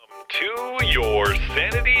to your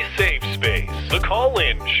sanity safe space, the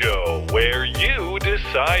call-in show where you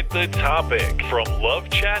decide the topic. From love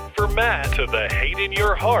chat for Matt to the hate in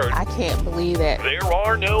your heart, I can't believe it. there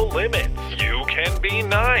are no limits. You can be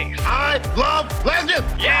nice. I love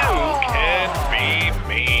legends. You can be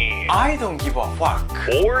mean. I don't give a fuck.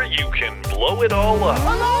 Or you can blow it all up.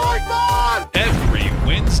 Oh my God! Every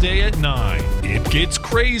Wednesday at 9, it gets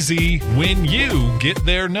crazy when you get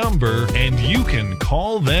their number and you can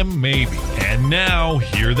call them maybe. And now,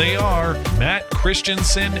 here they are, Matt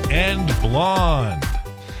Christensen and Blonde.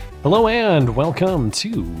 Hello and welcome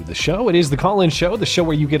to the show. It is the call-in show, the show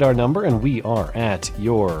where you get our number and we are at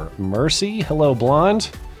your mercy. Hello,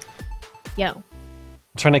 Blonde. Yo.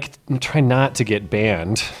 Try not to get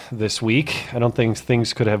banned this week. I don't think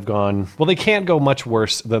things could have gone... Well, they can't go much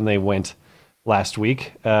worse than they went last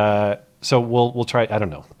week. So we'll try, I don't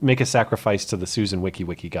know, make a sacrifice to the Susan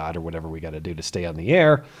Wiki God or whatever we got to do to stay on the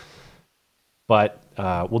air. But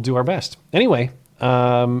we'll do our best. Anyway,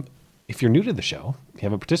 if you're new to the show, you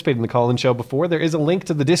haven't participated in the call-in show before, there is a link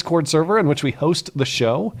to the Discord server in which we host the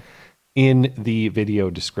show in the video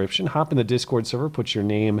description. Hop in the Discord server, put your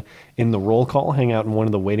name in the roll call, hang out in one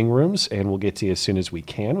of the waiting rooms, and we'll get to you as soon as we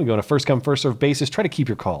can. We go on a first-come, first-served basis. Try to keep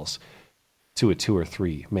your calls to a 2 or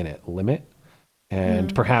 3 minute limit.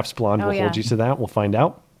 And perhaps Blonde will hold you to that. We'll find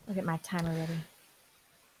out. I'll get my timer ready.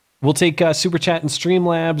 We'll take Super Chat and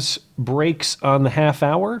Streamlabs breaks on the half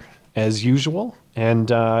hour, as usual.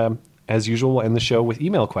 And as usual, we'll end the show with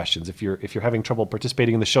email questions. If you're having trouble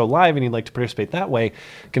participating in the show live and you'd like to participate that way,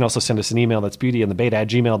 you can also send us an email. That's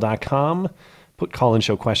beautyandthebait@gmail.com. Put call-in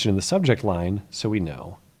show question in the subject line so we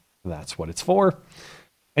know that's what it's for.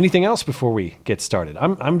 Anything else before we get started?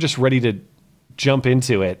 I'm just ready to jump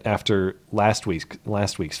into it after last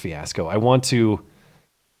week's fiasco. I want to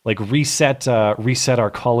reset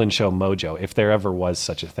our call-in show mojo, if there ever was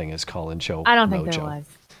such a thing as call-in show mojo. I don't think there was.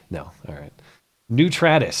 No. All right. New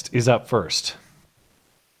Tradist is up first.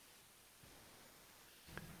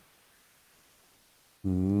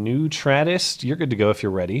 New Tradist, you're good to go if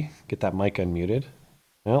you're ready. Get that mic unmuted.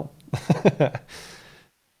 Well,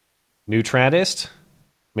 New Tradist,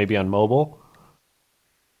 maybe on mobile.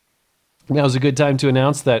 Now's a good time to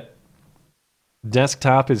announce that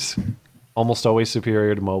desktop is almost always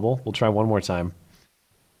superior to mobile. We'll try one more time.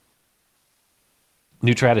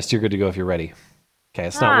 New Tradist, you're good to go if you're ready. Okay,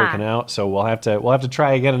 it's not working out, so we'll have to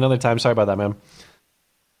try again another time. Sorry about that, man.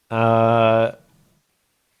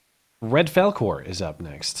 Red Falcor is up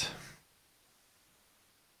next.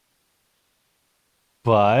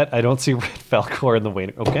 But I don't see Red Falcor in the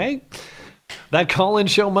waiting. Okay. That call-in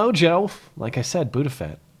show mojo. Like I said,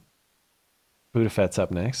 Budafet. Budafet's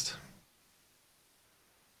up next.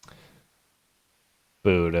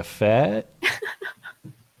 Budafet.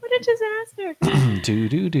 What a disaster. Do.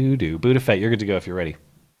 Budafet, you're good to go if you're ready.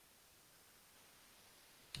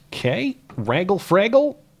 Okay. Raggle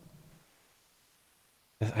Fraggle.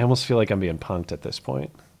 I almost feel like I'm being punked at this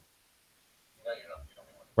point.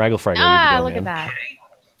 Raggle Fraggle. Look at that.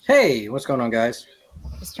 Hey, what's going on, guys?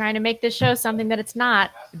 Just trying to make this show something that it's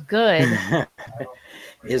not. Good.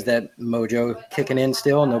 Is that mojo kicking in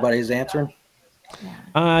still? Nobody's answering?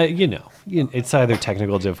 It's either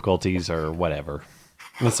technical difficulties or whatever.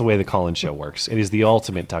 That's the way the call-in show works. It is the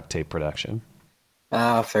ultimate duct tape production.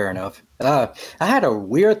 Fair enough. I had a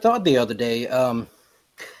weird thought the other day. Isn't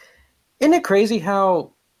it crazy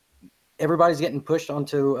how everybody's getting pushed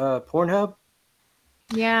onto Pornhub?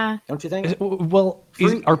 Yeah. Don't you think? Well,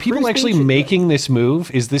 are people actually making this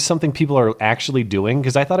move? Is this something people are actually doing?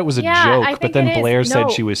 Because I thought it was a joke, but then Blair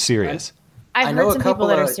said she was serious. I've heard some people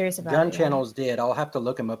that are serious about it. Gun channels did. I'll have to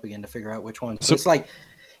look them up again to figure out which ones. So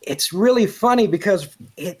it's really funny because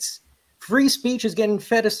free speech is getting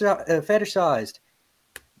fetishized.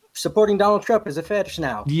 Supporting Donald Trump is a fetish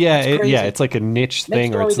now. Yeah, it's like a niche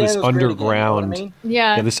thing, or it's this underground. Again, you know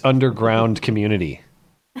what I mean? This underground community.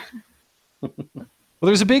 Well,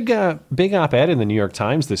 there's a big op-ed in the New York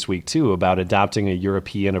Times this week too about adopting a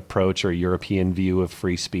European approach or a European view of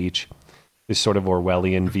free speech. This sort of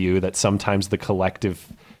Orwellian view that sometimes the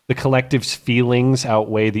collective's feelings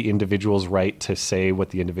outweigh the individual's right to say what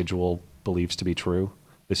the individual believes to be true.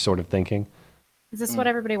 This sort of thinking. Is this what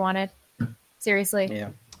everybody wanted? Seriously? Yeah.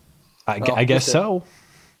 I guess so.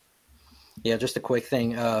 Yeah, just a quick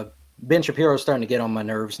thing. Ben Shapiro's starting to get on my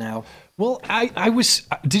nerves now. Well, I was...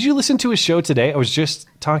 Did you listen to his show today? I was just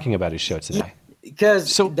talking about his show today.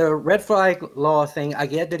 Because the red flag law thing, I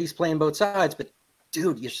get that he's playing both sides, but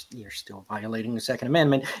dude, you're still violating the Second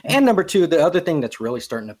Amendment. And number two, the other thing that's really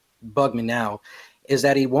starting to bug me now is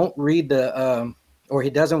that he won't read or he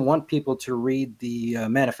doesn't want people to read the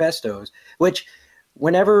manifestos, which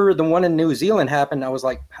whenever the one in New Zealand happened, I was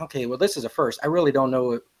like, okay, well, this is a first. I really don't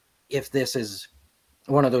know if this is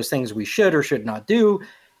one of those things we should or should not do.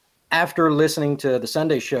 After listening to the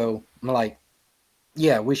Sunday show, I'm like,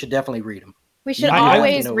 yeah, we should definitely read them. We should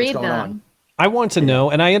always read them. On. I want to know,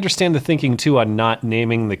 and I understand the thinking too on not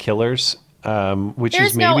naming the killers, which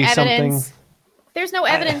is maybe something. There's no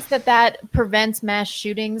evidence that prevents mass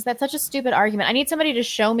shootings. That's such a stupid argument. I need somebody to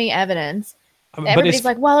show me evidence. Everybody's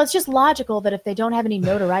like, well, it's just logical that if they don't have any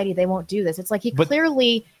notoriety, they won't do this. It's like he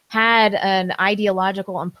clearly had an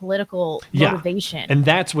ideological and political motivation. And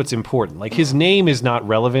that's what's important. Like, his name is not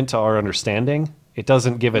relevant to our understanding. It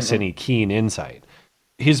doesn't give us any keen insight.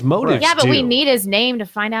 His motives but we need his name to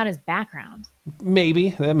find out his background.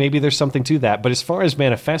 Maybe there's something to that. But as far as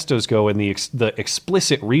manifestos go and the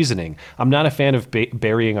explicit reasoning, I'm not a fan of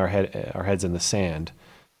burying our heads in the sand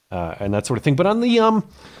and that sort of thing. But on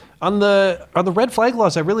the red flag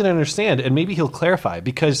laws, I really don't understand. And maybe he'll clarify,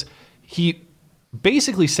 because he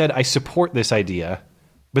basically said, I support this idea,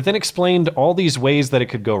 but then explained all these ways that it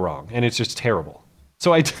could go wrong. And it's just terrible.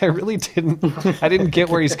 So I really didn't get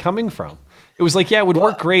where he's coming from. It was like, it would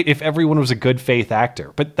work great if everyone was a good faith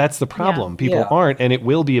actor, but that's the problem. People aren't, and it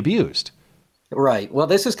will be abused. Right. Well,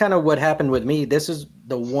 this is kind of what happened with me. This is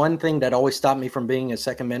the one thing that always stopped me from being a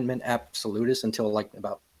Second Amendment absolutist until like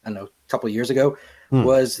about, a couple of years ago,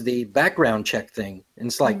 was the background check thing. And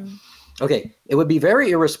it's like, okay, it would be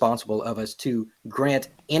very irresponsible of us to grant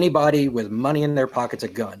anybody with money in their pockets a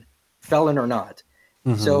gun, felon or not.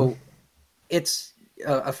 So it's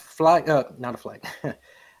a flag, not a flag.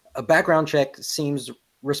 A background check seems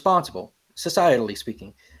responsible, societally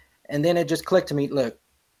speaking. And then it just clicked to me, look,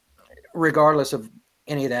 regardless of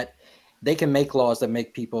any of that, they can make laws that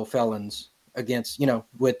make people felons against,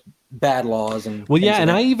 with bad laws. And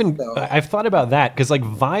and I've thought about that, because like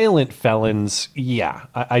violent felons,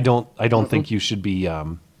 I don't think you should be,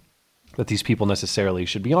 that these people necessarily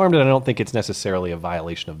should be armed, and I don't think it's necessarily a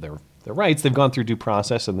violation of their rights. They've gone through due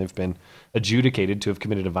process and they've been adjudicated to have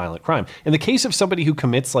committed a violent crime. In the case of somebody who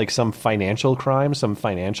commits like some financial crime, some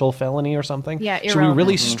financial felony or something, should we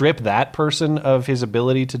really strip that person of his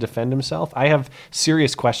ability to defend himself? I have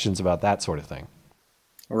serious questions about that sort of thing.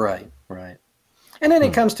 Right. And then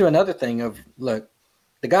it comes to another thing of, look,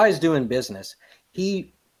 the guy's doing business.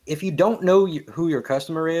 If you don't know who your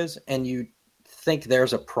customer is and you think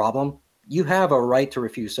there's a problem, you have a right to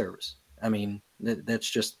refuse service. I mean, that's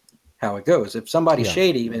just how it goes. If somebody's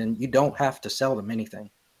shady, then you don't have to sell them anything.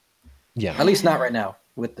 Yeah. At least not right now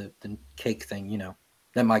with the cake thing,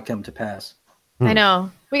 that might come to pass. I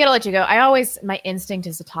know. We got to let you go. My instinct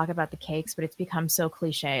is to talk about the cakes, but it's become so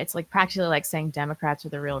cliche. It's like practically like saying Democrats are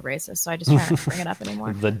the real racists. So I just try not to bring it up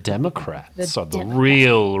anymore. The Democrats are the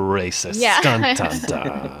real racists. Yeah. Dun, dun,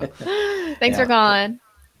 dun. Thanks for calling.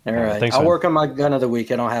 All right. Thanks, I'll man. work on my gun of the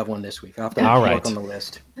week. I don't have one this week. I'll have to work on the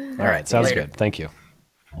list. All right. Sounds Later. good. Thank you.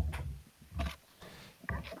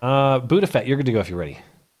 Budafet, you're good to go if you're ready.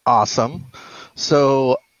 Awesome.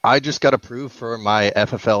 So I just got approved for my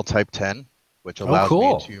FFL Type 10, which allows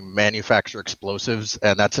me to manufacture explosives.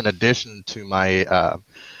 And that's in addition to my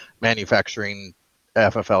manufacturing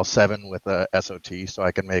FFL 7 with a SOT. So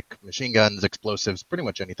I can make machine guns, explosives, pretty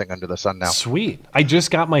much anything under the sun now. Sweet. I just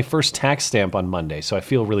got my first tax stamp on Monday, so I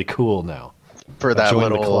feel really cool now. For that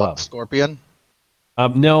little Scorpion?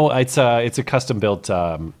 No, it's a custom built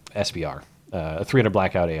SBR, a 300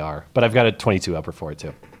 Blackout AR, but I've got a 22 upper for it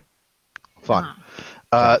too. Fun.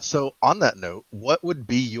 So on that note, what would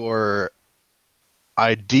be your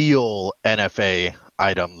ideal NFA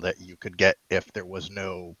item that you could get if there was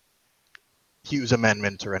no Hughes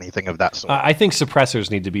Amendment or anything of that sort? I think suppressors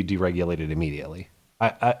need to be deregulated immediately.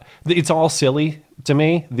 It's all silly to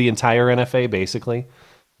me, the entire NFA basically,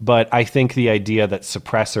 but I think the idea that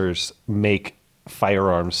suppressors make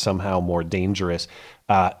firearms somehow more dangerous,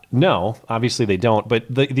 no, obviously they don't. But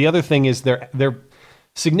the other thing is they're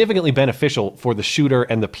significantly beneficial for the shooter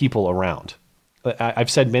and the people around. I've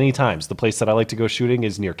said many times, the place that I like to go shooting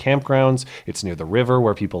is near campgrounds. It's near the river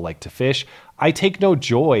where people like to fish. I take no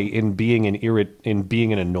joy in being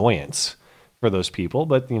an annoyance for those people,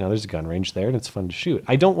 but there's a gun range there and it's fun to shoot.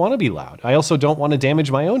 I don't want to be loud. I also don't want to damage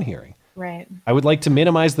my own hearing. Right. I would like to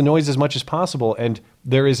minimize the noise as much as possible, and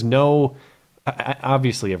there is no.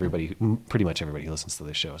 Obviously, pretty much everybody who listens to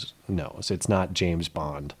this show knows it's not James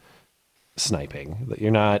Bond sniping.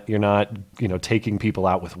 You're not taking people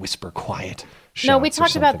out with whisper quiet shots. No, we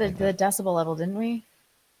talked about the decibel level, didn't we?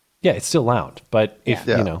 Yeah, it's still loud, but if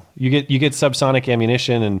you get subsonic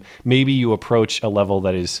ammunition, and maybe you approach a level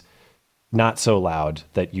that is not so loud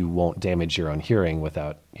that you won't damage your own hearing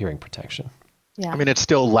without hearing protection. Yeah. I mean, it's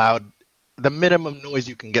still loud the minimum noise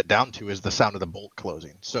you can get down to is the sound of the bolt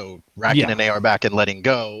closing. So racking an AR back and letting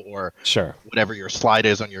go, or whatever your slide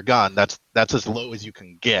is on your gun, that's as low as you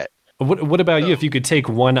can get. What about you? If you could take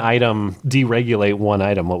one item, deregulate one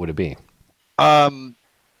item, what would it be?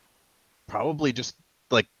 Probably just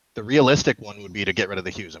like the realistic one would be to get rid of the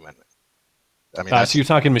Hughes Amendment. I mean, so you're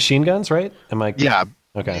talking machine guns, right? Yeah.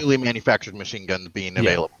 Okay. Newly manufactured machine guns being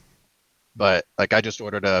available. But like I just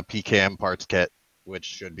ordered a PKM parts kit, which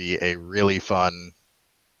should be a really fun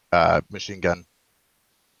machine gun.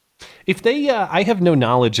 If they, I have no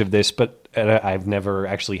knowledge of this, but I've never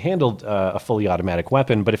actually handled a fully automatic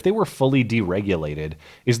weapon. But if they were fully deregulated,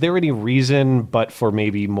 is there any reason, but for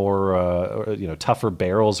maybe more, tougher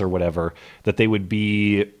barrels or whatever, that they would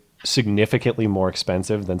be significantly more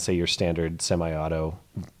expensive than, say, your standard semi-auto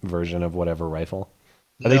version of whatever rifle?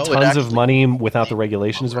 Are they tons of money without the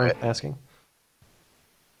regulation? Is what I'm asking.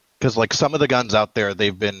 Because like some of the guns out there,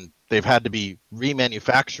 they've had to be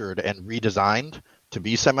remanufactured and redesigned to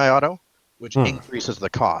be semi-auto, which increases the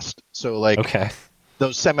cost. So like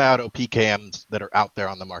those semi-auto PKMs that are out there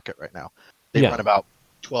on the market right now, they run about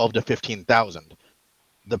 $12,000 to $15,000.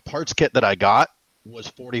 The parts kit that I got was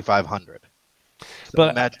 $4,500. So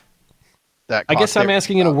but imagine that. I guess I'm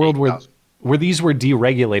asking, in a world where these were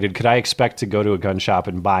deregulated, could I expect to go to a gun shop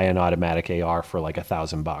and buy an automatic AR for like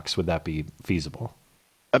 $1,000? Would that be feasible?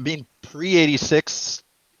 I mean, pre-86,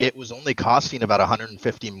 it was only costing about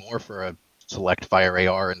 $150 more for a select fire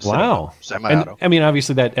AR instead of semi-auto. And, I mean,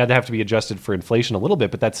 obviously that'd have to be adjusted for inflation a little bit,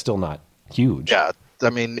 but that's still not huge. Yeah, I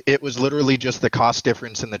mean, it was literally just the cost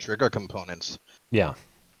difference in the trigger components. Yeah.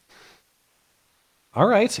 All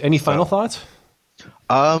right. Any final thoughts?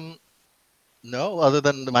 No, other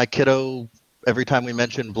than my kiddo, every time we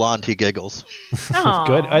mention blonde, he giggles.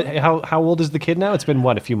 Good. How old is the kid now? It's been,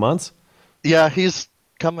 what, a few months? Yeah, he's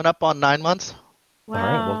coming up on 9 months. Wow. All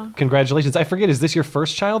right. Well, congratulations. I forget, is this your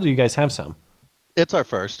first child, or you guys have some? It's our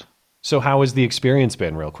first. So how has the experience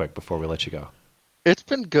been, real quick, before we let you go? It's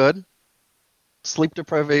been good. Sleep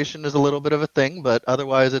deprivation is a little bit of a thing, but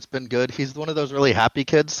otherwise it's been good. He's one of those really happy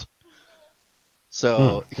kids.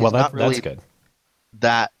 So he's not really that's good.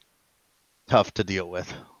 That tough to deal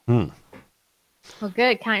with. Well,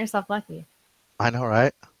 good. Count yourself lucky. I know,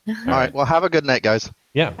 right? All right. Well, have a good night, guys.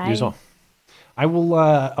 Yeah, you as well. I will.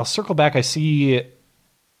 I'll circle back. I see.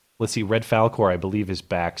 Let's see. Red Falcor, I believe, is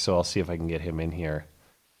back, so I'll see if I can get him in here.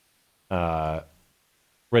 Red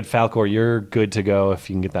Falcor, you're good to go. If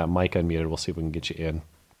you can get that mic unmuted, we'll see if we can get you in.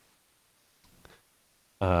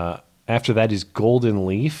 After that is Golden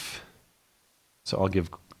Leaf. So I'll give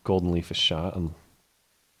Golden Leaf a shot,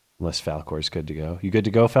 unless Falcor is good to go. You good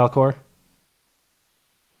to go, Falcor?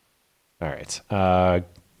 All right.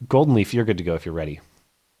 Golden Leaf, you're good to go if you're ready.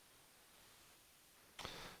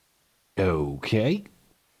 Okay.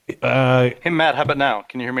 Hey, Matt, how about now?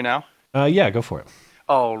 Can you hear me now? Yeah, go for it.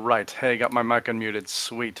 Oh, right. Hey, got my mic unmuted.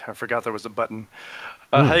 Sweet. I forgot there was a button.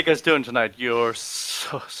 How you guys doing tonight? You're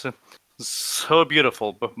so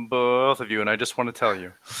beautiful, both of you, and I just want to tell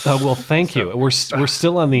you. Well, thank you. We're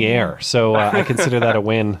still on the air, so I consider that a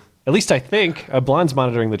win. At least I think. Blonde's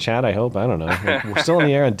monitoring the chat, I hope. I don't know. We're still on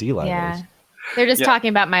the air on D-Live. Yeah. They're just talking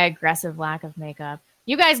about my aggressive lack of makeup.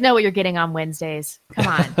 You guys know what you're getting on Wednesdays. Come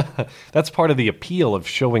on. That's part of the appeal of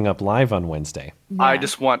showing up live on Wednesday. Yeah. I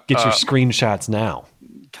just want... Get your screenshots now.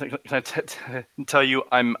 Can I tell you,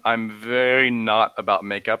 I'm very not about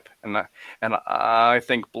makeup, and I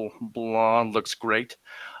think Blonde looks great.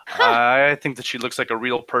 I think that she looks like a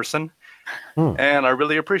real person, and I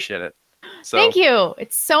really appreciate it. So, thank you.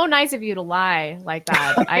 It's so nice of you to lie like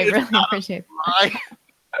that. I really appreciate it.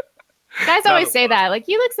 Guys always say that. Like,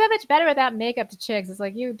 you look so much better without makeup to chicks. It's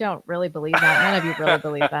like, you don't really believe that. None of you really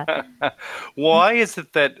believe that. Why is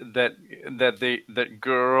it that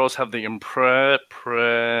girls have the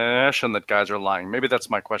impression that guys are lying? Maybe that's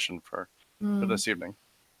my question for this evening.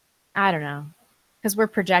 I don't know. Because we're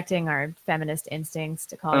projecting our feminist instincts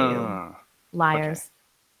to call you liars. Okay.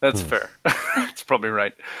 That's fair. That's probably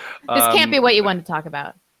right. This can't be what you wanted to talk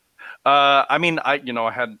about. I mean, I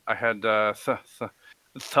had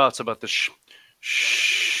thoughts about the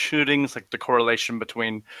shootings, like the correlation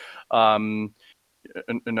between, gun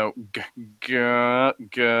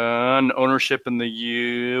ownership in the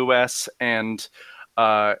U.S. and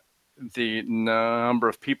the number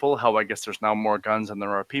of people. How I guess there's now more guns than there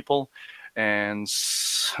are people. And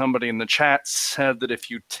somebody in the chat said that if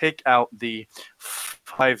you take out the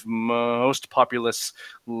 5 most populous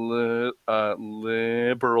liberal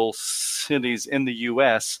cities in the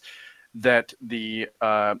U.S., that the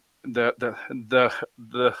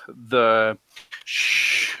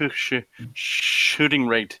shooting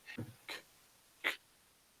rate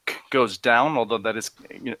goes down, although that is,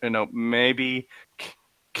 maybe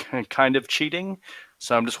kind of cheating.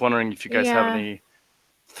 So I'm just wondering if you guys have any.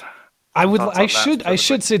 I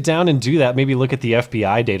should sit down and do that. Maybe look at the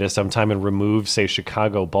FBI data sometime and remove, say,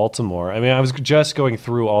 Chicago, Baltimore. I mean, I was just going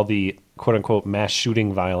through all the quote unquote mass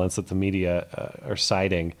shooting violence that the media are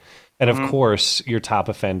citing. And of course, your top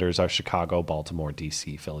offenders are Chicago, Baltimore,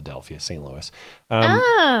 DC, Philadelphia, St. Louis.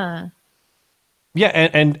 Yeah,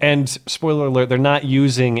 and spoiler alert, they're not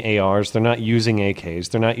using ARs, they're not using AKs,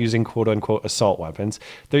 they're not using quote-unquote assault weapons.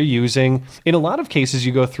 They're using, in a lot of cases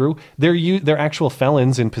you go through, they're actual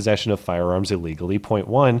felons in possession of firearms illegally, point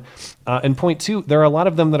one. And point two, there are a lot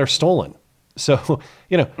of them that are stolen. So,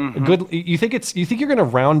 good. You think you're going to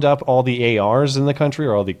round up all the ARs in the country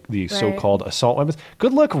or all the so-called assault weapons?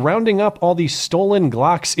 Good luck rounding up all these stolen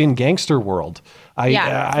Glocks in gangster world.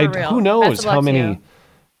 Who knows how many... Too.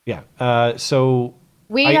 Yeah. So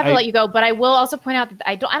we have to let you go, but I will also point out that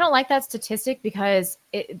I don't like that statistic because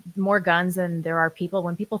more guns than there are people.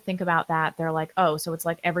 When people think about that, they're like, oh, so it's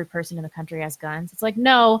like every person in the country has guns. It's like,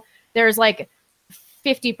 no, there's like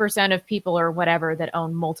 50% of people or whatever that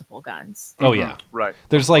own multiple guns. Oh yeah, right.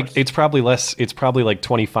 There's like it's probably less. It's probably like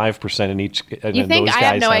 25% in each. You think? I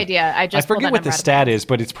have no idea. I forget what the stat is,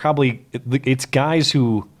 but it's probably it's guys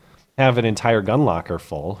who have an entire gun locker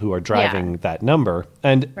full who are driving that number.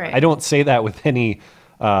 And I don't say that with any,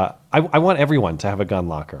 I want everyone to have a gun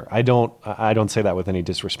locker. I don't say that with any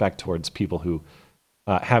disrespect towards people who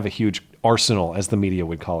have a huge arsenal, as the media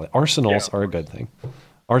would call it. Arsenals are a good thing.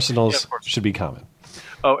 Arsenals should be common.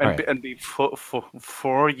 Oh, and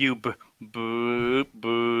before you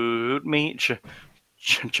boot me,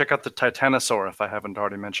 check out the Titanosaur if I haven't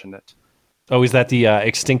already mentioned it. Oh, is that the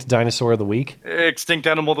extinct dinosaur of the week? Extinct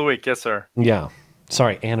animal of the week, yes, sir. Yeah.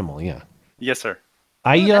 Sorry, animal, yeah. Yes, sir.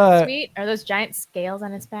 That's sweet. Are those giant scales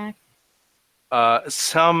on its back?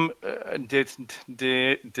 Some different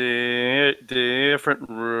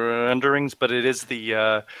renderings, but it is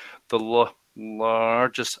the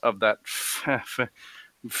largest of that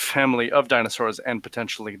family of dinosaurs and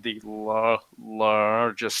potentially the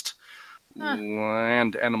largest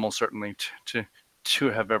land animal, certainly, to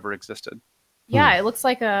have ever existed. Yeah, it looks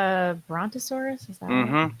like a brontosaurus. Is that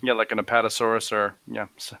right? Yeah, like an apatosaurus or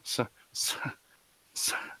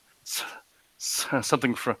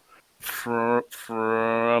something from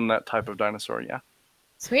that type of dinosaur. Yeah.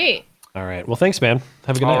 Sweet. All right. Well, thanks, man.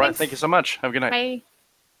 Have a good night. All right. Thank you so much. Have a good night. Bye.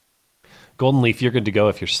 Golden Leaf, you're good to go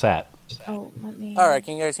if you're set. Oh, let me. All right.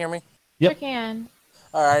 Can you guys hear me? Yep. Sure can.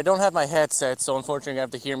 All right. I don't have my headset, so unfortunately, I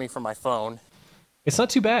have to hear me from my phone. It's not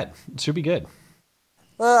too bad. It should be good.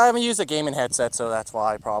 Well, I haven't used a gaming headset, so that's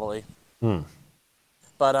why, probably.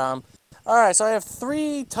 But, all right, so I have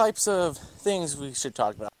 3 types of things we should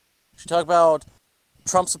talk about. We should talk about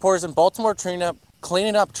Trump supporters in Baltimore cleaning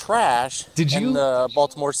up trash. And the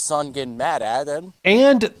Baltimore Sun getting mad at them.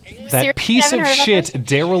 And that piece of shit,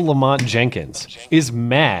 Daryl Lamont Jenkins, is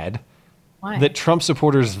mad that Trump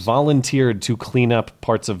supporters volunteered to clean up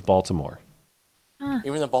parts of Baltimore.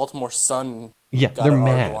 Even the Baltimore Sun they're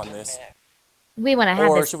mad. On this. We want to have this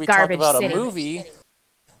garbage city. Or should we talk about a movie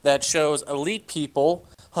that shows elite people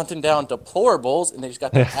hunting down deplorables and they just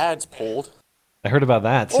got their ads pulled? I heard about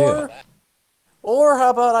that, too. Or how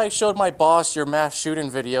about I showed my boss your mass shooting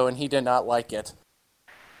video and he did not like it?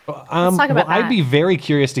 Let's talk about that. I'd be very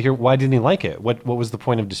curious to hear why didn't he like it? What was the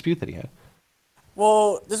point of dispute that he had?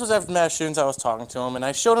 Well, this was after mass shootings. I was talking to him and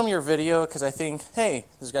I showed him your video because I think, hey,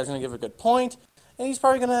 this guy's going to give a good point and he's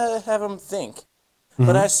probably going to have him think.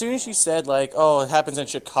 But as soon as you said, like, oh, it happens in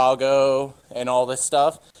Chicago and all this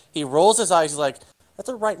stuff, he rolls his eyes. He's like, that's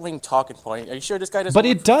a right-wing talking point. Are you sure this guy doesn't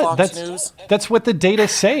work for Fox News? That's what the data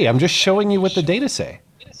say. I'm just showing you what the data say.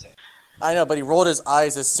 I know, but he rolled his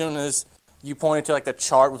eyes as soon as you pointed to, like, the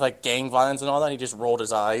chart with, like, gang violence and all that. He just rolled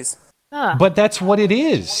his eyes. But that's what it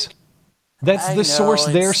is. That's the source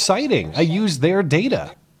they're citing. I use their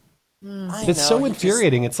data. It's so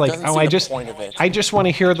infuriating. It's like, I just want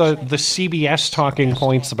to hear the CBS talking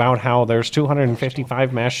points about how there's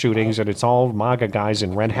 255 mass shootings and it's all MAGA guys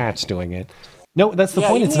in red hats doing it. No, that's the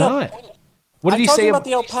point. It's not. What did he say about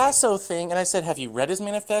the El Paso thing? And I said, have you read his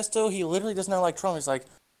manifesto? He literally does not like Trump. He's like,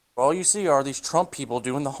 all you see are these Trump people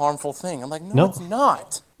doing the harmful thing. I'm like, no, it's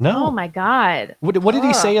not. No. Oh my God. What did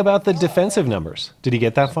he say about the defensive numbers? Did he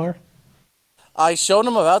get that far? I showed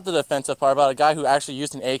him about the defensive part, about a guy who actually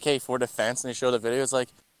used an AK for defense, and he showed the video. It's like,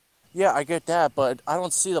 yeah, I get that, but I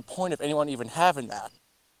don't see the point of anyone even having that.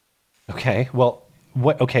 Okay, well,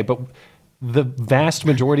 okay, but the vast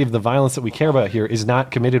majority of the violence that we care about here is not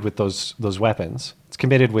committed with those weapons. It's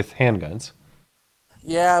committed with handguns.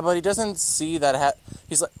 Yeah, but he doesn't see that.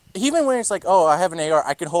 He's like, even when it's like, oh, I have an AR,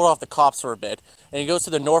 I can hold off the cops for a bit. And he goes to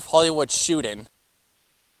the North Hollywood shooting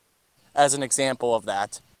as an example of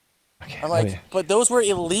that. Okay, I'm like, but those were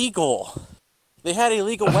illegal. They had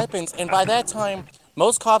illegal weapons, and by that time,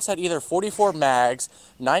 most cops had either 44 mags,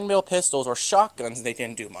 9mm pistols, or shotguns. They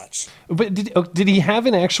didn't do much. But did he have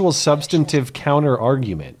an actual substantive counter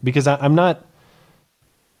argument? Because I'm not.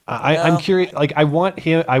 I'm curious. Like, I want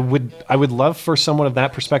him. I would love for someone of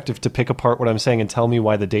that perspective to pick apart what I'm saying and tell me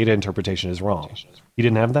why the data interpretation is wrong. He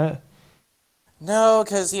didn't have that? No,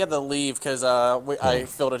 because he had to leave because I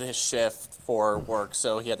filled in his shift for work,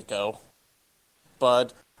 so he had to go.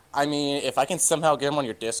 But I mean, if I can somehow get him on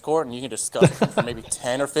your Discord and you can discuss for maybe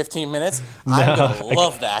 10 or 15 minutes, I'm gonna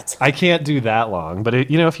love that. I can't do that long, but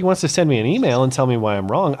if he wants to send me an email and tell me why I'm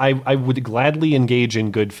wrong, I would gladly engage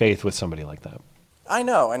in good faith with somebody like that. I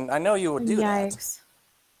know, and I know you would do that.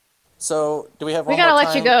 So, do we have one more time? We gotta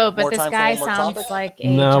let you go, but this guy sounds like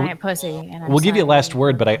a giant pussy. And we'll give you a last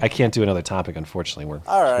word, but I can't do another topic, unfortunately.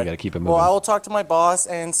 All right. We gotta keep it moving. Well, I will talk to my boss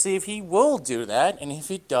and see if he will do that, and if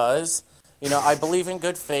he does, I believe in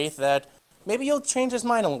good faith that maybe he'll change his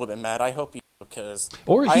mind a little bit, Matt. I hope he will, because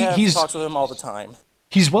he talks with him all the time.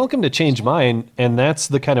 He's welcome to change mine, and that's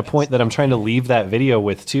the kind of point that I'm trying to leave that video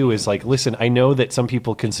with, too, is like, listen, I know that some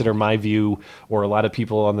people consider my view, or a lot of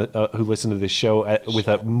people on the who listen to this show with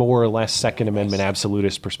a more or less Second Amendment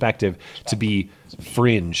absolutist perspective to be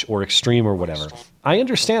fringe or extreme or whatever. I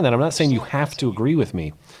understand that. I'm not saying you have to agree with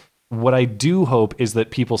me. What I do hope is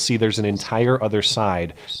that people see there's an entire other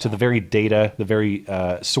side to the very data, the very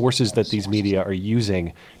sources that these media are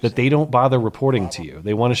using that they don't bother reporting to you.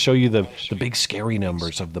 They want to show you the big scary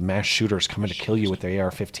numbers of the mass shooters coming to kill you with their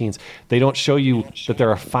AR-15s. They don't show you that there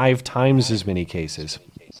are 5 times as many cases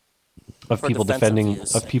of people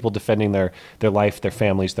defending their life, their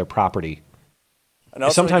families, their property. And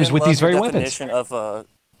also sometimes with these very weapons.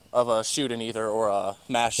 Of a shooting either or a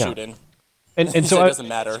mass shooting. And so it doesn't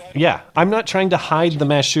matter. Yeah, I'm not trying to hide the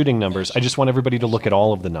mass shooting numbers. I just want everybody to look at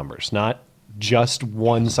all of the numbers, not just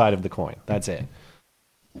one side of the coin. That's it.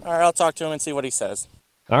 All right, I'll talk to him and see what he says.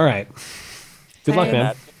 All right. Good luck,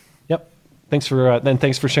 man. Yep. Thanks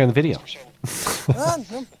for sharing the video.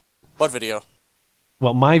 What video?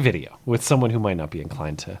 Well, my video with someone who might not be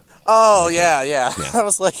inclined to. Oh, yeah. I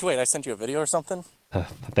was like, wait, I sent you a video or something?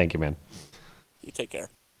 Thank you, man. You take care.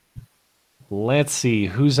 Let's see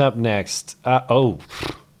who's up next.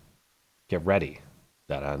 Get ready.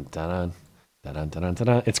 Dun dun dun dun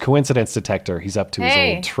dun. It's Coincidence Detector. He's up to his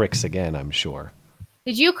old tricks again, I'm sure.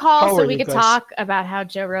 Did you call so we could talk about how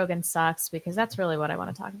Joe Rogan sucks? Because that's really what I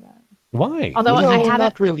want to talk about. Why? Although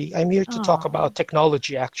not really. I'm here to talk about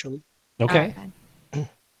technology, actually. Okay. Do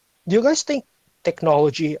you guys think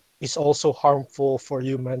technology is also harmful for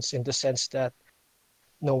humans in the sense that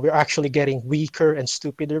we're actually getting weaker and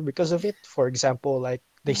stupider because of it? For example, like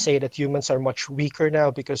they say that humans are much weaker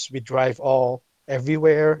now because we drive all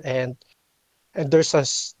everywhere, and there's a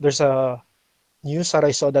news that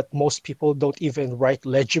I saw that most people don't even write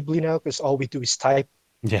legibly now because all we do is type.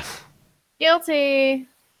 Yeah. Guilty.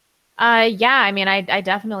 Yeah, I mean, I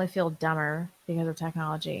definitely feel dumber because of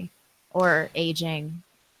technology or aging,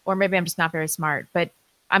 or maybe I'm just not very smart, but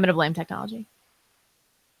I'm going to blame technology.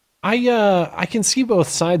 I can see both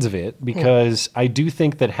sides of it because I do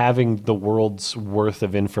think that having the world's worth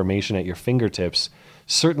of information at your fingertips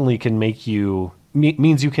certainly can make you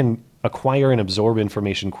means you can acquire and absorb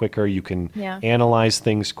information quicker. You can analyze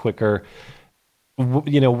things quicker.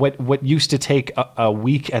 What used to take a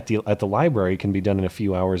week at the library can be done in a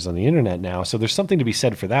few hours on the internet now. So there's something to be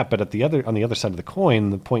said for that. But on the other side of the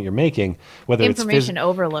coin, the point you're making, whether information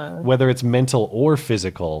overload, whether it's mental or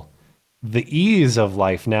physical, the ease of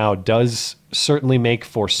life now does certainly make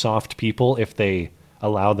for soft people if they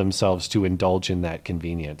allow themselves to indulge in that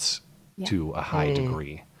convenience to a high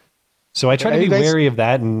degree. So I try to be wary of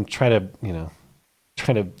that and try to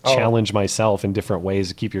challenge myself in different ways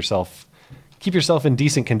to keep yourself in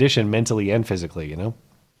decent condition mentally and physically, All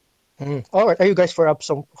right. Are you guys for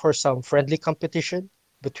some friendly competition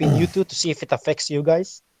between you two to see if it affects you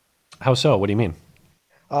guys? How so? What do you mean?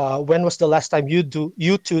 When was the last time you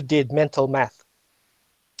two did mental math?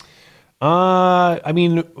 I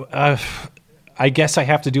guess I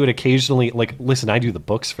have to do it occasionally. Like, listen, I do the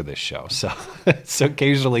books for this show, so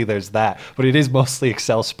occasionally there's that, but it is mostly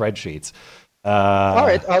Excel spreadsheets. All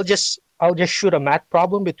right, I'll just shoot a math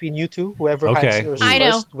problem between you two. Whoever answers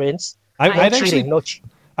first wins.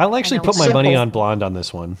 I'll actually put my money on Blonde on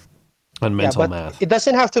this one, on mental math. It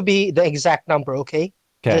doesn't have to be the exact number, okay?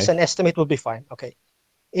 Just an estimate will be fine. Okay.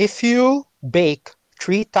 If you bake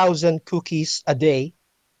 3,000 cookies a day,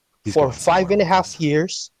 for 5.5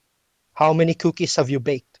 years, how many cookies have you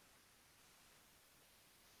baked?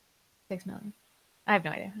 6 million. I have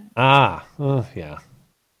no idea. Yeah.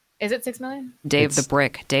 Is it 6 million? Day of the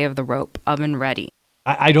brick, day of the rope, oven ready.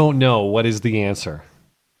 I don't know. What is the answer?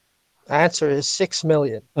 Answer is 6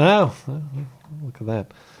 million. Oh, look at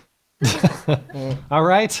that. All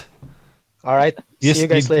right. All right. See you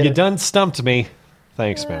guys later. You done stumped me.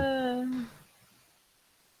 Thanks, man.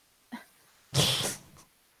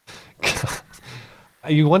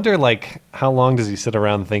 You wonder, like, how long does he sit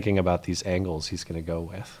around thinking about these angles he's going to go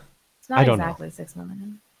with? It's not exactly 6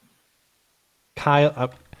 million.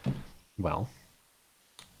 Kyle, well,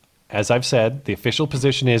 as I've said, the official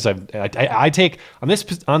position is I take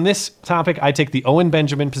on this topic. I take the Owen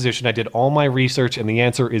Benjamin position. I did all my research, and the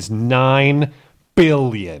answer is 9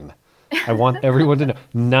 billion. I want everyone to know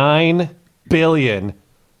 9 billion.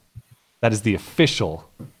 That is the official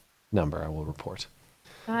number. I will report.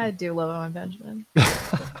 I do love Owen Benjamin.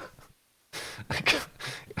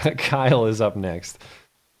 Kyle is up next.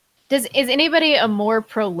 Is anybody a more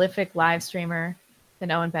prolific live streamer than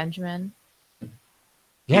Owen Benjamin?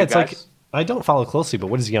 Yeah, it's like I don't follow closely, but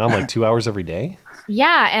what is he on, like 2 hours every day?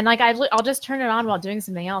 Yeah, and like I'll just turn it on while doing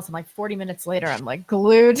something else, and like 40 minutes later, I'm like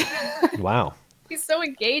glued. Wow, he's so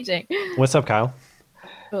engaging. What's up, Kyle?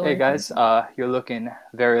 Hey guys, you're looking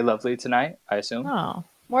very lovely tonight, I assume. Oh,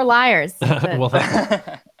 more liars. Well,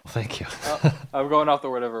 thank you. I'm going off the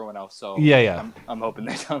word of everyone else, so yeah. I'm hoping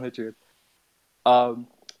they tell the truth.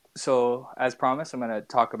 So as promised, I'm going to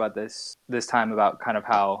talk about this time about kind of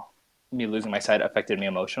how me losing my sight affected me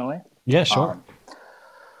emotionally. Yeah, sure.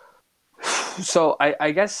 So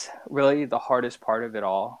I guess really the hardest part of it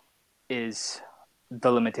all is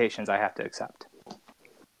the limitations I have to accept.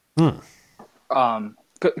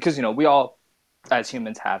 Because we all as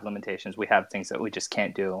humans have limitations. We have things that we just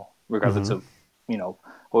can't do regardless of what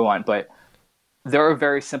we want. But there are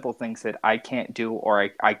very simple things that I can't do or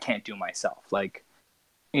I can't do myself. Like,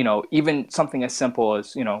 even something as simple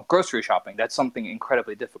as, grocery shopping, that's something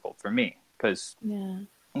incredibly difficult for me because,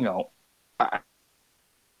 I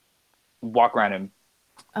walk around and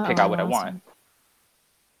pick out what I want.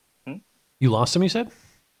 You lost him, you said?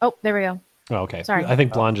 Oh, there we go. Oh, okay. Sorry. I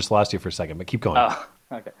think Blonde just lost you for a second, but keep going. Oh,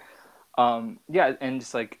 okay. Yeah, and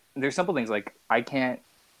just like, there's simple things like I can't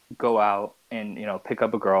go out and, pick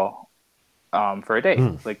up a girl for a date.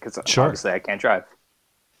 Because obviously I can't drive.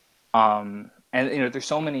 And there's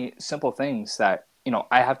so many simple things that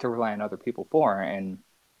I have to rely on other people for, and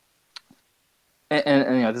this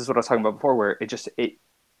is what I was talking about before, where it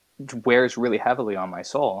wears really heavily on my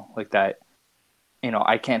soul, like that.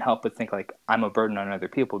 I can't help but think like I'm a burden on other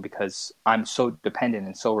people because I'm so dependent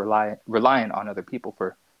and so reliant on other people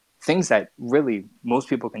for things that really most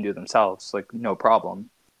people can do themselves, like no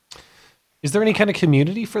problem. Is there any kind of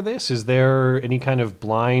community for this? Is there any kind of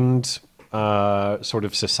blind sort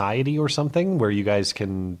of society or something where you guys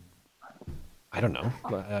can, I don't know,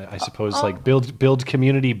 I suppose like build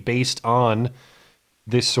community based on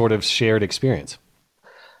this sort of shared experience?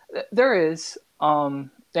 There is,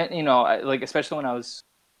 like especially when I was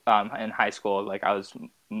in high school, like I was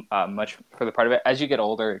much further part of it. As you get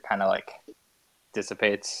older, it kind of like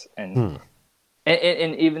dissipates, and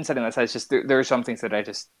even setting that aside, it's just there are some things that I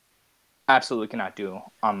just absolutely cannot do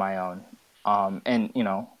on my own, and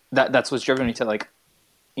that's what's driven me to like,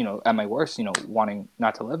 at my worst, wanting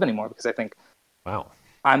not to live anymore because I think, wow,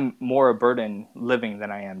 I'm more a burden living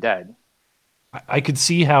than I am dead. I could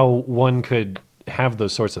see how one could have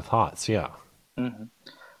those sorts of thoughts. Yeah. Mm-hmm.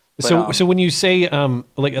 But, so when you say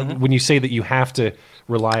when you say that you have to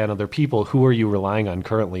rely on other people, who are you relying on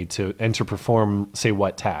currently to perform, say,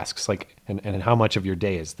 what tasks? Like, and how much of your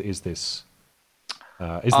day is this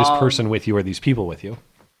person with you or these people with you?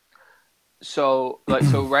 So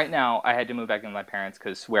right now I had to move back in with my parents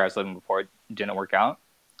because where I was living before it didn't work out.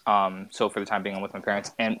 So for the time being, I'm with my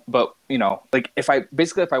parents, but like if I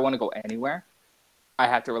want to go anywhere, I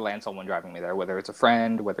have to rely on someone driving me there, whether it's a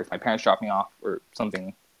friend, whether it's my parents drop me off or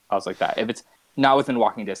something else like that. If it's not within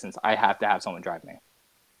walking distance, I have to have someone drive me.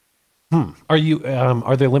 Are you,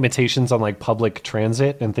 are there limitations on like public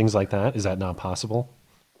transit and things like that? Is that not possible?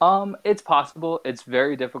 It's possible. It's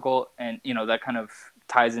very difficult. And, that kind of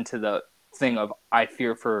ties into the thing of, I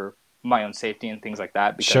fear for my own safety and things like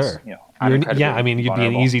that. Because, sure. I'm you'd be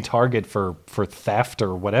an easy target for theft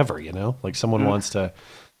or whatever, like someone wants to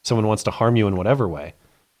harm you in whatever way.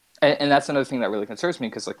 And that's another thing that really concerns me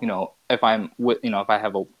because, like, if I'm with, if I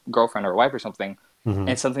have a girlfriend or a wife or something,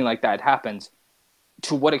 and something like that happens,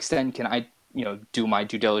 to what extent can I, do my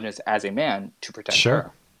due diligence as a man to protect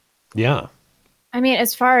her? Yeah. I mean,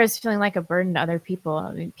 as far as feeling like a burden to other people,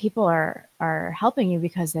 I mean, people are helping you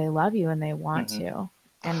because they love you and they want to.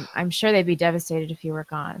 And I'm sure they'd be devastated if you were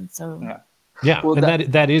gone. So yeah, well,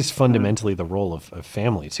 and that is fundamentally the role of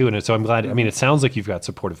family too. And so I'm glad. I mean, it sounds like you've got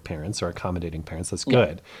supportive parents or accommodating parents. That's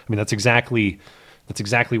good. I mean, that's exactly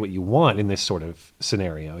what you want in this sort of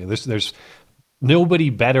scenario. There's nobody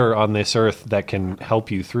better on this earth that can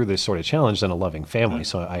help you through this sort of challenge than a loving family.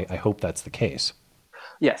 So I hope that's the case.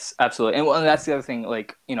 Yes, absolutely. And that's the other thing,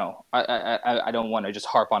 like, you know, I don't want to just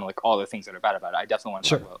harp on like all the things that are bad about it. I definitely want to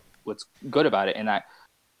talk about what's good about it. And that,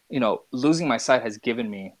 you know, losing my sight has given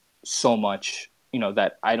me so much, you know,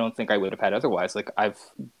 that I don't think I would have had otherwise. Like, I've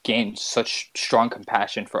gained such strong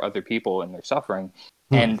compassion for other people and their suffering.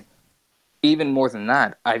 And even more than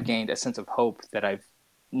that, I've gained a sense of hope that I've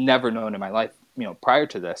never known in my life, you know, prior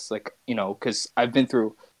to this. Like, you know, because I've been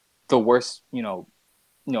through the worst, you know,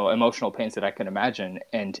 emotional pains that I can imagine.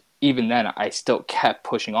 And even then I still kept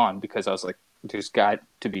pushing on because I was like, there's got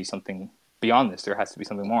to be something beyond this. There has to be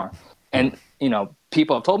something more. And, you know,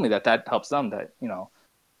 people have told me that helps them, that, you know,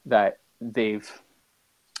 that they've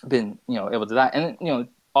been, you know, able to do that. And, you know,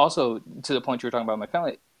 also to the point you were talking about my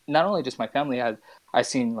family, not only just my family, I've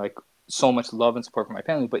seen like so much love and support from my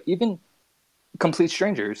family, but even complete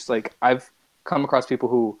strangers. Like, I've come across people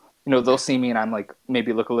who, you know, they'll see me and I'm like,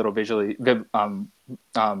 maybe look a little visually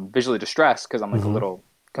distressed because I'm like a little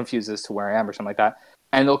confused as to where I am or something like that.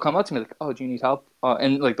 And they'll come up to me like, oh, do you need help?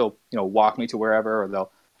 And like, they'll, you know, walk me to wherever, or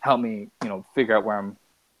they'll help me, you know, figure out what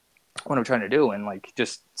I'm trying to do. And like,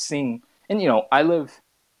 just seeing, and, you know, I live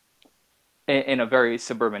in a very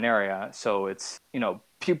suburban area. So it's, you know,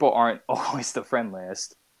 people aren't always the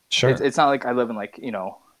friendliest. Sure. It's not like I live in like, you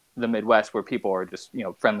know, the Midwest where people are just, you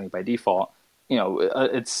know, friendly by default. You know,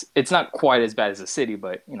 it's not quite as bad as a city,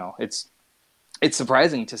 but, you know, it's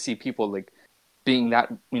surprising to see people like being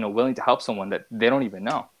that, you know, willing to help someone that they don't even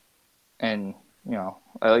know. And, you know,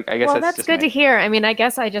 I guess that's good to hear. I mean, I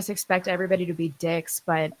guess I just expect everybody to be dicks,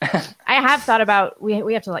 but I have thought about, we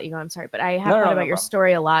have to let you go. I'm sorry, but I have thought about your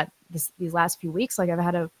story a lot these last few weeks. Like, I've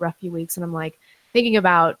had a rough few weeks and I'm like thinking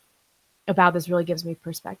about this really gives me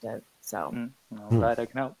perspective. So I'm glad I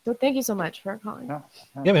can help. So thank you so much for calling.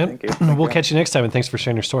 Yeah, man. Thank you. We'll catch you next time, and thanks for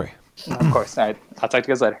sharing your story. Of course. All right. I'll talk to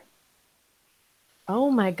you guys later.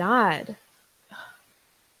 Oh my God.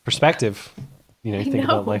 Perspective. You know, you think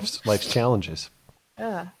about life's challenges.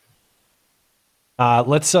 Yeah.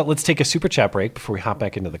 Let's take a super chat break before we hop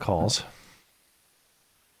back into the calls.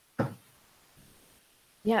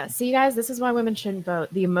 Yeah. See, you guys, this is why women shouldn't vote.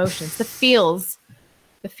 The emotions, the feels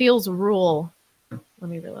rule. Let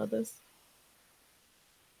me reload this.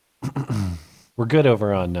 We're good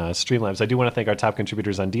over on Streamlabs. I do want to thank our top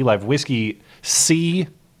contributors on DLive: Whiskey C,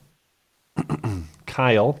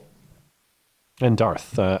 Kyle, and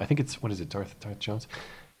Darth. I think it's, what is it, Darth Jones?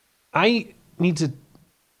 I need to,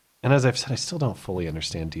 and as I've said, I still don't fully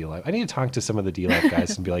understand DLive. I need to talk to some of the DLive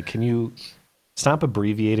guys and be like, can you stop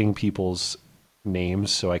abbreviating people's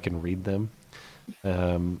names so I can read them?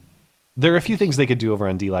 There are a few things they could do over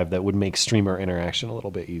on DLive that would make streamer interaction a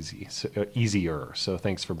little bit easier. So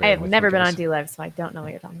thanks for bearing with me. I have never been on DLive, so I don't know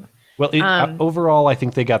what you're talking about. Well, overall, I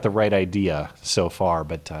think they got the right idea so far,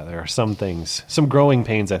 but there are some things, some growing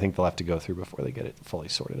pains I think they'll have to go through before they get it fully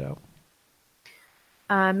sorted out.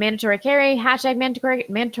 Mandatory carry, hashtag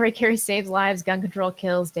mandatory carry saves lives, gun control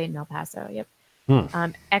kills, Dayton, El Paso. Yep.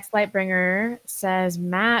 X-Lightbringer says,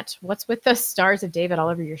 Matt, what's with the stars of David all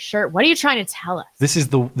over your shirt? What are you trying to tell us? This is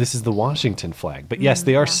the Washington flag. But yes,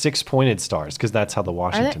 they are 6-pointed stars because that's how the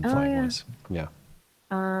Washington flag was. Yeah.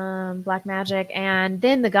 Black Magic. And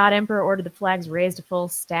then the God Emperor ordered the flags raised to full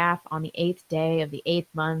staff on the 8th day of the 8th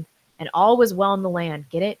month, and all was well in the land.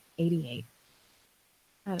 Get it? 88.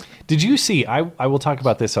 Did you see, I will talk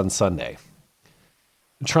about this on Sunday.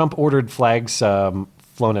 Trump ordered flags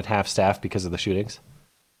flown at half staff because of the shootings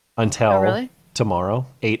until tomorrow,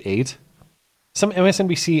 8/8. Some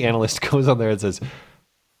MSNBC analyst goes on there and says,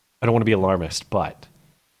 I don't want to be alarmist, but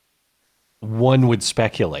one would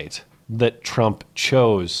speculate that Trump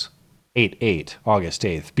chose 8/8, August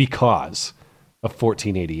 8th, because of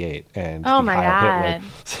 1488 and oh my God.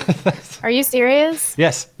 Are you serious?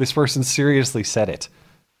 Yes, this person seriously said it.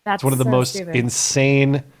 It's one of the most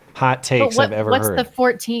insane hot takes I've ever heard. What's the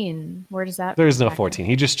 14? Where does that? There's no 14.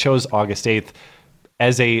 He just chose August 8th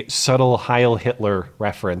as a subtle Heil Hitler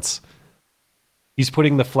reference. He's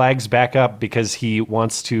putting the flags back up because he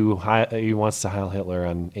wants to Heil Hitler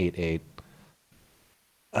on 8/8.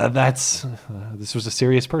 This was a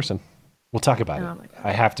serious person. We'll talk about it.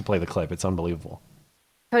 I have to play the clip. It's unbelievable.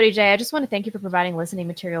 Cody J, I just want to thank you for providing listening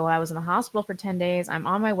material while I was in the hospital for 10 days. I'm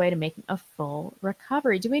on my way to making a full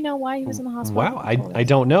recovery. Do we know why he was in the hospital? Wow, I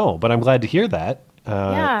don't know, but I'm glad to hear that.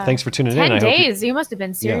 Yeah. Thanks for tuning in. 10 days? You must have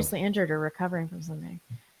been seriously injured or recovering from something.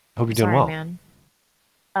 Hope you're doing well. Man.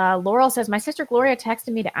 Laurel says, my sister Gloria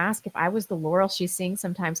texted me to ask if I was the Laurel she's seeing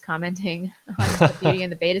sometimes commenting on the Beauty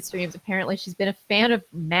and the Beta streams. Apparently she's been a fan of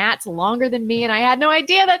Matt's longer than me, and I had no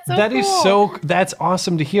idea. That's so cool. That's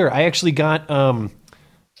awesome to hear. I actually got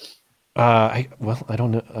I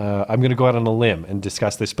don't know. I'm going to go out on a limb and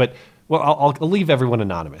discuss this, but I'll leave everyone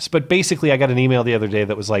anonymous. But basically, I got an email the other day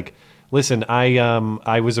that was like, "Listen,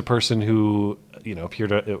 I was a person who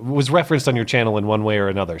was referenced on your channel in one way or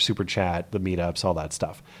another, super chat, the meetups, all that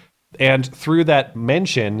stuff, and through that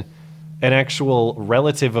mention, an actual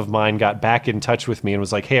relative of mine got back in touch with me and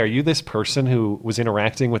was like, "Hey, are you this person who was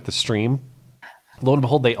interacting with the stream?" Lo and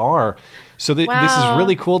behold, they are. So this is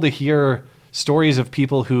really cool to hear stories of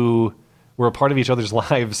people who were a part of each other's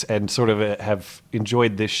lives and sort of have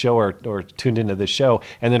enjoyed this show or tuned into this show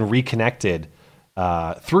and then reconnected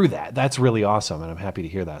through that. That's really awesome, and I'm happy to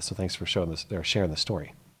hear that. So thanks for sharing the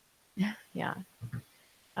story. Yeah,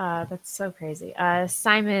 that's so crazy.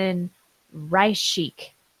 Simon Reschik.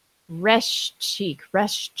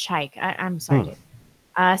 I'm sorry, dude.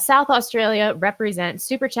 South Australia represents.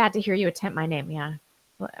 Super chat to hear you attempt my name. Yeah,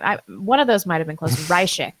 one of those might have been close.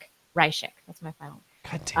 Reishik. That's my final.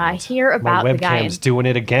 God damn it. Hear about my the guy. Webcam's doing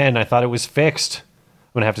it again. I thought it was fixed.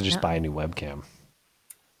 I'm gonna have to just buy a new webcam.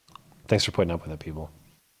 Thanks for putting up with it, people.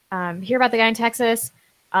 Hear about the guy in Texas,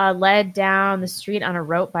 led down the street on a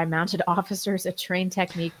rope by mounted officers. A trained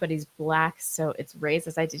technique, but he's black, so it's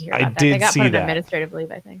racist. I did hear about that. They got put on administrative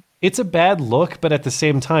leave, I think. It's a bad look, but at the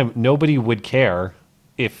same time, nobody would care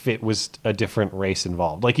if it was a different race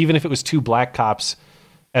involved. Like even if it was two black cops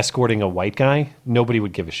escorting a white guy, nobody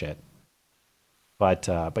would give a shit. But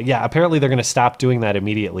yeah, apparently they're going to stop doing that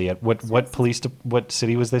immediately. At what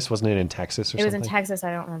city was this? Wasn't it in Texas or something? It was in Texas.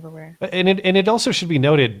 I don't remember where. And it also should be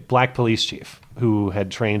noted, black police chief who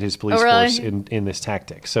had trained his police force in this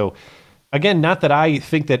tactic. So again, not that I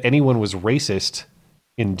think that anyone was racist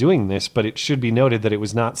in doing this, but it should be noted that it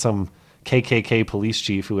was not some KKK police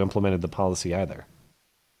chief who implemented the policy either.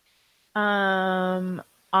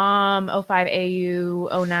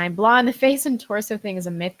 05AU09. Blah in the face and torso thing is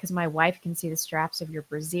a myth because my wife can see the straps of your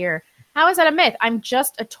brassiere. How is that a myth? I'm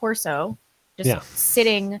just a torso,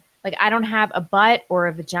 sitting. Like I don't have a butt or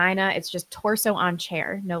a vagina. It's just torso on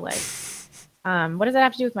chair, no legs. What does that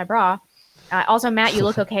have to do with my bra? Also, Matt, you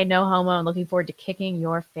look okay. No homo. And looking forward to kicking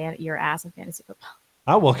your ass in fantasy football.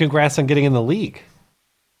 Oh well, congrats on getting in the league.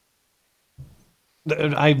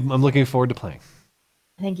 I'm looking forward to playing.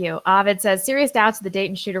 Thank you. Ovid says, serious doubts the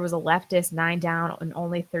Dayton shooter was a leftist, 9 down in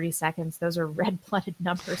only 30 seconds. Those are red-blooded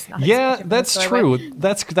numbers. Yeah, that's true.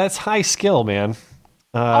 That's high skill, man.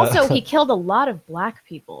 Also, he killed a lot of black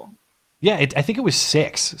people. Yeah, I think it was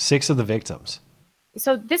 6 of the victims.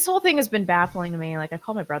 So this whole thing has been baffling to me. Like I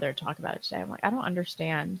called my brother to talk about it today. I'm like, I don't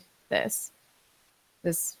understand this.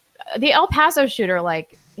 The El Paso shooter,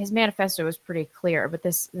 like his manifesto was pretty clear, but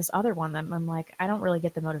this other one, I'm like, I don't really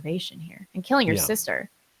get the motivation here. And killing your sister.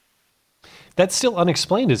 That's still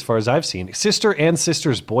unexplained as far as I've seen. Sister and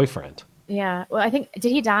sister's boyfriend. Yeah. Well, I think,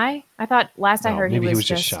 did he die? I thought last I heard he was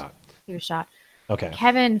just shot. He was shot. Okay.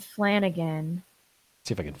 Kevin Flanagan. Let's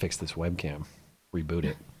see if I can fix this webcam. Reboot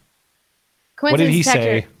it. What did he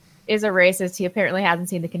say? Is a racist. He apparently hasn't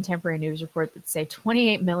seen the contemporary news report that say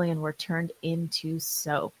 28 million were turned into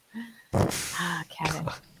soap. Kevin.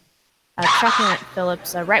 Truculent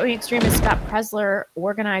Phillips. Right-wing extremist Scott Presler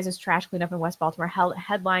organizes trash cleanup in West Baltimore.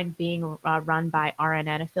 Headline being run by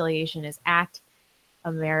RNN. Affiliation is ACT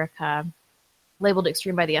America. Labeled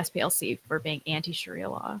extreme by the SPLC for being anti-Sharia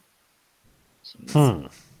law.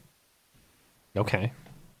 Jeez. Okay.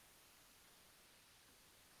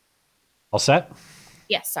 All set?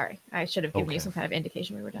 Yes, sorry. I should have given you some kind of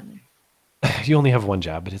indication we were done there. You only have one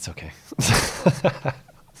job, but it's okay.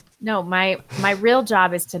 No, my real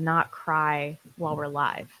job is to not cry while we're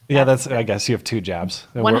live. Yeah, I guess you have 2 jobs.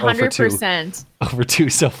 100%. Over 2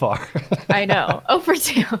 so far. I know. Over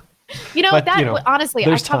 2. Honestly,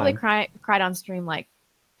 I probably cried on stream like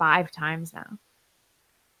 5 times now.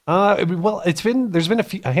 Well, there's been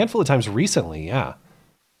a handful of times recently, yeah.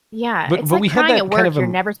 Yeah, but we crying had that at work. Kind of you're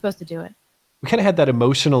never supposed to do it. We kind of had that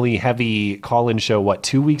emotionally heavy call-in show,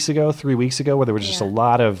 2 weeks ago, 3 weeks ago, where there was just a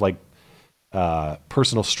lot of like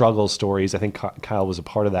personal struggle stories. I think Kyle was a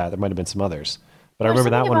part of that. There might have been some others, but I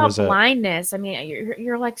remember that one was blindness. I mean,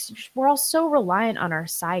 you're like, we're all so reliant on our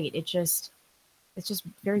sight. It's just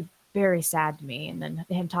very very sad to me. And then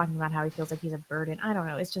him talking about how he feels like he's a burden. I don't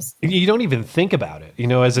know. It's just, you don't even think about it,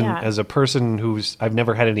 as a person I've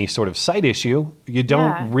never had any sort of sight issue. You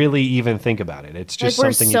don't really even think about it. It's just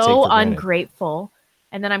like something you take so for granted. ungrateful.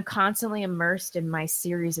 And then I'm constantly immersed in my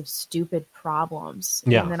series of stupid problems.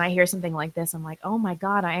 Yeah. And then I hear something like this. I'm like, oh my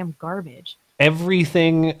God, I am garbage.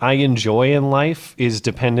 Everything I enjoy in life is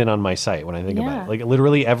dependent on my sight when I think about it. Like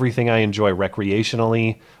literally everything I enjoy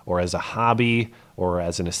recreationally or as a hobby or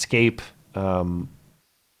as an escape. I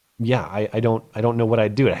don't know what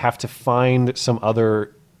I'd do. I have to find some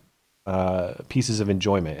other pieces of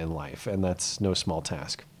enjoyment in life, and that's no small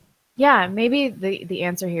task. Yeah, maybe the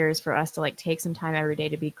answer here is for us to like take some time every day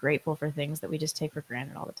to be grateful for things that we just take for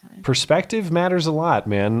granted all the time. Perspective matters a lot,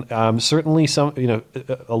 man. Certainly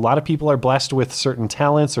a lot of people are blessed with certain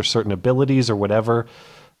talents or certain abilities or whatever.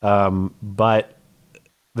 But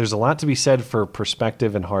there's a lot to be said for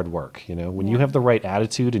perspective and hard work. When you have the right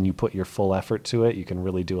attitude and you put your full effort to it, you can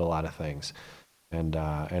really do a lot of things. And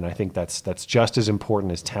I think that's just as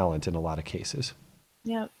important as talent in a lot of cases.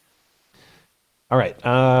 Yep. All right,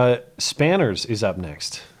 Spanners is up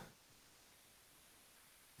next.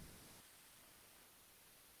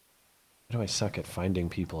 Why do I suck at finding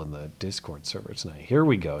people in the Discord server tonight? Here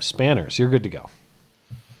we go. Spanners, you're good to go.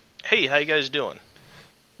 Hey, how you guys doing?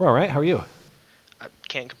 We're all right. How are you? I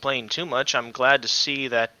can't complain too much. I'm glad to see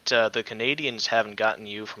that the Canadians haven't gotten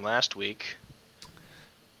you from last week.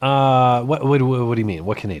 What do you mean?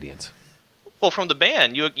 What Canadians? Well, from the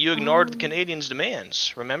ban, you ignored the Canadians'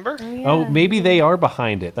 demands, remember? Oh, maybe they are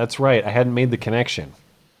behind it. That's right. I hadn't made the connection.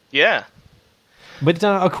 Yeah. But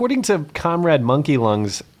according to Comrade Monkey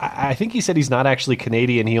Lungs, I think he said he's not actually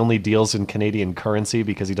Canadian. He only deals in Canadian currency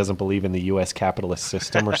because he doesn't believe in the U.S. capitalist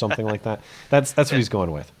system or something like that. That's what he's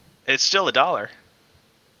going with. It's still $1.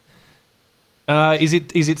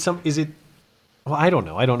 Is it? Well, I don't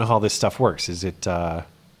know. I don't know how this stuff works. Is it?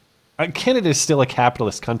 Canada is still a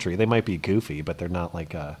capitalist country. They might be goofy, but they're not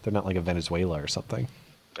like a Venezuela or something.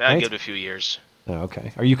 I'll give it a few years. Oh,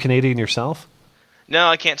 okay. Are you Canadian yourself? No,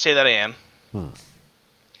 I can't say that I am.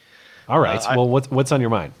 All right. Well, what's on your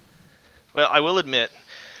mind? Well, I will admit,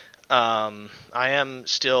 I am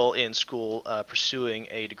still in school pursuing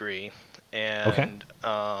a degree, and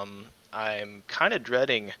I'm kind of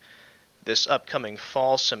dreading this upcoming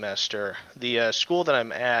fall semester. The school that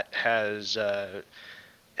I'm at has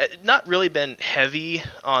not really been heavy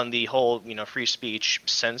on the whole, free speech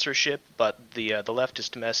censorship, but the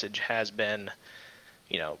leftist message has been,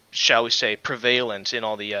 shall we say, prevalent in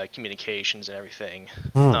all the communications and everything.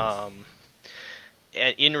 And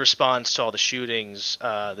in response to all the shootings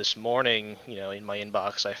this morning, in my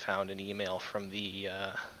inbox, I found an email from the,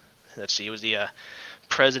 it was the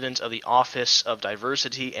president of the Office of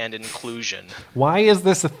Diversity and Inclusion. Why is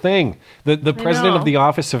this a thing? The president of the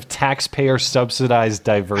Office of Taxpayer Subsidized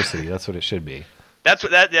Diversity. That's what it should be.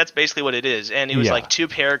 That's basically what it is. And it was like 2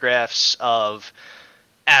 paragraphs of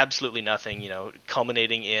absolutely nothing,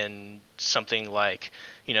 culminating in something like,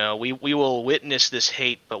 we will witness this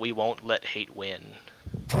hate, but we won't let hate win.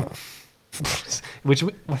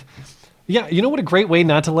 Yeah, you know what a great way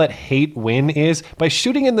not to let hate win is? By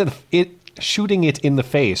shooting it in the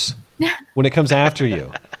face when it comes after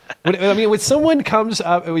you. When someone comes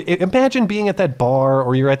up, imagine being at that bar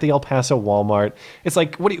or you're at the El Paso Walmart. It's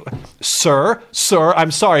like, sir,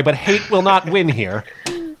 I'm sorry, but hate will not win here.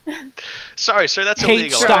 Sorry, sir, that's hate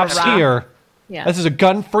illegal. Hate stops here. Yeah. This is a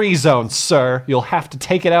gun-free zone, sir. You'll have to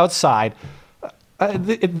take it outside.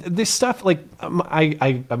 This stuff,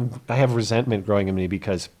 I have resentment growing in me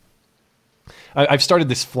because I've started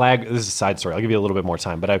this flag. This is a side story. I'll give you a little bit more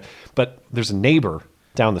time. But there's a neighbor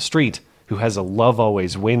down the street who has a Love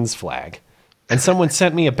Always Wins flag. And someone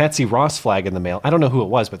sent me a Betsy Ross flag in the mail. I don't know who it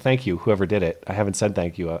was, but thank you, whoever did it. I haven't said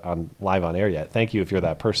thank you live on air yet. Thank you if you're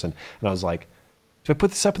that person. And I was like, do I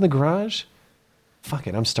put this up in the garage? Fuck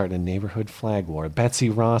it, I'm starting a neighborhood flag war. Betsy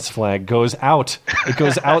Ross flag goes out. It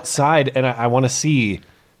goes outside, and I want to see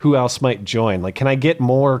who else might join. Can I get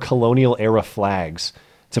more colonial-era flags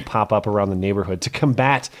to pop up around the neighborhood to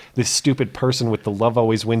combat this stupid person with the Love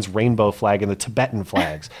Always Wins rainbow flag and the Tibetan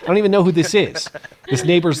flags? I don't even know who this is. This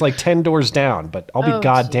neighbor's 10 doors down, but I'll be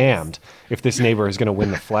goddamned if this neighbor is going to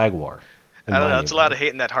win the flag war. I don't know. It's a lot of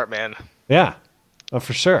hate in that heart, man. Yeah,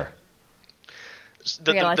 for sure.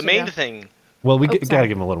 The main thing... Well, we got to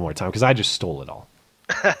give him a little more time because I just stole it all.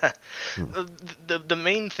 The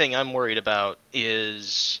main thing I'm worried about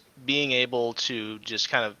is being able to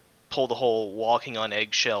just kind of pull the whole walking on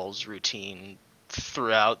eggshells routine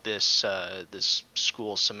throughout this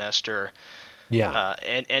school semester. Yeah.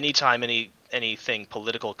 And anytime any anything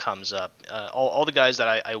political comes up. All the guys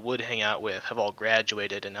that I would hang out with have all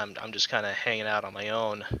graduated, and I'm just kind of hanging out on my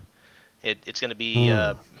own. It's going to be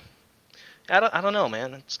I don't know,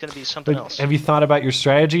 man. It's going to be something else. Have you thought about your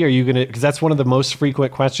strategy? Are you going to, because that's one of the most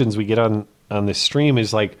frequent questions we get on this stream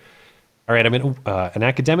is like, all right, I'm in an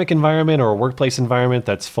academic environment or a workplace environment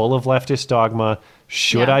that's full of leftist dogma.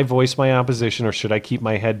 Should I voice my opposition, or should I keep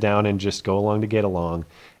my head down and just go along to get along?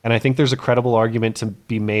 And I think there's a credible argument to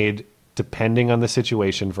be made depending on the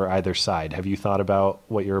situation for either side. Have you thought about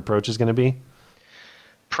what your approach is going to be?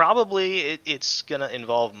 Probably it's going to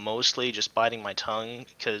involve mostly just biting my tongue,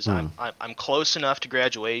 because I'm close enough to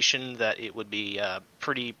graduation that it would be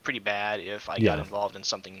pretty bad if I got involved in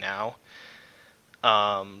something now.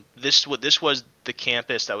 This was the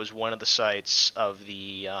campus that was one of the sites of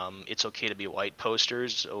the "It's Okay to Be White"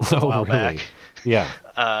 posters a while back. Yeah.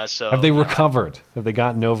 So have they recovered? Have they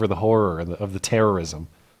gotten over the horror of the terrorism?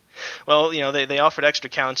 Well, they offered extra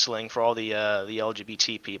counseling for all the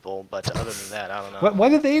LGBT people, but other than that, I don't know. Why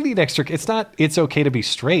do they need extra? It's not. It's okay to be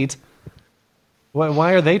straight.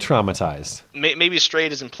 Why are they traumatized? Maybe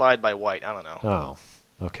straight is implied by white. I don't know.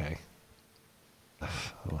 Oh, okay.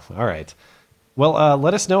 All right. Well,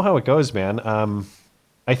 let us know how it goes, man.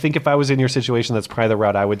 I think if I was in your situation, that's probably the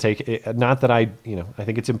route I would take. Not that I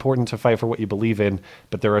think it's important to fight for what you believe in,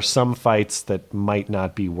 but there are some fights that might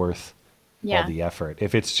not be worth all the effort.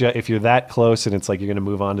 If you're that close and it's like you're going to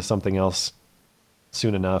move on to something else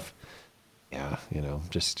soon enough,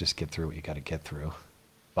 just get through what you got to get through.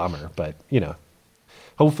 Bummer, but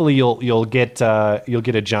hopefully you'll get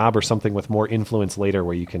a job or something with more influence later,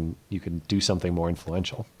 where you can do something more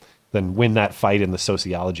influential than win that fight in the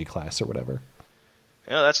sociology class or whatever.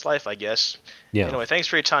 Yeah, that's life, I guess. Yeah. Anyway, thanks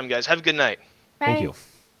for your time, guys. Have a good night. Bye. Thank you.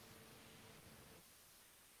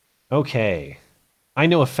 Okay. I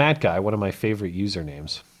know a fat guy, one of my favorite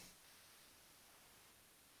usernames.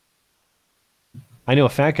 I know a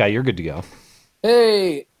fat guy, you're good to go.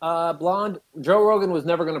 Hey, Blonde, Joe Rogan was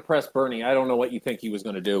never going to press Bernie. I don't know what you think he was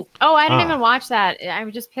going to do. Oh, I didn't even watch that. I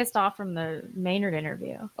was just pissed off from the Maynard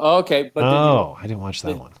interview. Okay, but I didn't watch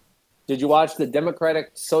that one. Did you watch the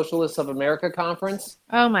Democratic Socialists of America conference?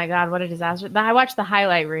 Oh my God, what a disaster. I watched the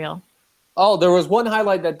highlight reel. Oh, there was one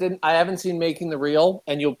highlight that I haven't seen making the reel,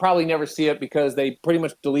 and you'll probably never see it because they pretty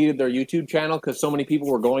much deleted their YouTube channel because so many people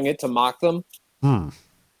were going it to mock them.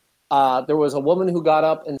 There was a woman who got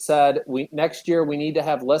up and said, next year we need to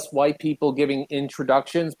have less white people giving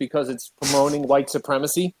introductions because it's promoting white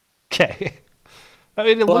supremacy. Okay. I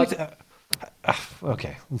mean,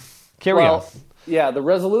 okay. Carry on. Yeah, the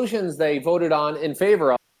resolutions they voted on in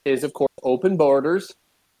favor of is, of course, open borders,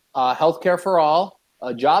 healthcare for all,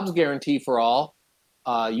 a jobs guarantee for all,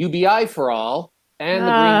 UBI for all, and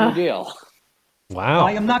the Green New Deal. Wow.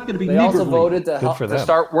 I am not going to be They also voted to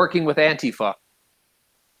start working with Antifa.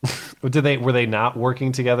 Were they not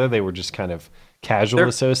working together? They were just kind of casual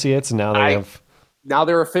associates, and now Now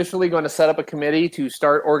they're officially going to set up a committee to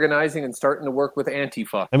start organizing and starting to work with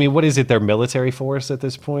Antifa. I mean, what is it? Their military force at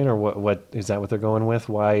this point, or what is that? What they're going with?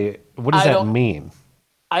 Why? What does that mean?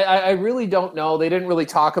 I really don't know. They didn't really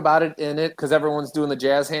talk about it in it because everyone's doing the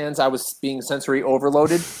jazz hands. I was being sensory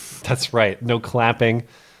overloaded. That's right. No clapping.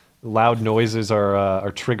 Loud noises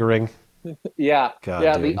are triggering. Yeah. God,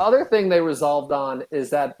 yeah. dude. The other thing they resolved on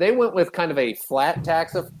is that they went with kind of a flat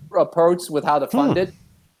tax approach with how to fund it.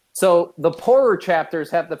 So the poorer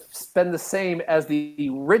chapters have to spend the same as the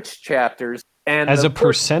rich chapters. And as a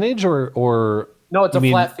percentage or no, it's a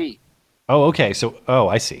flat fee. Oh, okay. So,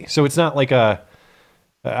 I see. So it's not like a,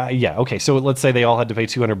 okay. So let's say they all had to pay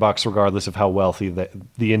 $200 regardless of how wealthy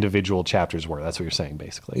the individual chapters were. That's what you're saying,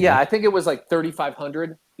 basically. Yeah, right? I think it was like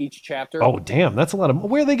 $3,500 each chapter. Oh, damn. That's a lot of,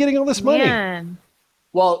 where are they getting all this money? Man.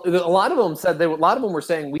 Well, a lot of them were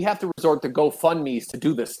saying we have to resort to GoFundMe's to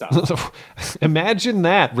do this stuff. Imagine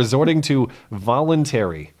that, resorting to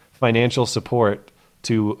voluntary financial support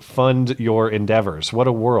to fund your endeavors. What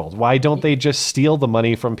a world. Why don't they just steal the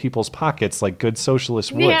money from people's pockets like good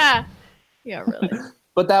socialists would? Yeah, really.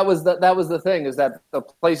 But that was the thing, is that the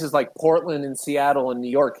places like Portland and Seattle and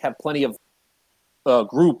New York have plenty of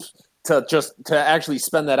groups to actually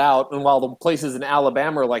spend that out, and while the places in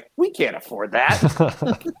Alabama are like, we can't afford that.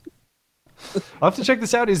 I'll have to check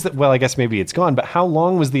this out. I guess maybe it's gone, but how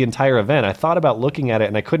long was the entire event? I thought about looking at it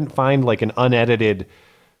and I couldn't find like an unedited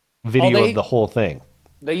video of the whole thing.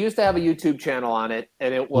 They used to have a YouTube channel on it,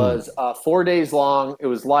 and it was 4 days long. It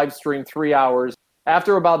was live streamed 3 hours.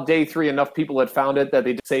 After about day 3, enough people had found it that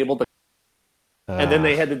they disabled it. And then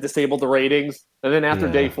they had to disable the ratings. And then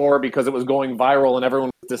after day 4, because it was going viral and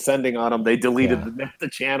everyone was descending on them, they deleted the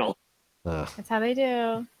channel. That's how they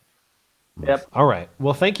do. Yep. All right.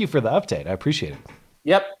 Well, thank you for the update. I appreciate it.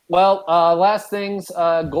 Yep. Well, last things,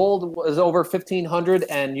 gold was over 1,500,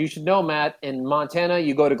 and you should know, Matt, in Montana,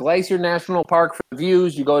 you go to Glacier National Park for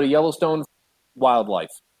views, you go to Yellowstone for wildlife.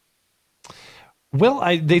 Well,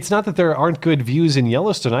 it's not that there aren't good views in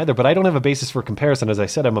Yellowstone either, but I don't have a basis for comparison. As I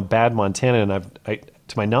said, I'm a bad Montanan, and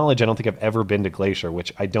to my knowledge, I don't think I've ever been to Glacier,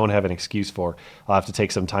 which I don't have an excuse for. I'll have to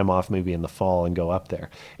take some time off maybe in the fall and go up there.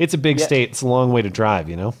 It's a big state. It's a long way to drive,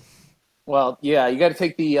 you know? Well, yeah, you got to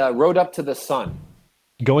take the road up to the sun.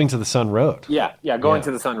 Going to the Sun Road. Yeah, going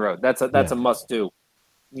to the Sun Road. That's a must do.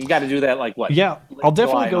 You got to do that like what? Yeah, I'll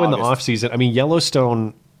definitely go in the off season. I mean,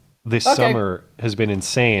 Yellowstone this summer has been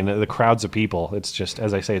insane. The crowds of people. It's just,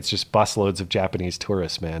 as I say, it's just busloads of Japanese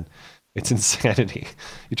tourists, man. It's insanity.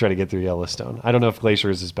 You try to get through Yellowstone. I don't know if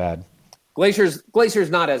Glacier is as bad. Glacier's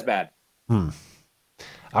not as bad.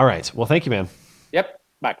 All right. Well, thank you, man. Yep.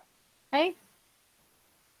 Bye. Hey.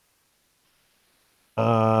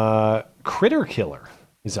 Critter Killer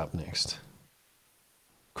is up next.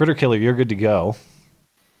 Critter Killer, you're good to go.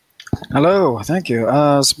 Hello, thank you.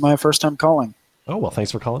 It's my first time calling. Oh, well,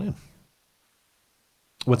 thanks for calling in.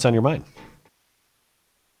 What's on your mind?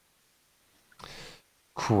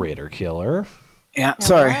 Critter Killer. Yeah,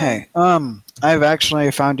 sorry. Hey, I've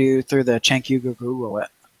actually found you through the Chankyuga Google it.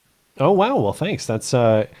 Oh, wow. Well, thanks. That's,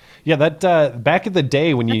 back in the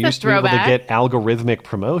day when you used to be able to get algorithmic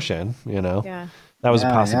promotion, you know, that was a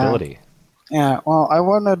possibility. Yeah, well, I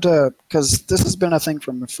wanted to, because this has been a thing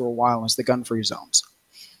for me for a while, is the gun-free zones.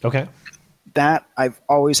 Okay. That I've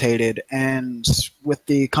always hated, and with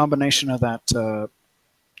the combination of that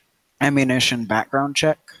ammunition background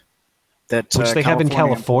check, that which they have in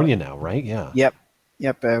California now, right? Yeah. Yep.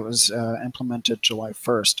 It was implemented July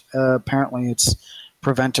 1st. Apparently, it's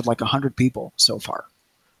prevented like 100 people so far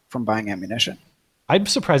from buying ammunition. I'm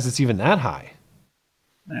surprised it's even that high.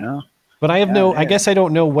 Yeah. But I have I guess I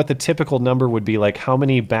don't know what the typical number would be. Like how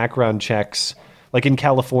many background checks, like in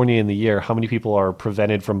California in the year, how many people are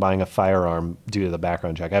prevented from buying a firearm due to the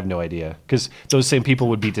background check? I have no idea. Because those same people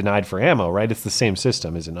would be denied for ammo, right? It's the same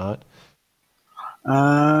system, is it not?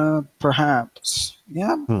 Perhaps.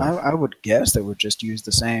 Yeah, I would guess they would just use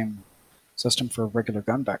the same system for regular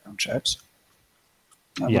gun background checks.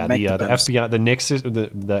 The FBI, the NICS,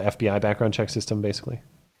 the FBI background check system, basically.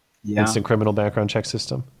 Yeah. Instant criminal background check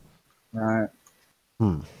system. Right.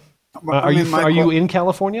 Are you in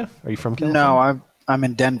California? Are you from California? No, I'm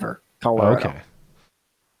in Denver, Colorado. Okay.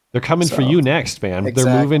 They're coming for you next, man. Exactly.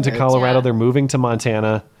 They're moving to Colorado. They're moving to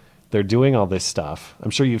Montana. They're doing all this stuff.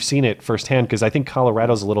 I'm sure you've seen it firsthand because I think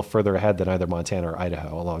Colorado's a little further ahead than either Montana or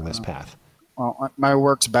Idaho along this path. Well, my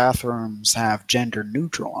work's bathrooms have gender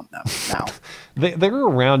neutral on them now. They're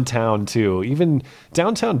around town too. Even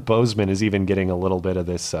downtown Bozeman is even getting a little bit of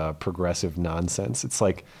this progressive nonsense. It's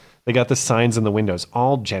like they got the signs in the windows.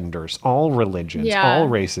 All genders, all religions, all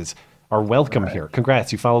races are welcome here.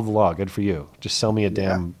 Congrats, you followed the law. Good for you. Just sell me a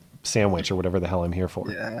damn sandwich or whatever the hell I'm here for.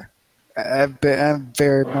 Yeah. I've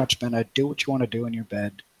very much been a do what you want to do in your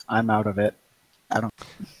bed. I'm out of it. I don't.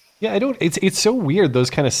 Yeah, I don't. It's so weird, those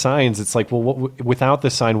kind of signs. It's like, well, without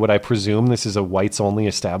the sign, would I presume this is a whites-only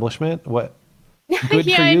establishment? What? Good for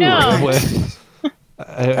you. I know.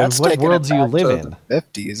 What world do you live in? The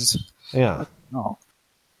 50s. Yeah. No.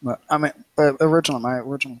 But I mean, my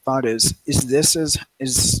original thought is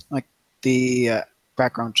like the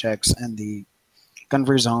background checks and the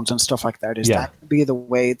gun-free zones and stuff like that. Is that be the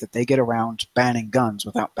way that they get around banning guns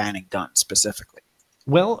without banning guns specifically?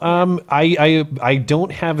 Well, I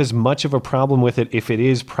don't have as much of a problem with it if it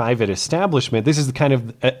is private establishment. This is the kind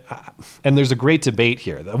of, and there's a great debate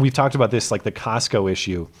here. We've talked about this, like the Costco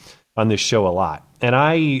issue on this show a lot. And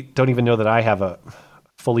I don't even know that I have a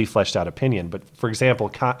fully fleshed out opinion. But for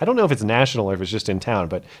example, I don't know if it's national or if it's just in town,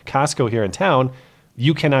 but Costco here in town,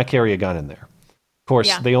 you cannot carry a gun in there. Of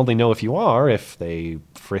course, they only know if you are, if they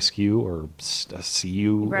frisk you or see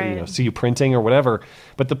you, see you printing or whatever.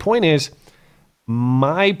 But the point is,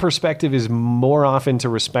 my perspective is more often to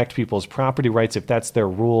respect people's property rights. If that's their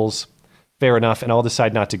rules, fair enough. And I'll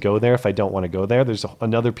decide not to go there if I don't want to go there. There's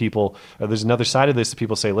another side of this that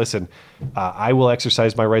people say, listen, I will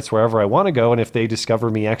exercise my rights wherever I want to go. And if they discover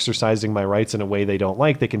me exercising my rights in a way they don't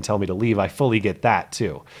like, they can tell me to leave. I fully get that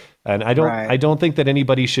too. And I don't think that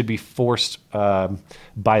anybody should be forced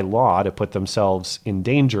by law to put themselves in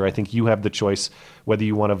danger. I think you have the choice whether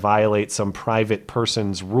you want to violate some private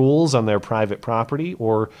person's rules on their private property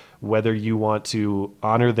or whether you want to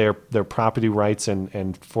honor their property rights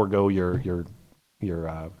and forego your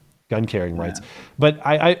gun carrying rights. But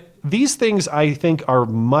these things I think are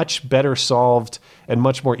much better solved and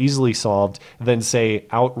much more easily solved than, say,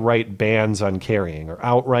 outright bans on carrying or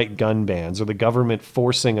outright gun bans or the government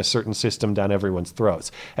forcing a certain system down everyone's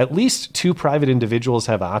throats. At least two private individuals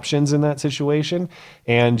have options in that situation,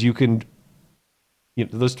 and you can,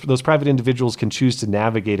 those private individuals can choose to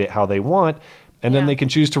navigate it how they want, and then they can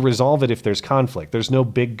choose to resolve it if there's conflict. There's no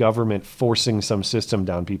big government forcing some system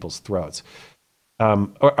down people's throats.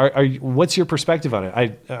 What's your perspective on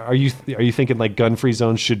it? Are you thinking like gun-free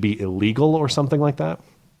zones should be illegal or something like that?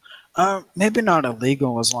 Maybe not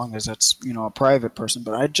illegal as long as it's a private person,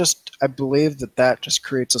 but I believe that just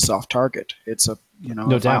creates a soft target. It's a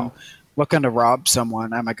no doubt. I'm looking to rob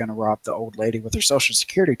someone, am I going to rob the old lady with her social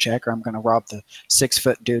security check, or I'm going to rob the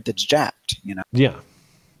 6-foot dude that's jacked? Yeah.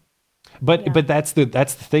 But that's the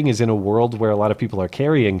thing is, in a world where a lot of people are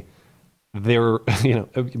carrying, they're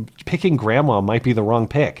picking grandma might be the wrong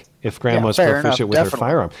pick if grandma's proficient with her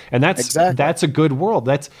firearm, and that's a good world.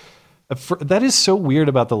 That is so weird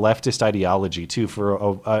about the leftist ideology too. For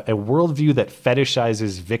a worldview that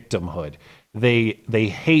fetishizes victimhood, they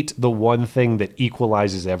hate the one thing that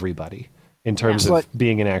equalizes everybody in terms of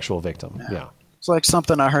being an actual victim. Yeah, it's like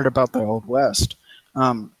something I heard about the Old West.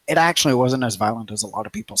 It actually wasn't as violent as a lot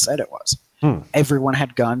of people said it was. Everyone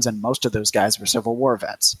had guns, and most of those guys were Civil War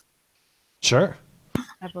vets. Sure.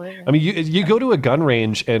 I believe it. I mean, you go to a gun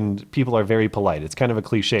range and people are very polite. It's kind of a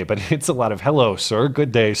cliche, but it's a lot of "Hello, sir.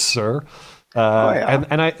 Good day, sir." And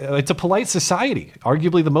it's a polite society,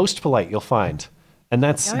 arguably the most polite you'll find, and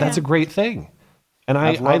that's a great thing. And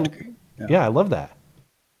I love that.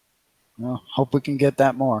 Well, hope we can get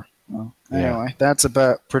that more. Well, anyway, that's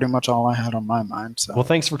about pretty much all I had on my mind. So. Well,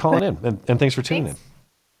 thanks for calling in, and thanks for tuning in.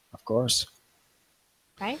 Of course.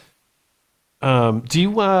 Right. Do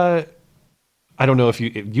you? I don't know if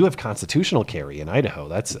you have constitutional carry in Idaho.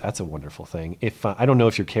 That's a wonderful thing. If I don't know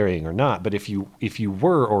if you're carrying or not, but if you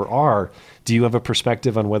were or are, do you have a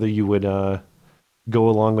perspective on whether you would go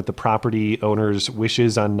along with the property owner's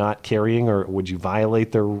wishes on not carrying, or would you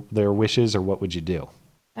violate their wishes, or what would you do?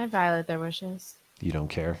 I'd violate their wishes. You don't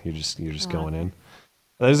care. You're just going in.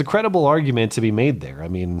 There's a credible argument to be made there. I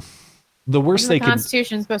mean, the worst they could. The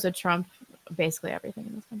Constitution's supposed to trump basically everything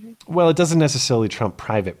in this country. Well, it doesn't necessarily trump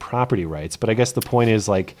private property rights, but I guess the point is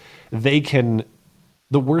like the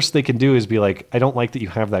worst they can do is be like, I don't like that you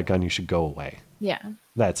have that gun. You should go away. Yeah.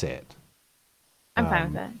 That's it. I'm fine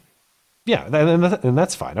with that. Yeah, and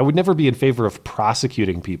that's fine. I would never be in favor of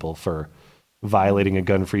prosecuting people for violating a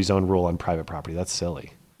gun-free zone rule on private property. That's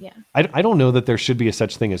silly. Yeah. I don't know that there should be a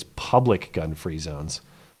such thing as public gun-free zones,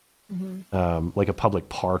 like a public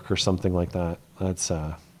park or something like that.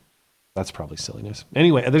 That's probably silliness.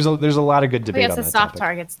 Anyway, there's a lot of good debate on that. It's a soft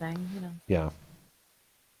targets thing, Yeah.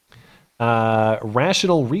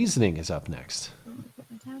 Rational reasoning is up next.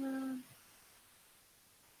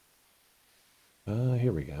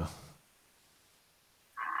 Here we go.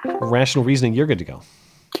 Rational reasoning, you're good to go.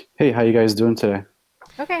 Hey, how you guys doing today?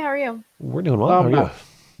 Okay, how are you? We're doing well. How are you?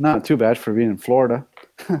 Not too bad for being in Florida.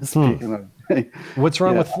 Speaking of, what's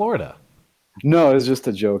wrong with Florida? No, it's just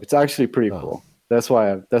a joke. It's actually pretty cool. That's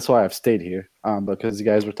why I've stayed here. Because you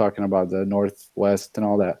guys were talking about the Northwest and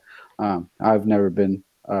all that. I've never been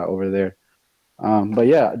over there. But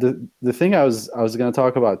yeah, the thing I was going to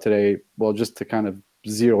talk about today, well, just to kind of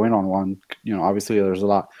zero in on one, obviously there's a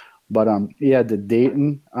lot, but the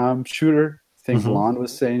Dayton shooter. I think Lon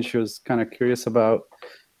was saying she was kind of curious about.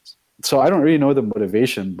 So I don't really know the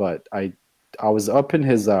motivation, but I was up in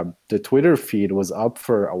his the Twitter feed was up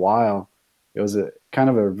for a while. It was a kind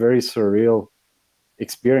of a very surreal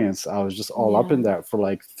experience. I was just all up in that for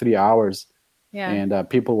like 3 hours. Yeah. And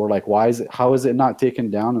people were like, how is it not taken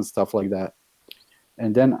down and stuff like that?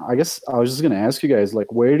 And then I guess I was just going to ask you guys,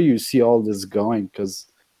 like, where do you see all this going? Because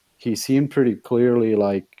he seemed pretty clearly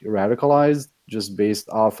like radicalized just based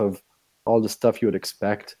off of all the stuff you would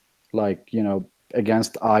expect, like,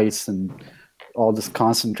 against ICE and all this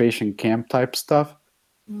concentration camp type stuff.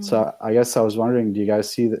 So I guess I was wondering, do you guys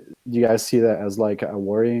see that as like a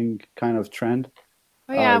worrying kind of trend?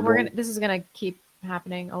 Oh yeah, this is gonna keep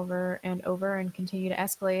happening over and over and continue to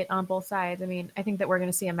escalate on both sides. I mean, I think that we're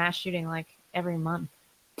gonna see a mass shooting like every month,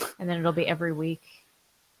 and then it'll be every week.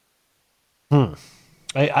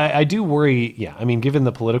 I do worry. Yeah, I mean, given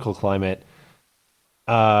the political climate,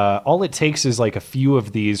 all it takes is like a few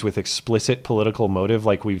of these with explicit political motive,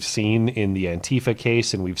 like we've seen in the Antifa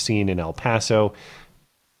case and we've seen in El Paso.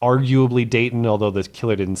 Arguably Dayton, although the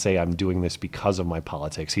killer didn't say I'm doing this because of my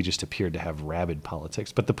politics. He just appeared to have rabid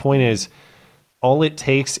politics. But the point is, all it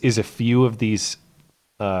takes is a few of these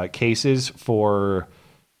cases for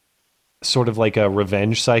sort of like a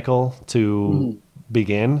revenge cycle to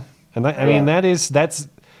begin. And I mean, that's,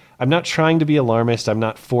 I'm not trying to be alarmist. I'm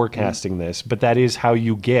not forecasting this, but that is how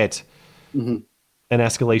you get an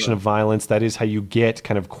escalation of violence. That is how you get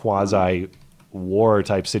kind of quasi war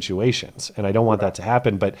type situations. And I don't want that to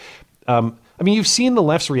happen. But I mean, you've seen the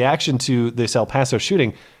left's reaction to this El Paso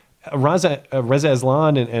shooting. Reza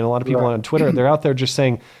Aslan and a lot of people on Twitter, they're out there just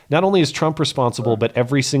saying, not only is Trump responsible, but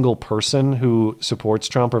every single person who supports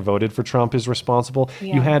Trump or voted for Trump is responsible.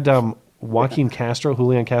 Yeah. You had Joaquin Castro,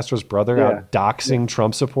 Julian Castro's brother, out doxing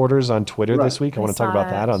Trump supporters on Twitter this week. I want to talk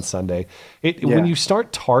about that on Sunday. When you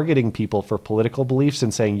start targeting people for political beliefs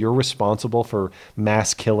and saying you're responsible for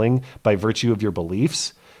mass killing by virtue of your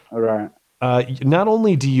beliefs, not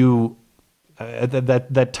only do you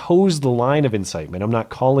that toes the line of incitement. I'm not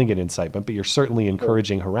calling it incitement, but you're certainly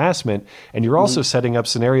encouraging harassment, and you're also setting up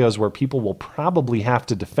scenarios where people will probably have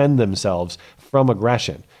to defend themselves from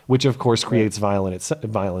aggression, which of course creates violence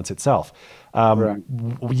itself.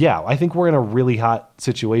 Yeah, I think we're in a really hot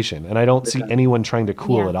situation, and I don't see anyone trying to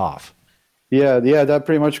cool it off. Yeah, that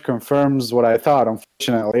pretty much confirms what I thought.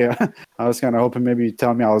 Unfortunately, I was kind of hoping maybe you'd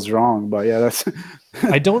tell me I was wrong, but yeah, that's.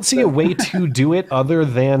 I don't see a way to do it other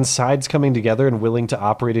than sides coming together and willing to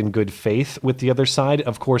operate in good faith with the other side.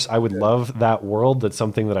 Of course, I would love that world. That's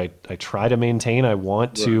something that I try to maintain. I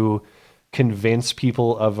want to convince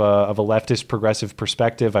people of a leftist progressive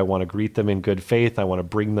perspective. I want to greet them in good faith. I want to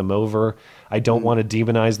bring them over. I don't want to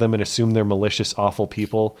demonize them and assume they're malicious, awful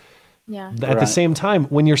people. Yeah. At the same time,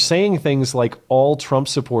 when you're saying things like all Trump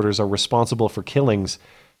supporters are responsible for killings,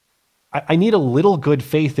 I need a little good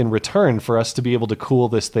faith in return for us to be able to cool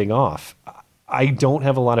this thing off. I don't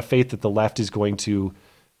have a lot of faith that the left is going to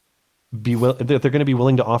be that they're going to be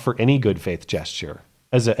willing to offer any good faith gesture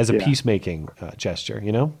as a peacemaking gesture,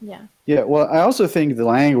 you know? Yeah. Yeah. Well, I also think the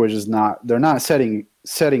language is they're not setting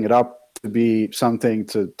it up to be something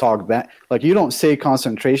to talk back. Like, you don't say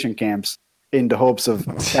concentration camps in the hopes of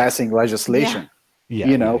passing legislation,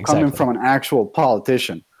 coming from an actual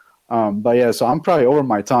politician. But yeah, so I'm probably over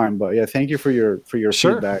my time, but yeah, thank you for your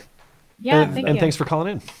feedback. Yeah. And thanks for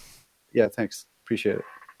calling in. Yeah. Thanks. Appreciate it.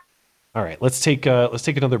 All right, let's take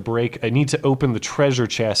another break. I need to open the treasure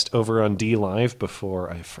chest over on DLive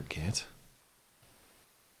before I forget.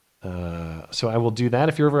 So I will do that.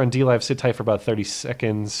 If you're over on DLive, sit tight for about 30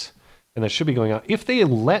 seconds, and that should be going on. If they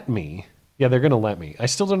let me, yeah, they're going to let me. I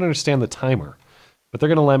still don't understand the timer, but they're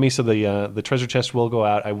going to let me, so the treasure chest will go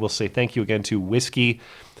out. I will say thank you again to Whiskey,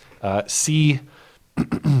 C,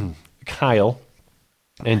 Kyle,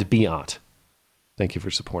 and Beat. Thank you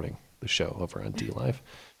for supporting the show over on DLive.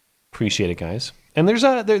 Appreciate it, guys. And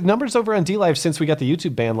the numbers over on DLive since we got the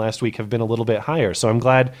YouTube ban last week have been a little bit higher. So I'm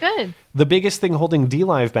glad. Good. The biggest thing holding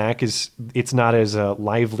DLive back is it's not as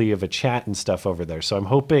lively of a chat and stuff over there. So I'm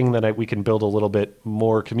hoping that we can build a little bit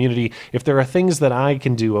more community. If there are things that I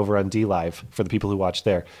can do over on DLive for the people who watch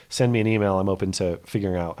there, send me an email. I'm open to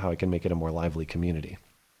figuring out how I can make it a more lively community.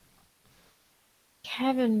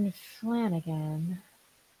 Kevin Flanagan.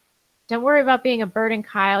 Don't worry about being a burden,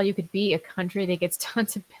 Kyle. You could be a country that gets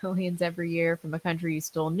tons of billions every year from a country you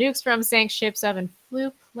stole nukes from, sank ships of, and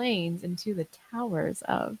flew planes into the towers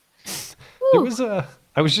of.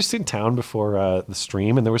 I was just in town before the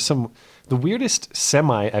stream, and there was the weirdest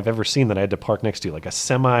semi I've ever seen that I had to park next to, like a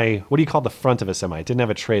semi. What do you call the front of a semi? It didn't have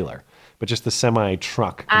a trailer, but just the semi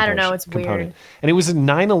truck. I don't know. It's weird. And it was a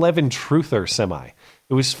 9/11 truther semi.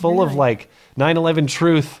 It was full of like 9/11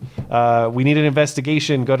 truth. We need an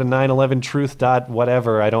investigation. Go to 911truth.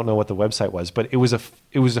 Whatever. I don't know what the website was, but it was a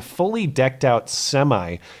fully decked out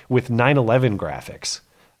semi with 9/11 graphics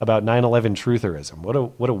about 9/11 trutherism.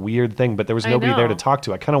 What a weird thing. But there was nobody there to talk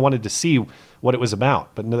to. I kind of wanted to see what it was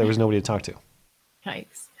about, but no, there was nobody to talk to.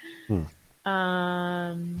 Yikes.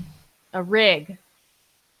 A rig.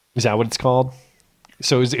 Is that what it's called?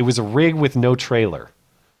 So it was a rig with no trailer.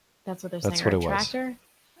 That's what they're saying. That's what it was. Tractor?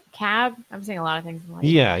 Cab? I'm saying a lot of things in life.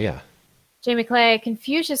 Yeah. Jamie Clay,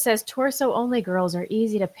 Confucius says torso-only girls are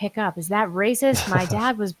easy to pick up. Is that racist? My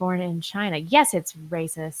dad was born in China. Yes, it's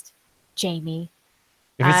racist, Jamie.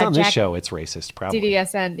 If it's on this show, it's racist, probably.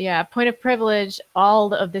 DDSN, yeah. Point of privilege.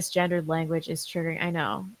 All of this gendered language is triggering. I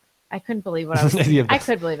know. I couldn't believe what I was saying. I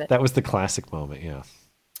could believe it. That was the classic moment, yeah.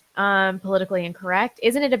 Politically incorrect.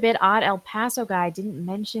 Isn't it a bit odd El Paso guy didn't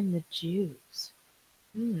mention the Jews?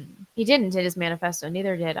 He didn't in his manifesto.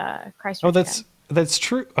 Neither did Christ. Oh, that's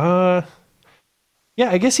true. Yeah,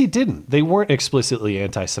 I guess he didn't. They weren't explicitly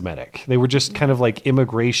anti-Semitic. They were just kind of like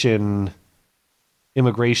immigration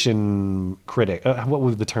critic. What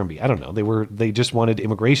would the term be? I don't know. They just wanted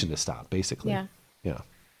immigration to stop, basically. Yeah.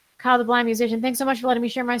 Kyle the Blind Musician, thanks so much for letting me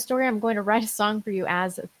share my story. I'm going to write a song for you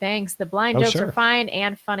as thanks. The blind jokes are fine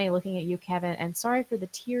and funny looking at you, Kevin. And sorry for the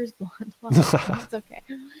tears, blonde. It's okay.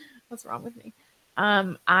 What's wrong with me?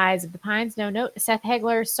 Eyes of the Pines, no note. Seth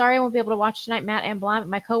Hegler, sorry I won't be able to watch tonight, Matt and Blind, but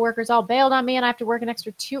my coworkers all bailed on me and I have to work an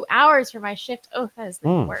extra 2 hours for my shift. Oh, that is the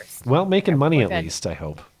worst. Well, making money at least, I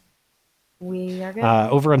hope. We are good.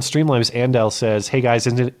 Over on Streamlabs, Andel says, hey guys,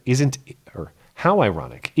 how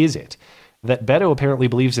ironic is it that Beto apparently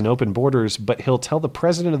believes in open borders, but he'll tell the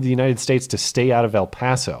president of the United States to stay out of El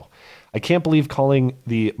Paso? I can't believe calling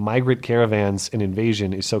the migrant caravans an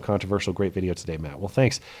invasion is so controversial. Great video today, Matt. Well,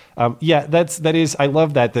 thanks. That is. I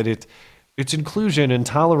love that it's inclusion and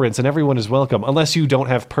tolerance and everyone is welcome, unless you don't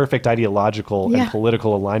have perfect ideological and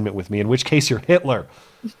political alignment with me, in which case you're Hitler.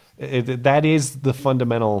 That is the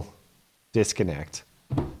fundamental disconnect.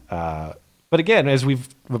 But again, as we've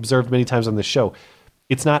observed many times on this show,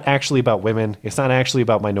 it's not actually about women. It's not actually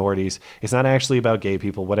about minorities. It's not actually about gay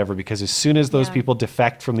people, whatever, because as soon as those people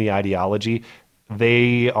defect from the ideology,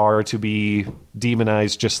 they are to be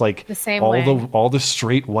demonized just like all the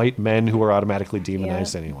straight white men who are automatically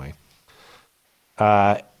demonized anyway.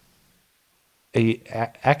 Akasit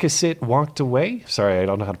walked away. Sorry, I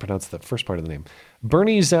don't know how to pronounce the first part of the name.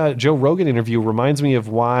 Bernie's Joe Rogan interview reminds me of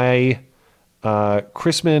why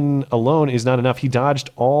Chrisman alone is not enough. He dodged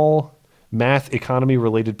all math economy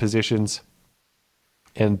related positions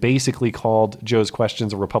and basically called Joe's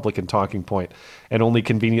questions a Republican talking point and only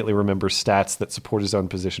conveniently remembers stats that support his own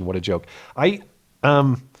position. What a joke. I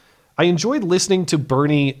enjoyed listening to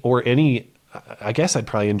Bernie or I guess I'd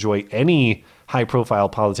probably enjoy any high profile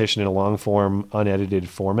politician in a long form, unedited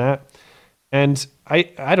format. And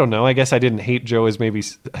I don't know, I guess I didn't hate Joe as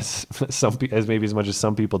much as some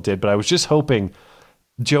people did, but I was just hoping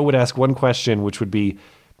Joe would ask one question, which would be,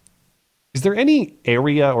 is there any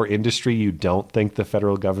area or industry you don't think the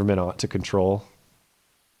federal government ought to control?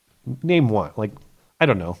 Name one. Like, I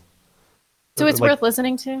don't know. So it's worth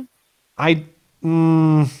listening to? I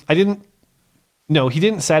didn't. No, he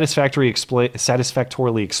didn't satisfactorily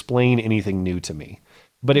explain anything new to me.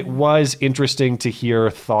 But it was interesting to hear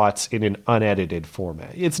thoughts in an unedited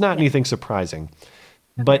format. It's not anything surprising.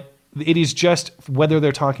 Okay. But it is just whether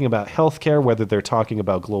they're talking about healthcare, whether they're talking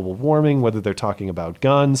about global warming, whether they're talking about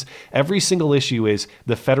guns. Every single issue is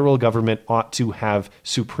the federal government ought to have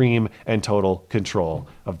supreme and total control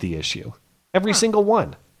of the issue. Every single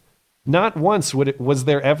one. Not once was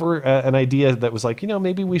there ever an idea that was like,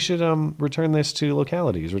 maybe we should return this to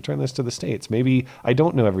localities, return this to the states. Maybe I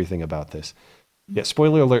don't know everything about this. Yeah,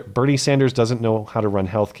 spoiler alert, Bernie Sanders doesn't know how to run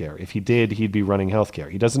healthcare. If he did, he'd be running healthcare.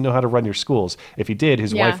 He doesn't know how to run your schools. If he did,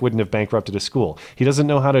 his wife wouldn't have bankrupted a school. He doesn't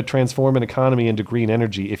know how to transform an economy into green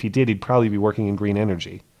energy. If he did, he'd probably be working in green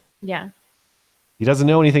energy. Yeah. He doesn't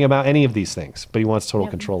know anything about any of these things, but he wants total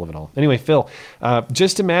control of it all. Anyway, Phil,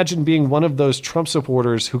 just imagine being one of those Trump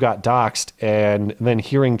supporters who got doxxed and then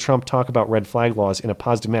hearing Trump talk about red flag laws in a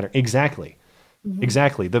positive manner. Exactly. Mm-hmm.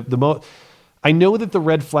 Exactly. I know that the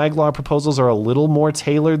red flag law proposals are a little more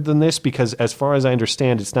tailored than this because as far as I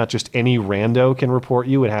understand, it's not just any rando can report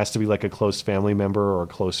you. It has to be like a close family member or a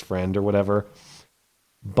close friend or whatever.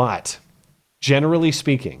 But generally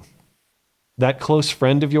speaking, that close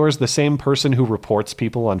friend of yours, the same person who reports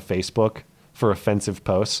people on Facebook for offensive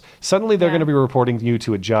posts, suddenly they're going to be reporting you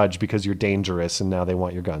to a judge because you're dangerous and now they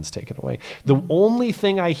want your guns taken away. The only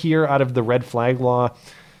thing I hear out of the red flag law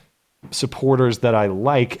supporters that I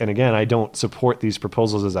like, and again, I don't support these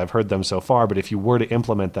proposals as I've heard them so far, but if you were to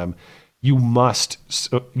implement them, you must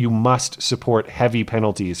support heavy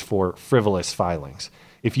penalties for frivolous filings.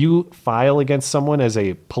 If you file against someone as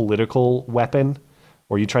a political weapon,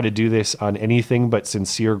 or you try to do this on anything but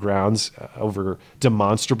sincere grounds over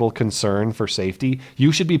demonstrable concern for safety,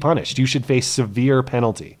 you should be punished. You should face severe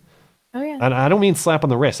penalty. Oh yeah. And I don't mean slap on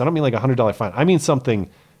the wrist. I don't mean like $100 fine. I mean something.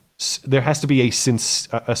 There has to be a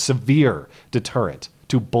severe deterrent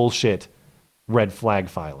to bullshit red flag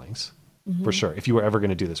filings, for sure. If you were ever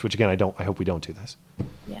going to do this, which again, I hope we don't do this.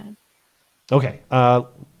 Yeah. Okay.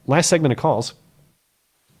 Last segment of calls.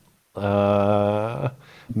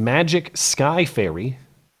 Magic Sky Fairy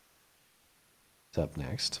is up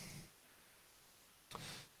next.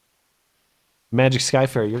 Magic Sky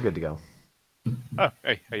Fairy, you're good to go. Oh,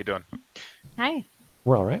 hey, how you doing? Hi.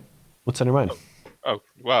 We're all right. What's on your mind? Oh,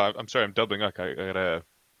 wow, I'm sorry, I'm doubling up. I gotta...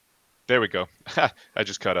 There we go. I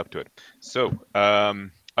just caught up to it. So,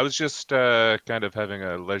 I was just kind of having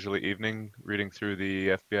a leisurely evening reading through the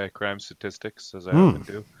FBI crime statistics, as I often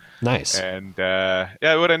do. Nice. And,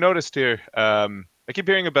 what I noticed here, I keep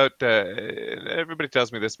hearing about, everybody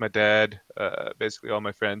tells me this, my dad, basically all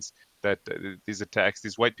my friends, that these attacks,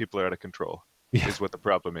 these white people are out of control. is what the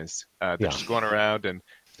problem is. They're just going around, and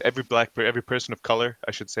every person of color,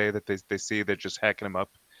 I should say, that they see, they're just hacking them up,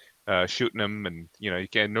 shooting them, and you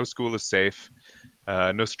can't. No school is safe,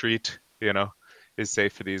 no street, is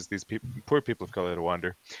safe for these poor people of color to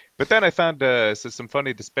wander. But then I found some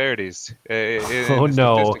funny disparities. Oh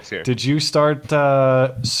no! Here. Did you start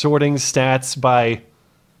sorting stats by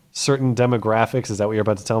certain demographics? Is that what you're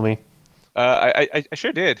about to tell me? I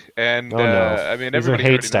sure did, and oh, no. I mean, these are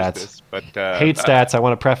hate stats. This, but hate stats. I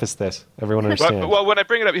want to preface this. Everyone understands. Well, when I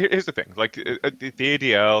bring it up, here's the thing: like the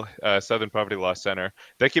ADL, Southern Poverty Law Center,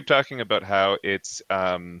 they keep talking about how it's,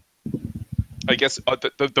 I guess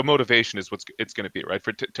the motivation is what it's going to be, right?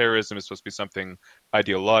 For terrorism is supposed to be something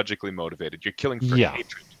ideologically motivated. You're killing for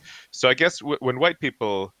hatred. So I guess when white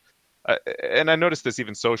people, and I noticed this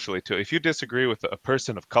even socially too, if you disagree with a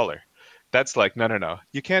person of color, that's like, no.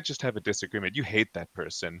 You can't just have a disagreement. You hate that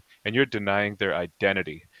person, and you're denying their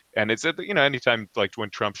identity. And it's, anytime, like when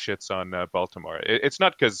Trump shits on Baltimore, it's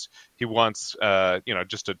not because he wants,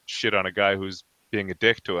 just to shit on a guy who's being a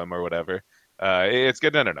dick to him or whatever. It's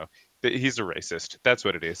good. No. He's a racist. That's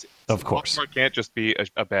what it is. Of course. Baltimore can't just be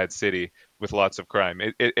a bad city with lots of crime.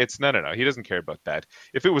 It's no. He doesn't care about that.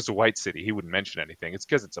 If it was a white city, he wouldn't mention anything. It's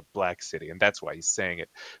because it's a black city, and that's why he's saying it.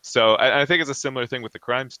 So I think it's a similar thing with the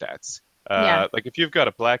crime stats. Like if you've got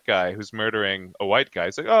a black guy who's murdering a white guy,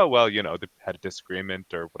 it's like, oh well, they had a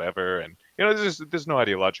disagreement or whatever, and there's no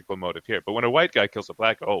ideological motive here. But when a white guy kills a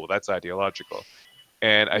black guy, well, that's ideological.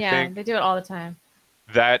 And I think they do it all the time.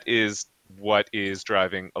 That is what is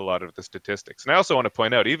driving a lot of the statistics. And I also want to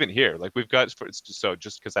point out, even here, like we've got, so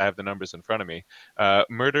just because I have the numbers in front of me,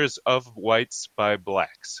 murders of whites by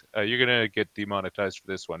blacks. You're gonna get demonetized for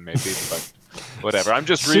this one, maybe, but whatever. I'm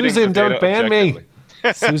just reading. Susan, don't ban me.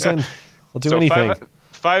 Susan. I'll do anything.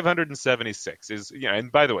 576 is, and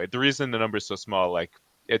by the way, the reason the number is so small, like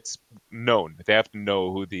it's known. They have to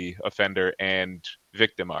know who the offender and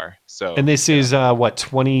victim are. So, and this is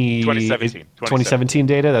 2017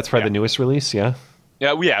 data. That's probably the newest release. Yeah.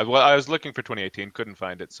 Yeah. Well, I was looking for 2018, couldn't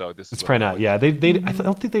find it. So this is probably not. Yeah. I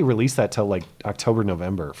don't think they released that till like October,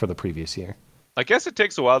 November for the previous year. I guess it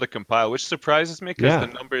takes a while to compile, which surprises me because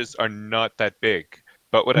the numbers are not that big.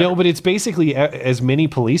 But whatever. No, but it's basically as many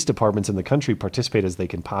police departments in the country participate as they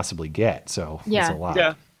can possibly get. So it's a lot.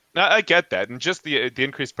 Yeah, no, I get that. And just the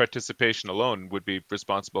increased participation alone would be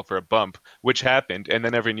responsible for a bump, which happened. And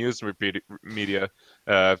then every news media,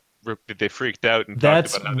 they freaked out. And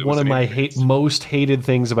that's talked about how one of my most hated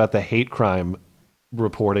things about the hate crime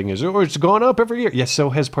reporting is, it's gone up every year. Yes, so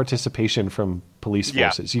has participation from police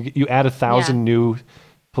forces. You add 1,000 new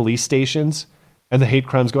police stations, and the hate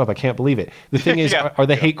crimes go up. I can't believe it. The thing is, are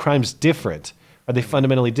the hate crimes different? Are they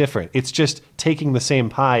fundamentally different? It's just taking the same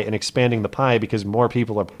pie and expanding the pie because more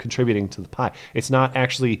people are contributing to the pie. It's not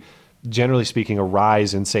actually, generally speaking, a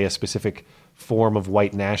rise in, say, a specific form of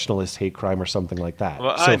white nationalist hate crime or something like that.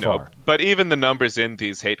 Well, so I know, far. But even the numbers in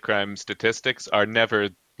these hate crime statistics are never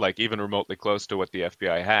like even remotely close to what the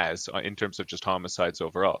FBI has in terms of just homicides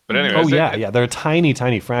overall. But anyway, they're a tiny,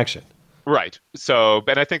 tiny fraction. Right. So,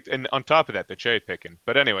 and I think, and on top of that, they're cherry picking.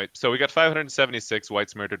 But anyway, so we got 576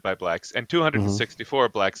 whites murdered by blacks and 264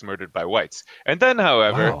 blacks murdered by whites. And then,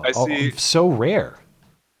 however, I see so rare.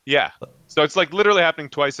 Yeah. So it's like literally happening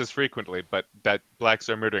twice as frequently, but that blacks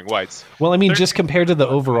are murdering whites. Well, I mean, just compared to the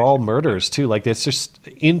overall murders too, like it's just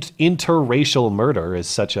interracial murder is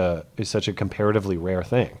such a comparatively rare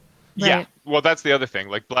thing. Right. Yeah. Well, that's the other thing.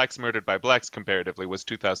 Like blacks murdered by blacks comparatively was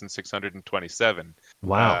 2,627.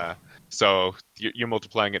 Wow. So you're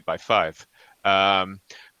multiplying it by 5.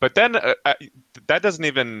 But then that doesn't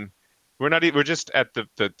even. We're just at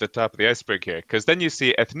the top of the iceberg here, because then you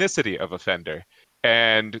see ethnicity of offender,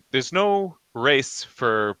 and there's no race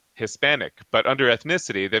for Hispanic, but under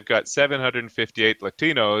ethnicity they've got 758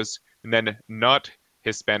 Latinos, and then not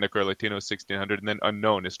Hispanic or Latino 1,600, and then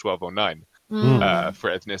unknown is 1,209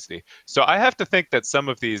 for ethnicity. So I have to think that some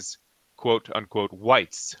of these quote unquote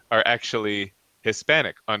whites are actually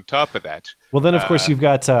Hispanic on top of that. Well, then of course you've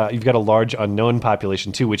got a large unknown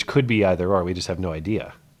population too, which could be either or. We just have no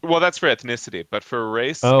idea. Well, that's for ethnicity, but for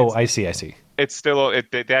race, I see. It's still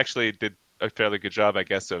they actually did a fairly good job, I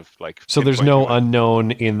guess, of like. So there's no unknown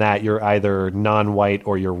in that you're either non-white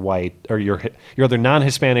or you're white, or you're either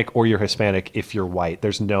non-Hispanic or you're Hispanic if you're white.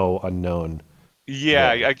 There's no unknown. Yeah,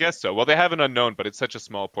 I guess so. Well, they have an unknown, but it's such a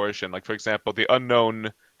small portion. Like, for example, the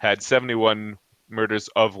unknown had 71 murders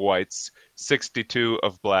of whites, 62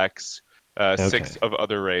 of blacks, 6 of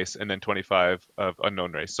other race, and then 25 of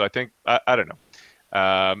unknown race. So I think I don't know.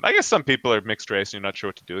 I guess some people are mixed race and you're not sure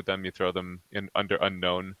what to do with them. You throw them in under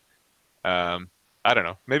unknown. I don't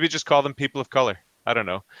know. Maybe just call them people of color. I don't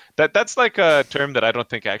know. That's like a term that I don't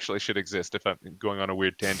think actually should exist. If I'm going on a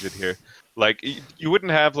weird tangent here, like you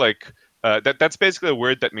wouldn't have like that's basically a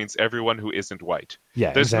word that means everyone who isn't white.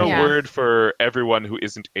 Yeah, there's exactly. no word for everyone who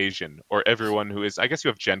isn't Asian or everyone who is. I guess you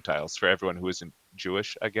have Gentiles for everyone who isn't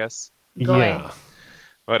Jewish. I guess. Yeah.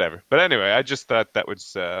 Whatever. But anyway, I just thought that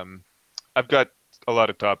was. I've got a lot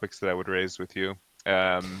of topics that I would raise with you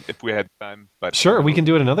if we had time. But sure, we can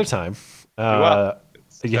do it another time.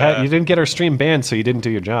 You didn't get our stream banned, so you didn't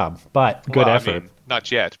do your job. But good effort. I mean,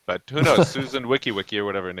 not yet, but who knows? Susan WikiWiki or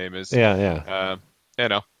whatever her name is. Yeah. You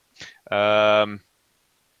know.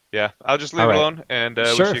 Yeah, I'll just leave it alone and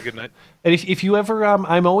sure. wish you a good night. And if you ever,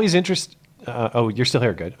 I'm always interested. Oh, you're still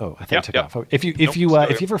here. Good. Oh, I thought you took off. If you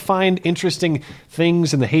ever find interesting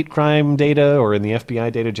things in the hate crime data or in the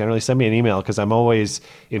FBI data, generally send me an email because I'm always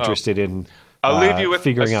interested in. I'll leave you with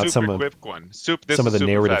figuring a out some of the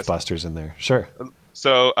narrative busters in there. Sure.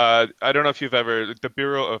 So I don't know if you've ever. The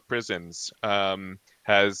Bureau of Prisons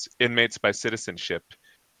has inmates by citizenship,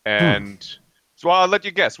 and so I'll let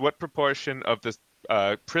you guess what proportion of the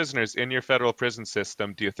prisoners in your federal prison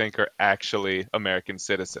system do you think are actually American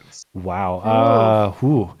citizens? Wow.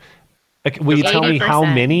 Will you tell me how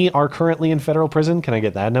many are currently in federal prison? Can I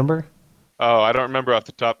get that number? Oh, I don't remember off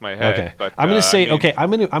the top of my head. Okay. But, I'm going to say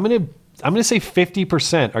I'm going to say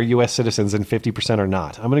 50% are U.S. citizens and 50% are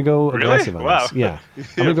not. I'm going to go aggressive on this. Yeah. I'm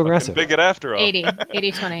going to go aggressive. Bigot after all.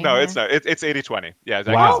 80-20. No, it's not. It's 80-20. Yeah.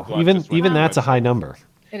 Wow. Even that's a high number.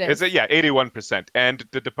 It is. It's 81%. And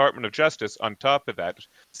the Department of Justice, on top of that,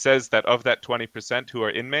 says that of that 20% who are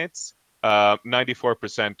inmates,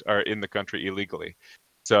 94% are in the country illegally.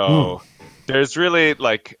 So there's really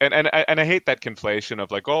like, and I hate that conflation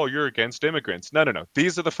of like, oh, you're against immigrants. No.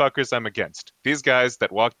 These are the fuckers I'm against. These guys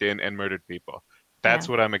that walked in and murdered people. That's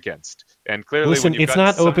what I'm against. And clearly, listen, it's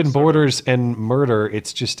not open borders and murder.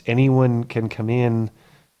 It's just anyone can come in,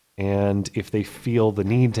 and if they feel the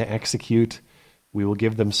need to execute, we will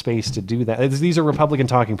give them space to do that. These are Republican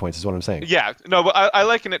talking points, is what I'm saying. Yeah, no, but I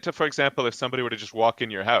liken it to, for example, if somebody were to just walk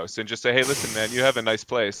in your house and just say, "Hey, listen, man, you have a nice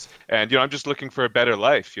place, and I'm just looking for a better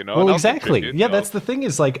life," Well, exactly. Yeah, that's the thing.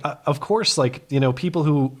 Is like, of course, like people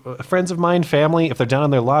who, friends of mine, family, if they're down on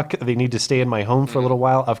their luck, they need to stay in my home for a little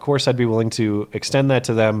while. Of course, I'd be willing to extend that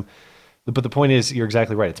to them. But the point is, you're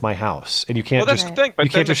exactly right. It's my house, and you can't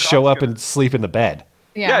just show up and sleep in the bed.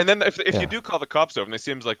 Yeah, and then if you do call the cops over and it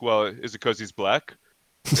seems like, well, is it because he's black?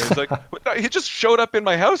 And it's like, no, he just showed up in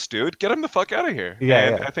my house, dude. Get him the fuck out of here.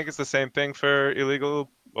 Yeah, I think it's the same thing for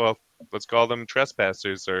illegal, well, let's call them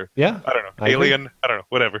trespassers or, I don't know, alien, I don't know,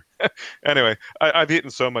 whatever. Anyway, I've eaten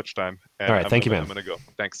so much time. And all right, thank you, man. I'm going to go.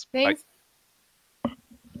 Thanks. Thanks.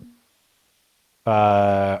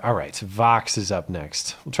 Bye. All right, Vox is up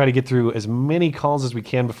next. We'll try to get through as many calls as we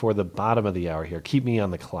can before the bottom of the hour here. Keep me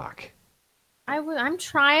on the clock. I'm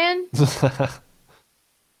trying.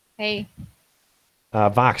 Hey.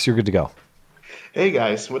 Vox, you're good to go. Hey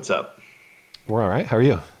guys, what's up? We're all right. How are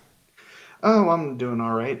you? Oh, I'm doing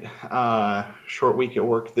all right. Short week at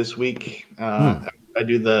work this week. I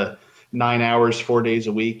do the 9 hours, 4 days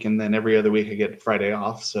a week, and then every other week I get Friday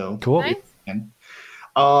off. So cool. Nice.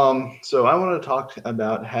 So I want to talk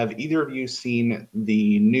about, have either of you seen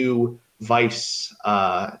the new Vice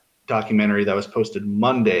documentary that was posted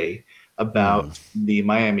Monday about the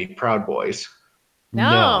Miami Proud Boys?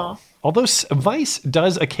 No. Although Vice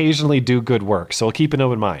does occasionally do good work, so I'll keep an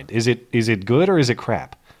open mind. Is it good or is it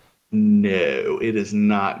crap? No, it is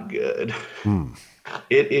not good.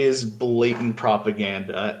 It is blatant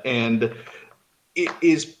propaganda, and it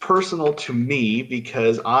is personal to me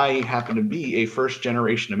because I happen to be a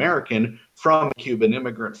first-generation American from a Cuban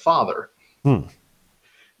immigrant father.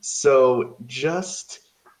 So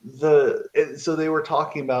so they were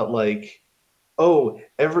talking about like, oh,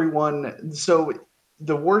 everyone. So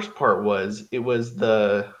the worst part was it was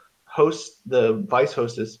the Vice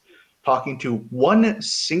hostess talking to one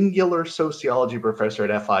singular sociology professor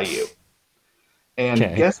at FIU. And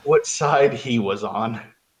guess what side he was on?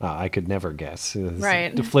 I could never guess.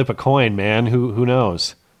 Right. To flip a coin, man. Who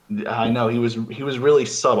knows? I know he was really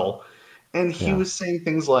subtle. And he was saying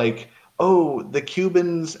things like, oh, the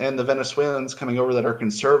Cubans and the Venezuelans coming over that are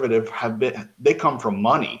conservative they come from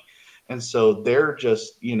money. And so they're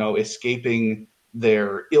just, escaping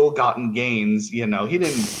their ill-gotten gains. He didn't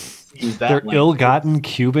use that. Their ill-gotten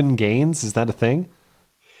Cuban gains? Is that a thing?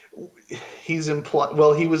 He was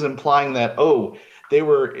implying that, they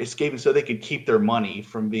were escaping so they could keep their money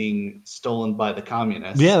from being stolen by the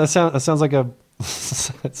communists. Yeah, that sounds like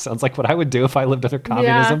it sounds like what I would do if I lived under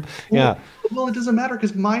communism. Yeah. Well, it doesn't matter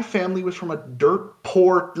because my family was from a dirt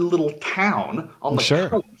poor little town on the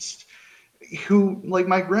coast. who, like,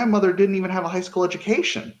 my grandmother didn't even have a high school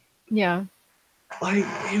education. Yeah. Like,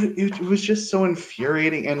 it was just so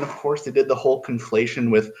infuriating. And of course, they did the whole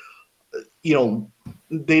conflation with,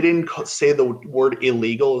 they didn't say the word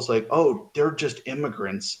illegal. It's like, oh, they're just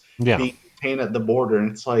immigrants being detained at the border.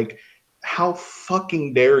 And it's like, how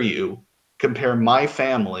fucking dare you compare my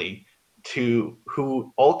family to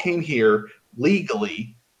who all came here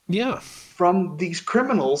legally from these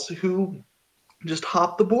criminals who just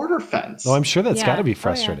hopped the border fence. Oh, I'm sure that's got to be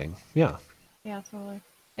frustrating. Yeah, totally.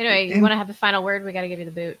 Anyway, you want to have the final word? We got to give you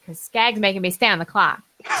the boot because Skag's making me stay on the clock.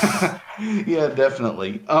 Yeah,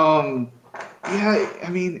 definitely. I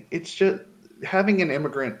mean, it's just having an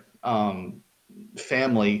immigrant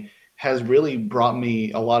family has really brought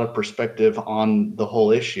me a lot of perspective on the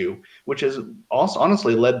whole issue, which has also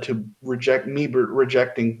honestly led to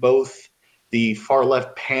rejecting both the far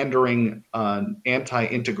left pandering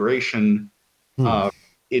anti-integration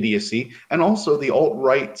idiocy and also the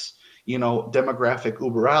alt-right's demographic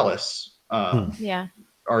uber alles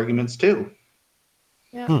arguments too.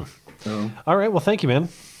 Yeah. So, all right. Well, thank you, man.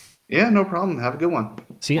 Yeah, no problem. Have a good one.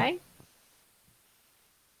 See ya.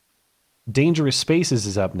 Dangerous Spaces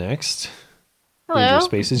is up next. Hello. Dangerous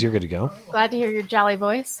Spaces, you're good to go. Glad to hear your jolly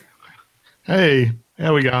voice. Hey,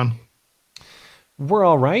 how we going? We're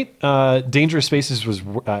all right. Dangerous Spaces was,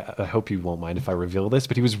 I hope you won't mind if I reveal this,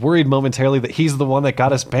 but he was worried momentarily that he's the one that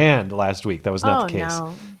got us banned last week. That was not the case.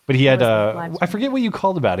 No. But he had, I forget what you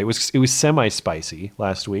called about it. It was semi-spicy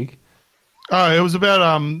last week. It was about,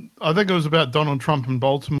 I think it was about Donald Trump in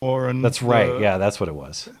Baltimore. And that's right. Yeah, that's what it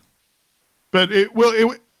was. But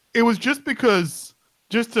it was just because,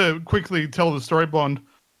 just to quickly tell the story, Blonde,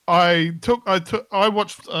 I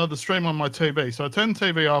watched the stream on my TV. So I turned the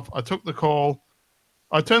TV off. I took the call.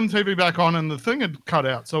 I turned the TV back on and the thing had cut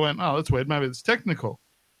out. So I went, oh, that's weird. Maybe it's technical.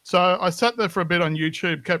 So I sat there for a bit on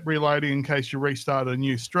YouTube, kept reloading in case you restart a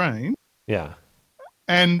new stream. Yeah.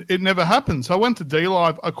 And it never happened. So I went to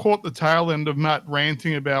DLive. I caught the tail end of Matt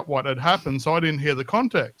ranting about what had happened. So I didn't hear the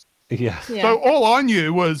context. Yeah. So all I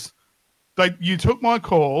knew was that you took my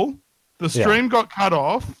call, the stream got cut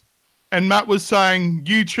off, and Matt was saying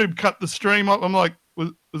YouTube cut the stream off. I'm like,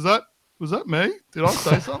 was that me? Did I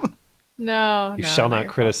say something? No. You shall not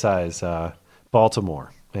criticize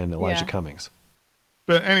Baltimore and Elijah Cummings.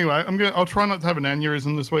 But anyway, I'll try not to have an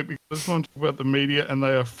aneurysm this week because I just want to talk about the media and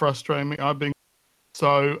they are frustrating me. I've been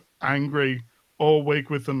so angry all week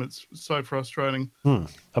with them. It's so frustrating.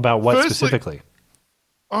 About what specifically?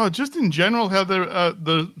 Oh, just in general, how they're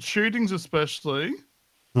the shootings especially,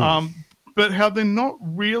 but how they're not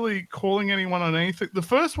really calling anyone on anything. The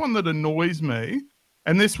first one that annoys me,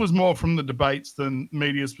 and this was more from the debates than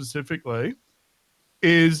media specifically,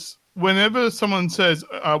 is whenever someone says,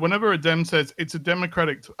 whenever a Dem says it's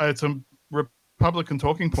a Republican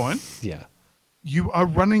talking point. Yeah. You are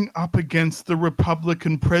running up against the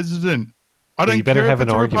Republican president. I don't you better care have if an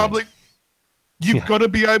it's argument. You've got to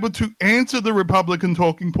be able to answer the Republican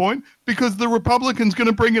talking point because the Republican's going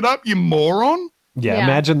to bring it up, you moron. Yeah,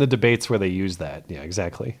 imagine the debates where they use that. Yeah,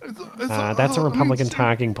 exactly. That's a Republican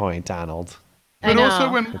talking point, Donald. But also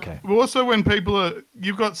when people are,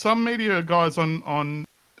 you've got some media guys on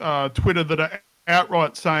Twitter that are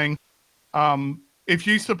outright saying, if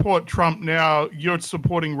you support Trump now, you're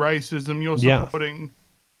supporting racism. You're supporting.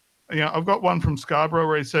 I've got one from Scarborough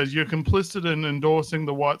where he says you're complicit in endorsing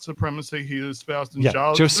the white supremacy he espoused in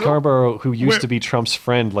Charlottesville. Joe Scarborough, who used to be Trump's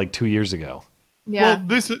friend like 2 years ago. Yeah.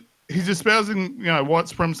 Well, he's espousing white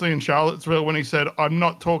supremacy in Charlottesville when he said, "I'm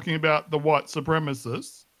not talking about the white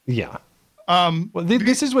supremacists." Yeah. Well,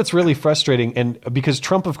 this is what's really frustrating, and because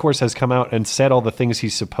Trump, of course, has come out and said all the things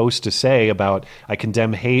he's supposed to say about, I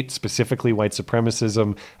condemn hate, specifically white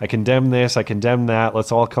supremacism, I condemn this, I condemn that,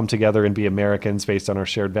 let's all come together and be Americans based on our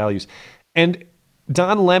shared values. And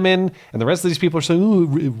Don Lemon and the rest of these people are saying,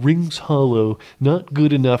 oh, it rings hollow, not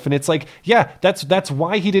good enough. And it's like, yeah, that's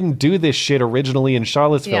why he didn't do this shit originally in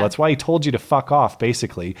Charlottesville. Yeah. That's why he told you to fuck off,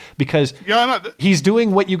 basically, because he's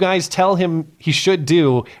doing what you guys tell him he should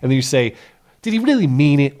do. And then you say, did he really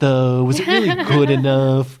mean it, though? Was it really good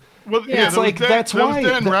enough? Well, yeah, it's like, that's why.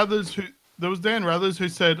 There was Dan Rathers who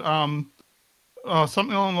said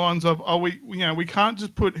something along the lines of, we can't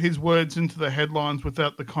just put his words into the headlines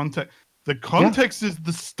without the context. The context is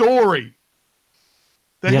the story.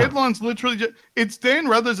 The headlines literally it's Dan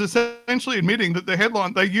Rathers essentially admitting that the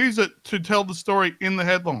headline, they use it to tell the story in the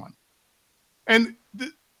headline. And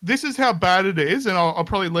this is how bad it is, and I'll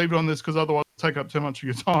probably leave it on this because otherwise I'll take up too much of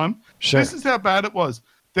your time. Sure. This is how bad it was.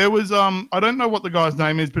 There was, I don't know what the guy's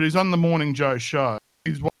name is, but he's on the Morning Joe show.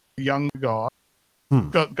 He's one of the younger guys.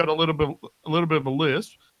 Got a little bit of a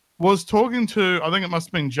list. was talking to, I think it must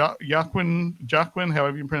have been Jacquin,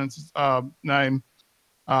 however you pronounce his name,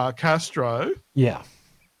 Castro. Yeah.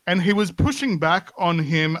 And he was pushing back on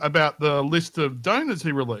him about the list of donors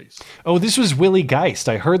he released. Oh, this was Willie Geist.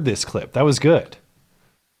 I heard this clip. That was good.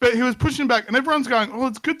 But he was pushing back, and everyone's going, oh,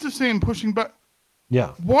 it's good to see him pushing back.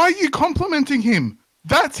 Yeah. Why are you complimenting him?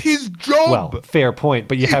 That's his job. Well, fair point,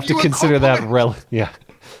 but you have to consider that yeah.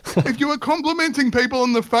 If you were complimenting people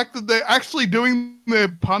on the fact that they're actually doing their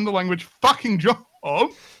panda language fucking job.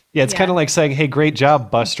 Yeah, it's kind of like saying, hey, great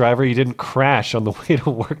job, bus driver. You didn't crash on the way to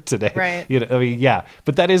work today. Right. You know, I mean, yeah.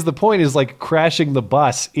 But that is the point, is like crashing the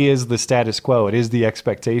bus is the status quo. It is the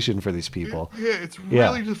expectation for these people. Yeah, it's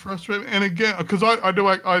really just frustrating. And again, because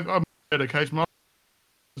I'm medication.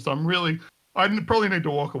 I probably need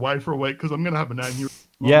to walk away for a week because I'm going to have an aneurysm.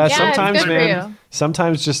 Yeah, sometimes, man.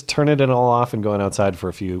 Sometimes just turning it all off and going outside for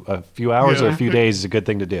a few hours or a few days is a good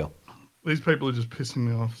thing to do. These people are just pissing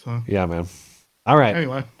me off. So yeah, man. All right.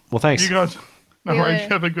 Anyway. Well, thanks. You guys, no worries.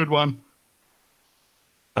 Have a good one.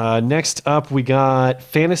 Next up, we got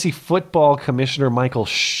Fantasy Football Commissioner Michael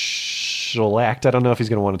Schlecht. I don't know if he's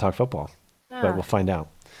going to want to talk football, but we'll find out.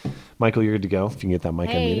 Michael, you're good to go if you can get that mic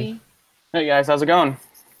unmuted. Hey, guys. How's it going?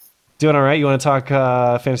 Doing all right. You want to talk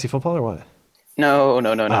fantasy football or what? No. I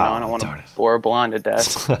don't want to bore Blonde to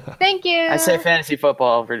death. Thank you. I say fantasy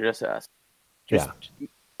football for just us.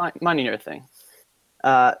 Minding your thing.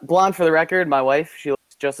 Blonde, for the record, my wife, she looks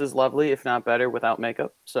just as lovely, if not better, without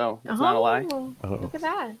makeup. So it's not a lie. Look at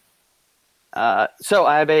that. So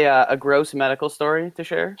I have a gross medical story to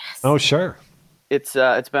share. Yes. Oh, sure. It's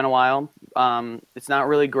been a while. It's not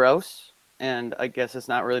really gross, and I guess it's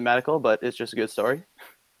not really medical, but it's just a good story.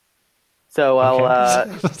 So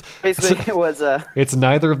basically it was it's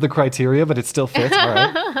neither of the criteria, but it still fits. All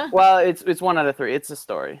right. Well, it's 1 out of 3. It's a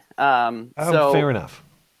story. So fair enough.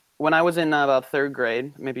 When I was in about 3rd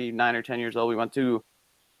grade, maybe 9 or 10 years old, we went to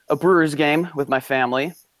a Brewers game with my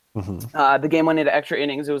family. Mm-hmm. The game went into extra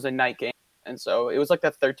innings. It was a night game, and so it was like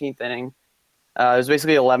the 13th inning. It was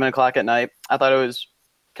basically 11 o'clock at night. I thought it was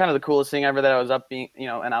kind of the coolest thing ever that I was up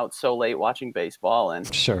and out so late watching baseball.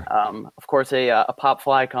 And sure. Of course, a pop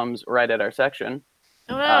fly comes right at our section.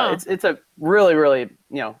 Oh, no. It's a really, really,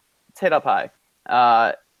 it's hit up high.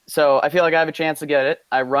 So I feel like I have a chance to get it.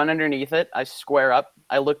 I run underneath it. I square up.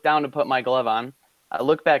 I look down to put my glove on. I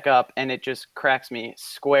look back up, and it just cracks me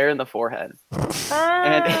square in the forehead.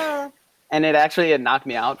 And it actually had knocked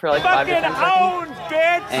me out for like 5 to 10 seconds.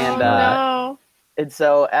 And and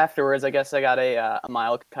so afterwards, I guess I got a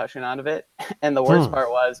mild concussion out of it. And the worst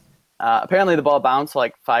part was, apparently the ball bounced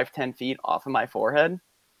like 5-10 feet off of my forehead.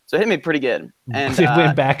 So it hit me pretty good. And it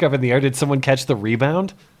went back up in the air. Did someone catch the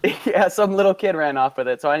rebound? Yeah, some little kid ran off with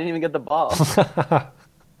it, so I didn't even get the ball.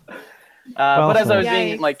 But as I was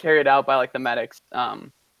being carried out by the medics,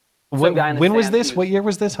 when was this? What year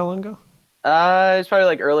was this? How long ago? It was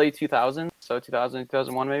probably early 2000, so 2000,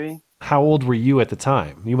 2001 maybe. How old were you at the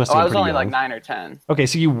time? You must have been pretty young. I was only 9 or 10. Okay,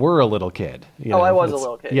 so you were a little kid. I was a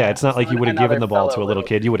little kid. Yeah, it's not like you would have given the ball to a little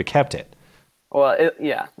kid. You would have kept it. Well,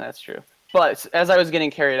 yeah, that's true. But as I was getting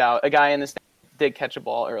carried out, a guy in the stand did catch a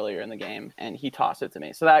ball earlier in the game, and he tossed it to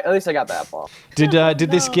me. So at least I got that ball. Did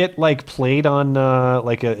this get played on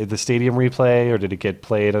the stadium replay, or did it get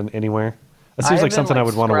played on anywhere? That seems like something I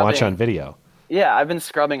would want to watch on video. Yeah, I've been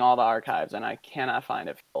scrubbing all the archives, and I cannot find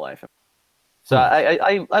it for the life of me. So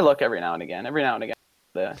I look every now and again.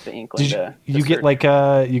 The inkling. Did you get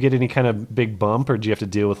you get any kind of big bump, or do you have to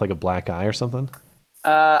deal with a black eye or something?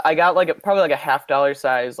 I got probably a $50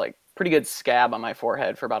 size pretty good scab on my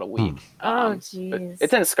forehead for about a week. Oh, jeez. It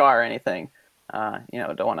didn't scar or anything. Don't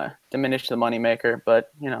want to diminish the moneymaker,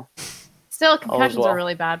 but Still, concussions are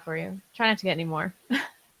really bad for you. Try not to get any more.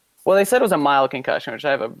 Well, they said it was a mild concussion, which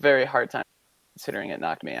I have a very hard time considering it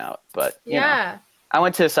knocked me out. But you know, I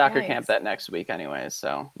went to a soccer camp that next week anyways,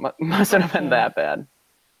 so must have been that bad.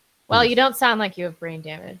 Well, you don't sound like you have brain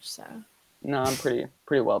damage, so. No, I'm pretty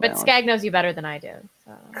well balanced. But Skag knows you better than I do.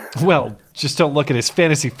 So. Well, just don't look at his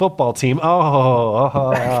fantasy football team.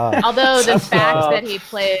 Although the fact that he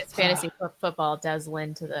plays fantasy football does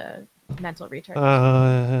lend to the mental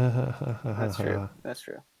retardation. That's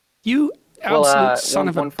true. You absolute son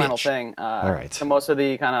of a bitch. One final thing. All right. So most of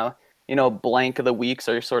the kind of blank of the weeks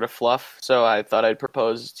are sort of fluff. So I thought I'd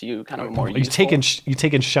propose to you kind of a more. You taking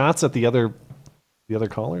shots at the other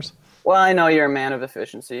callers? Well, I know you're a man of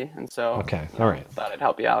efficiency, and so okay, all right. I thought I'd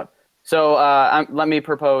help you out. So let me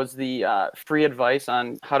propose the free advice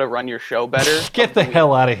on how to run your show better. Get the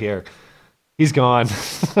hell out of here. He's gone.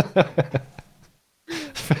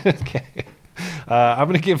 Okay. I'm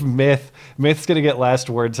going to give Myth's going to get last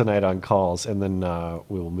word tonight on calls, and then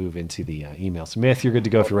we will move into the emails. Myth, you're good to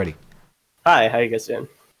go if you're ready. Hi, how you guys doing?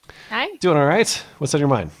 Hi. Doing all right. What's on your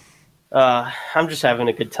mind? I'm just having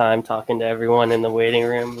a good time talking to everyone in the waiting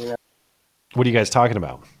room. You know? What are you guys talking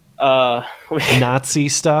about? Nazi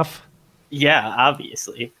stuff? Yeah,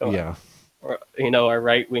 obviously. Yeah. Or, our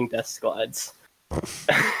right-wing death squads.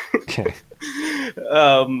 Okay.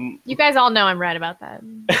 You guys all know I'm right about that.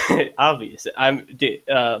 Obviously.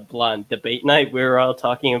 Blonde debate night, we were all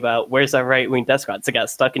talking about where's our right-wing death squads. They got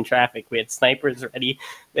stuck in traffic. We had snipers ready.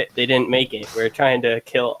 They didn't make it. We were trying to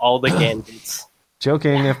kill all the candidates.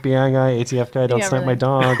 Joking, FBI guy, ATF guy, don't snipe my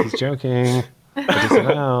dog. He's joking.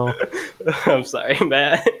 I'm sorry,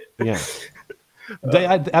 Matt. Yeah.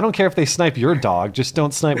 I don't care if they snipe your dog. Just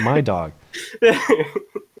don't snipe my dog.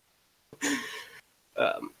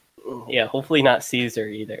 Yeah, hopefully not Caesar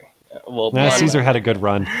either. Caesar had a good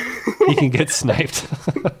run. He can get sniped.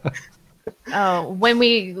 When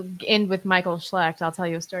we end with Michael Schlecht, I'll tell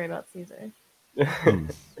you a story about Caesar.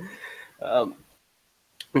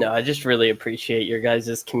 No, I just really appreciate your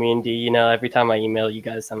guys' community. Every time I email you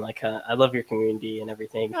guys, I'm like, I love your community and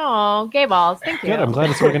everything. Oh, gay balls! Thank you. Good. I'm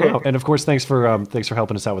glad it's working out. And of course, thanks for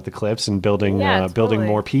helping us out with the clips and building building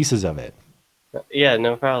more pieces of it. Yeah,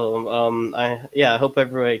 no problem. I hope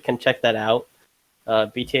everybody can check that out.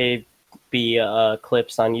 BTAB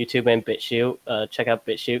clips on YouTube and BitChute. Check out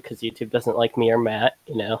BitChute because YouTube doesn't like me or Matt.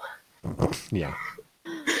 Yeah.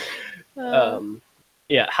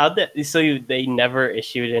 Yeah, they never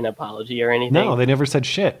issued an apology or anything? No, they never said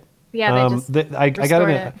shit. Yeah,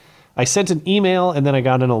 I sent an email and then I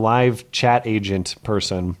got in a live chat agent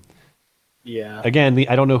person. Yeah. Again,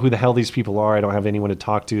 I don't know who the hell these people are. I don't have anyone to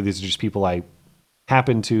talk to. These are just people I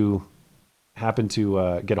happen to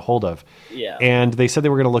get a hold of. Yeah. And they said they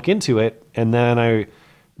were going to look into it, and then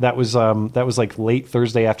that was like late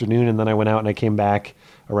Thursday afternoon, and then I went out and I came back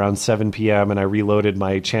around 7 p.m. and I reloaded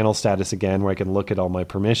my channel status again where I can look at all my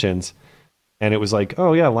permissions. And it was like,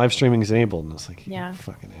 oh yeah, live streaming is enabled. And I was like, yeah,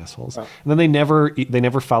 fucking assholes. Oh. And then they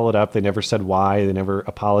never followed up. They never said why. They never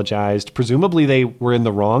apologized. Presumably they were in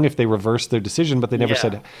the wrong if they reversed their decision, but they never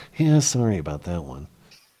said, yeah, sorry about that one.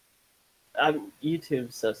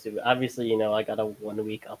 YouTube's so stupid. Obviously, I got a 1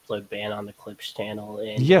 week upload ban on the Clips channel,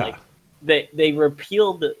 and they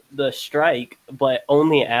repealed the strike, but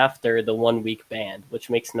only after the 1 week ban, which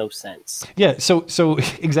makes no sense. Yeah. So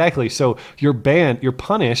exactly. So you're banned. You're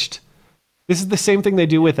punished. This is the same thing they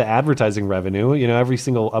do with the advertising revenue. Every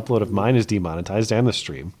single upload of mine is demonetized, and the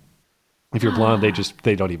stream. If you're blonde,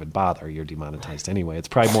 they don't even bother. You're demonetized anyway. It's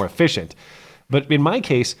probably more efficient. But in my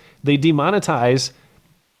case, they demonetize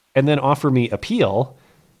and then offer me appeal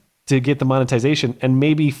to get the monetization. And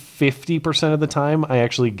maybe 50% of the time I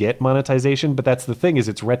actually get monetization. But that's the thing, is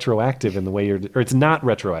it's retroactive in the way or it's not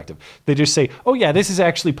retroactive. They just say, oh yeah, this is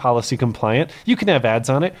actually policy compliant. You can have ads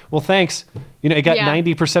on it. Well, thanks. It got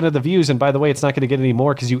 90% of the views. And by the way, it's not going to get any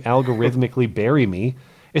more because you algorithmically bury me.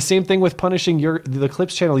 It's the same thing with punishing the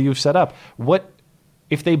Clips channel you've set up. What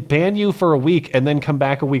if they ban you for a week and then come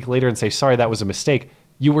back a week later and say, sorry, that was a mistake?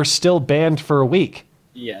 You were still banned for a week.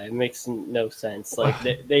 Yeah, it makes no sense. Like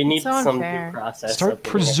they need some due process. Start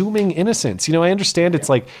presuming innocence. I understand it's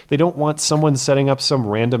like they don't want someone setting up some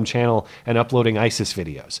random channel and uploading ISIS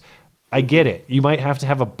videos. I get it. You might have to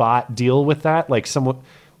have a bot deal with that. Like someone,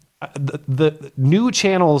 the new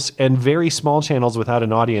channels and very small channels without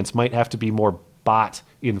an audience might have to be more bot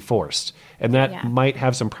enforced, and that might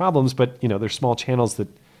have some problems. But they're small channels that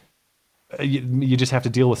you just have to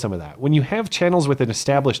deal with some of that. When you have channels with an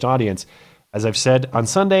established audience, as I've said on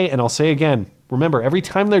Sunday, and I'll say again, remember, every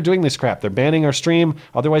time they're doing this crap, they're banning our stream,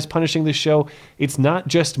 otherwise punishing this show. It's not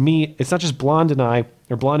just me. It's not just Blonde and I,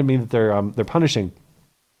 or Blonde and me that they're punishing.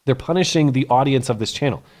 They're punishing the audience of this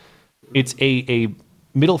channel. It's a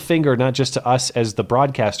middle finger, not just to us as the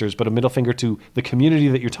broadcasters, but a middle finger to the community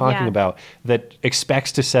that you're talking about that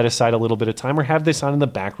expects to set aside a little bit of time or have this on in the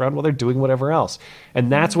background while they're doing whatever else.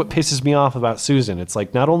 And that's what pisses me off about Susan. It's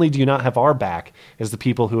like, not only do you not have our back as the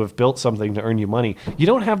people who have built something to earn you money, you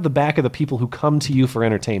don't have the back of the people who come to you for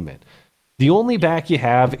entertainment. The only back you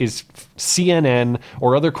have is CNN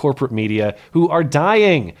or other corporate media who are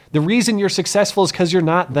dying. The reason you're successful is because you're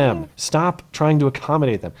not them. Stop trying to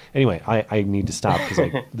accommodate them. Anyway, I need to stop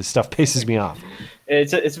because this stuff pisses me off.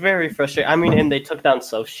 It's very frustrating. I mean, and they took down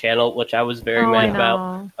Soph's channel, which I was very mad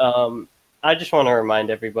about. I just want to remind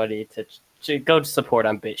everybody to go support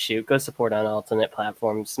on BitChute, go support on alternate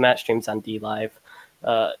platforms. Matt streams on DLive.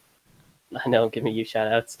 I know, I'm giving you shout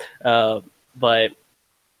outs. But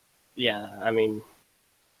yeah, I mean,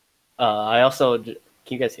 I also, can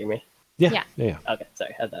you guys hear me? Yeah. Okay,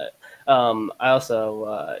 sorry, had that. I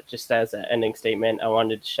also, just as an ending statement, I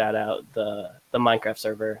wanted to shout out the Minecraft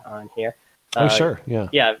server on here. Sure, yeah.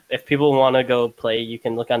 Yeah, if people want to go play, you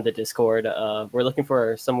can look on the Discord. We're looking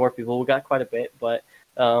for some more people. We got quite a bit, but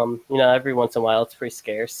every once in a while it's pretty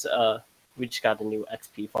scarce. We just got a new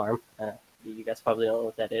XP farm. You guys probably don't know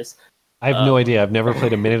what that is. I have no idea. I've never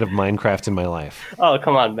played a minute of Minecraft in my life. Oh,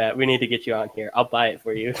 come on, Matt. We need to get you on here. I'll buy it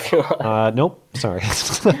for you if you want. Nope. Sorry.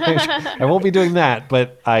 I won't be doing that,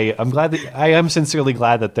 but I'm glad that I am sincerely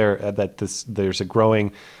glad that there's a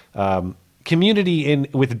growing community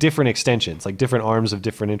with different extensions, like different arms of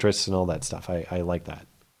different interests and all that stuff. I like that.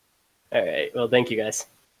 All right. Well, thank you guys.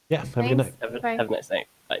 Yeah. Have a good night. Have a nice night.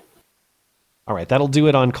 Bye. All right, that'll do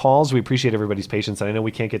it on calls. We appreciate everybody's patience. And I know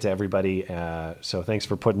we can't get to everybody, so thanks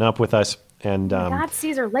for putting up with us. And God,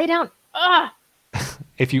 Caesar, lay down.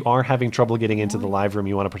 If you are having trouble getting into the live room,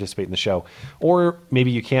 you want to participate in the show, or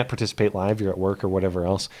maybe you can't participate live, you're at work or whatever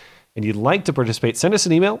else, and you'd like to participate, send us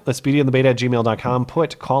an email at speedyandthebeta@gmail.com.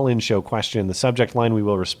 Put call-in show question in the subject line. We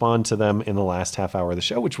will respond to them in the last half hour of the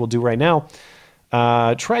show, which we'll do right now.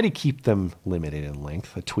 Try to keep them limited in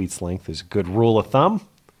length. A tweet's length is a good rule of thumb.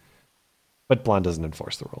 But Blonde doesn't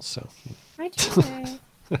enforce the rules, so. I try.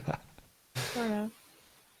 Sort of.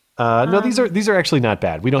 No, these are actually not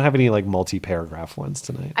bad. We don't have any like multi-paragraph ones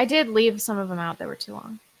tonight. I did leave some of them out that were too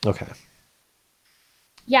long. Okay.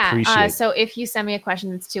 Yeah. So if you send me a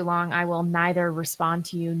question that's too long, I will neither respond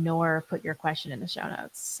to you nor put your question in the show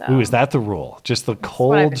notes. So. Ooh, is that the rule? Just the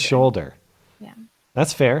cold shoulder. Yeah.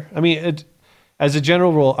 That's fair. I mean, as a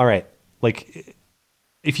general rule, all right. Like,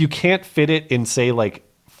 if you can't fit it in, say, like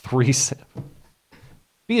 3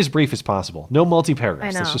 be as brief as possible. No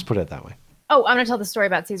multi-paragraphs. Let's just put it that way. Oh, I'm going to tell the story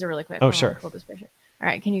about Caesar really quick. Oh, sure. Pull this picture. All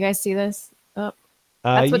right. Can you guys see this? Oh,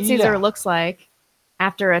 that's what Caesar looks like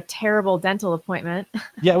after a terrible dental appointment.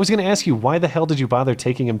 Yeah, I was going to ask you, why the hell did you bother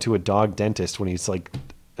taking him to a dog dentist when he's like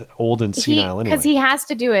old and senile anyway? Because he has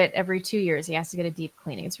to do it every 2 years. He has to get a deep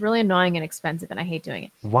cleaning. It's really annoying and expensive, and I hate doing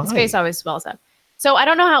it. Why? His face always swells up. So I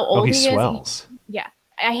don't know how old he is. Swells. Yeah.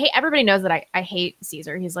 Everybody knows that I hate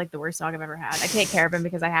Caesar. He's like the worst dog I've ever had. I take care of him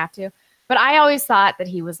because I have to. But I always thought that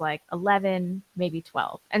he was like 11, maybe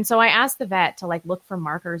 12. And so I asked the vet to like look for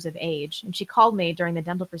markers of age. And she called me during the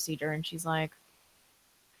dental procedure and she's like,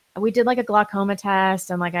 we did like a glaucoma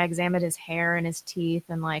test and like I examined his hair and his teeth.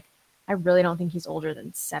 And like, I really don't think he's older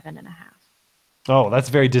than 7.5. Oh, that's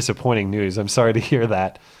very disappointing news. I'm sorry to hear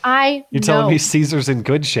that. You're telling me Caesar's in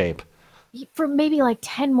good shape. For maybe like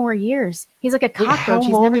 10 more years. He's like a cockroach. How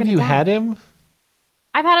long have you had him?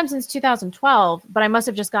 I've had him since 2012, but I must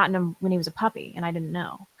have just gotten him when he was a puppy, and I didn't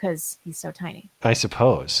know because he's so tiny. I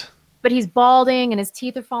suppose. But he's balding, and his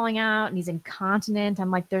teeth are falling out, and he's incontinent.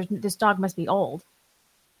 I'm like, this dog must be old.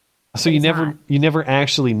 So you never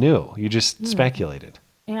actually knew. You just speculated.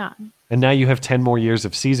 Yeah. And now you have 10 more years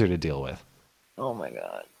of Caesar to deal with. Oh my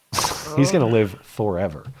God. He's going to live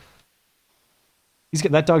forever.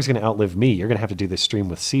 That dog's going to outlive me. You're going to have to do this stream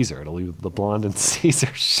with Caesar. It'll be the Blonde and Caesar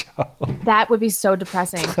show. That would be so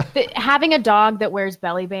depressing. Having a dog that wears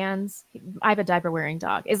belly bands, I have a diaper wearing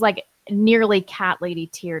dog, is like nearly cat lady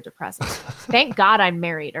tier depressing. Thank God I'm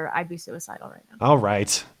married or I'd be suicidal right now. All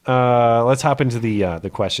right. Let's hop into the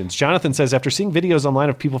questions. Jonathan says, after seeing videos online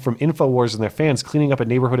of people from InfoWars and their fans cleaning up a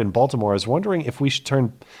neighborhood in Baltimore, I was wondering if we should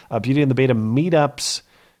turn Beauty and the Beta meetups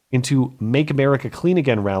into Make America Clean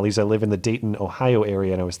Again rallies. I live in the Dayton, Ohio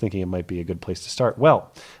area, and I was thinking it might be a good place to start.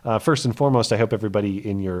 Well, first and foremost, I hope everybody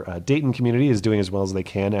in your Dayton community is doing as well as they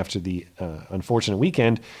can after the unfortunate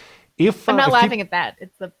weekend. I'm not laughing at that.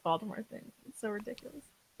 It's the Baltimore thing. It's so ridiculous.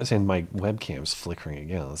 And my webcam's flickering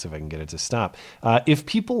again. Let's see if I can get it to stop. If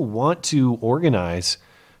people want to organize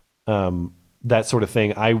that sort of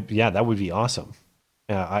thing, that would be awesome.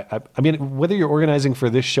 I mean, whether you're organizing for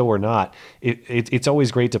this show or not, it's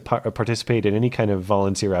always great to participate in any kind of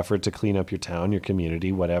volunteer effort to clean up your town, your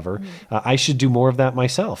community, whatever. Mm-hmm. I should do more of that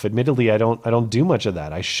myself. Admittedly, I don't do much of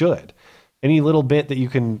that. I should. Any little bit that you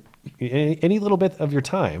can, any little bit of your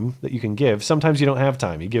time that you can give. Sometimes you don't have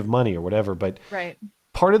time. You give money or whatever. But right.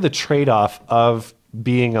 Part of the trade-off of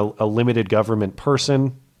being a limited government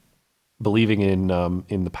person, believing in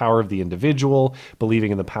the power of the individual,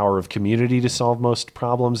 believing in the power of community to solve most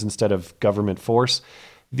problems instead of government force.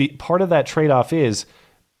 The part of that trade-off is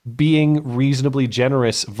being reasonably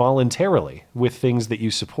generous voluntarily with things that you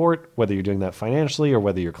support, whether you're doing that financially or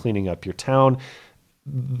whether you're cleaning up your town.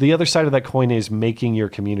 The other side of that coin is making your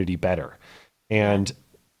community better. And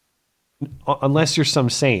unless you're some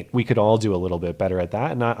saint, we could all do a little bit better at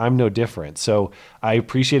that, and I'm no different. So I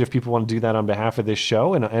appreciate if people want to do that on behalf of this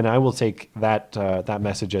show, and I will take that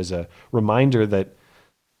message as a reminder that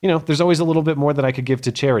there's always a little bit more that I could give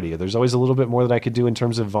to charity. Or there's always a little bit more that I could do in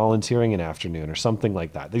terms of volunteering an afternoon or something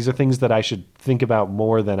like that. These are things that I should think about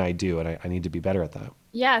more than I do, and I need to be better at that.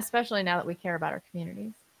 Yeah, especially now that we care about our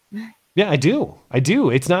communities. Yeah, I do.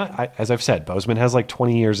 It's not, as I've said, Bozeman has like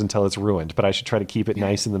 20 years until it's ruined, but I should try to keep it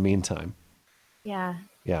nice in the meantime. Yeah.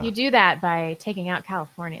 Yeah. You do that by taking out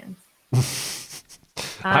Californians.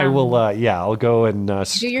 I will, I'll go and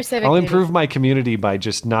do your civic I'll improve duty. my community by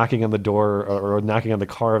just knocking on the door or knocking on the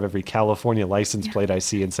car of every California license plate I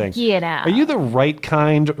see and saying, "Get out. Are you the right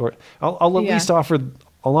kind?" Or I'll at least offer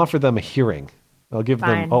them a hearing.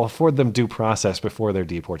 I'll afford them due process before their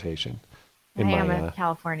deportation. I am a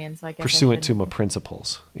Californian, so I guess pursuant to my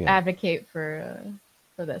principles. Yeah. Advocate for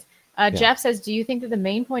this. Jeff says, "Do you think that the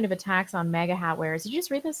main point of attacks on MAGA hat wearers?" Did you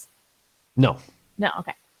just read this? No.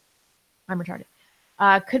 Okay. I'm retarded.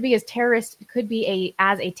 Could be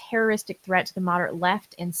as a terroristic threat to the moderate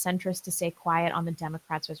left and centrists to stay quiet on the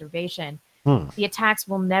Democrats' reservation. The attacks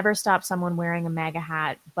will never stop someone wearing a MAGA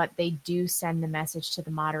hat, but they do send the message to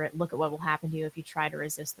the moderate: look at what will happen to you if you try to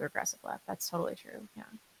resist the regressive left. That's totally true. Yeah.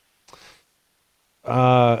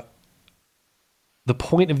 The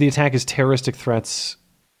point of the attack is terroristic threats.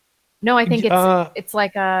 No, I think it's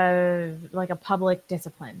like a public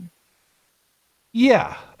discipline.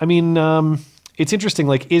 Yeah, I mean, it's interesting.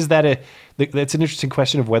 Like, that's an interesting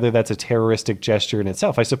question of whether that's a terroristic gesture in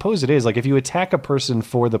itself. I suppose it is. Like, if you attack a person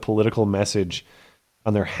for the political message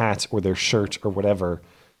on their hat or their shirt or whatever,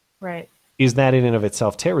 right? Is that in and of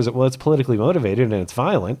itself terrorism? Well, it's politically motivated and it's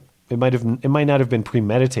violent. It might not have been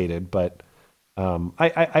premeditated, but.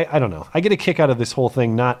 I don't know. I get a kick out of this whole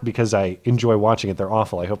thing, not because I enjoy watching it. They're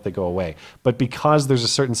awful. I hope they go away. But because there's a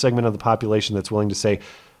certain segment of the population that's willing to say,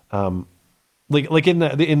 like in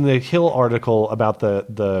the Hill article about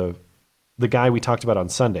the guy we talked about on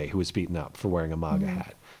Sunday who was beaten up for wearing a MAGA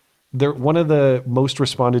hat. One of the most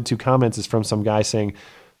responded to comments is from some guy saying,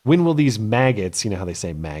 when will these maggots, you know how they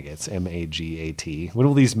say maggots, M-A-G-A-T, when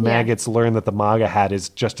will these maggots learn that the MAGA hat is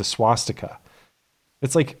just a swastika?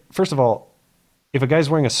 It's like, first of all, if a guy's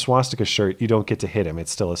wearing a swastika shirt, you don't get to hit him.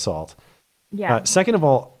 It's still assault. Yeah. Second of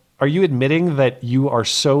all, are you admitting that you are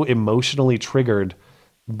so emotionally triggered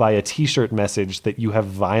by a T-shirt message that you have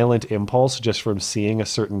violent impulse just from seeing a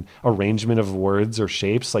certain arrangement of words or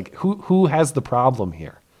shapes? Like, who has the problem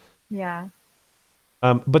here? Yeah.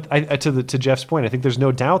 But to Jeff's point, I think there's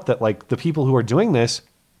no doubt that like the people who are doing this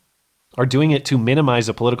are doing it to minimize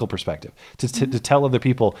a political perspective, to tell other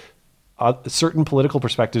people. Certain political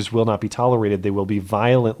perspectives will not be tolerated. They will be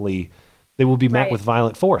met with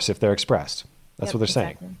violent force if they're expressed. That's what they're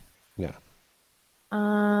saying. Yeah.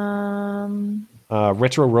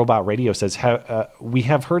 Retro Robot Radio says, we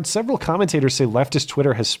have heard several commentators say leftist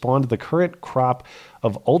Twitter has spawned the current crop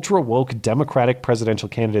of ultra-woke Democratic presidential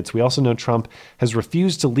candidates. We also know Trump has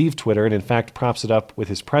refused to leave Twitter and in fact props it up with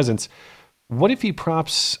his presence. What if he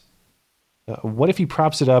props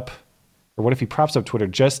up Twitter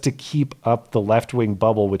just to keep up the left-wing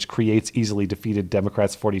bubble, which creates easily defeated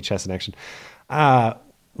Democrats 40 chess in action?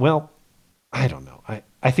 Well, I don't know.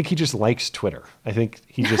 I think he just likes Twitter. I think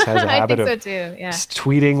he just has a habit of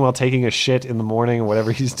tweeting while taking a shit in the morning or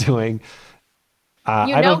whatever he's doing.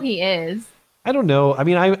 He is. I don't know. I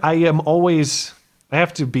mean, I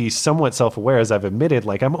have to be somewhat self-aware, as I've admitted.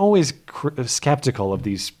 Like, I'm always skeptical of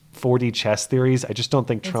these 4D chess theories. I just don't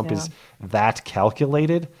think Trump is that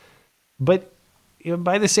calculated. But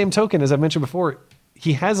by the same token, as I mentioned before,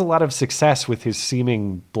 he has a lot of success with his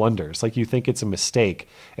seeming blunders. Like, you think it's a mistake,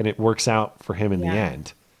 and it works out for him in the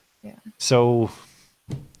end. Yeah. So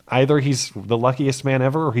either he's the luckiest man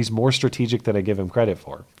ever, or he's more strategic than I give him credit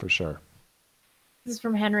for sure. This is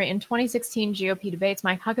from Henry. In 2016 GOP debates,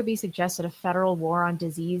 Mike Huckabee suggested a federal war on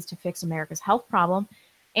disease to fix America's health problem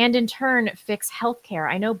and in turn fix healthcare.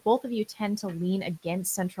 I know both of you tend to lean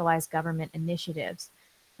against centralized government initiatives,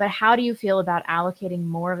 but how do you feel about allocating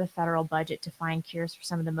more of the federal budget to find cures for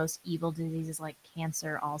some of the most evil diseases like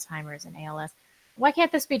cancer, Alzheimer's, and ALS? Why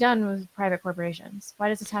can't this be done with private corporations? Why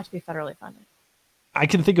does this have to be federally funded? I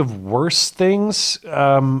can think of worse things,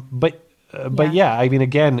 but yeah, I mean,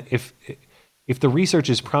 again, if the research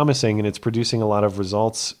is promising and it's producing a lot of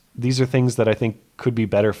results, these are things that I think could be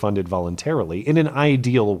better funded voluntarily in an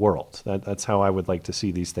ideal world. That's how I would like to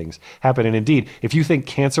see these things happen. And indeed, if you think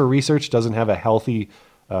cancer research doesn't have a healthy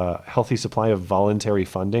supply of voluntary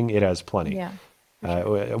funding, it has plenty. Yeah.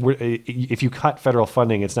 If you cut federal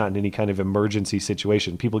funding, it's not in any kind of emergency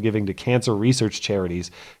situation. People giving to cancer research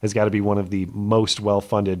charities has got to be one of the most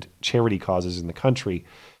well-funded charity causes in the country.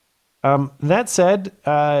 That said,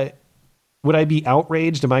 would I be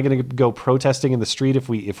outraged? Am I going to go protesting in the street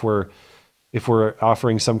if we're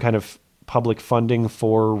offering some kind of public funding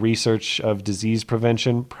for research of disease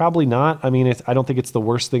prevention? Probably not. I mean, I don't think it's the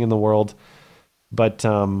worst thing in the world, but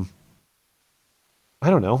I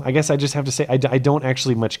don't know. I guess I just have to say I don't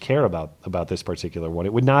actually much care about this particular one.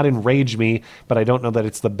 It would not enrage me, but I don't know that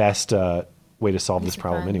it's the best way to solve this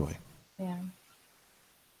problem anyway. Yeah.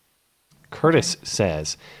 Curtis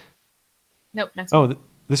says. Nope. Next one.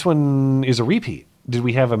 This one is a repeat. Did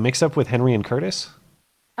we have a mix-up with Henry and Curtis?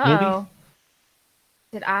 Oh.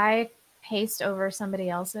 Did I paste over somebody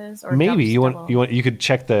else's? Or maybe you could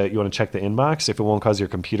check the inbox if it won't cause your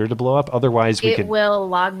computer to blow up. Otherwise, it will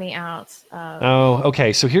log me out. Oh,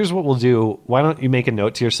 okay. So here's what we'll do. Why don't you make a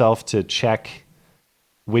note to yourself to check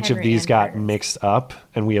which Henry of these got Curtis. Mixed up,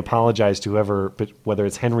 and we apologize to whoever, but whether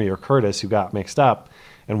it's Henry or Curtis who got mixed up,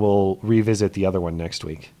 and we'll revisit the other one next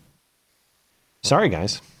week. Sorry,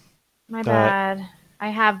 guys. My bad. I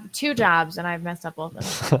have 2 jobs, and I've messed up both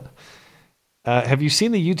of them. Have you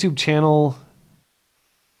seen the YouTube channel?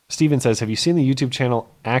 Steven says, have you seen the YouTube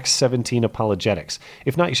channel Acts 17 Apologetics?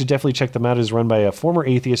 If not, you should definitely check them out. It's run by a former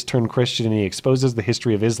atheist turned Christian, and he exposes the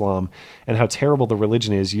history of Islam and how terrible the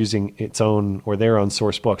religion is using its own or their own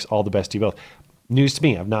source books. All the best to you both. News to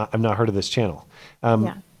me. I've not heard of this channel.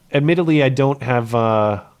 Admittedly, I don't have.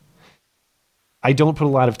 I don't put a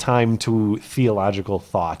lot of time to theological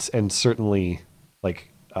thoughts, and certainly like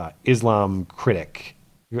Islam critic,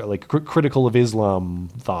 like critical of Islam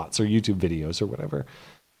thoughts or YouTube videos or whatever.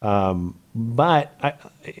 But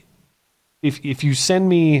if you send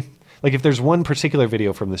me, like, if there's one particular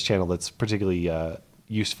video from this channel that's particularly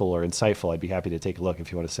useful or insightful, I'd be happy to take a look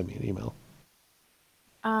if you want to send me an email.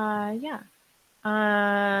 Yeah.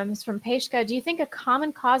 It's from Peshka. Do you think a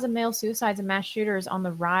common cause of male suicides and mass shooters on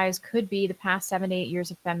the rise could be the past 7 to 8 years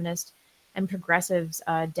of feminists and progressives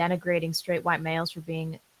denigrating straight white males for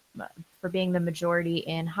being the majority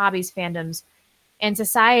in hobbies, fandoms, and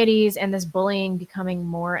societies, and this bullying becoming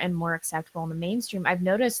more and more acceptable in the mainstream? I've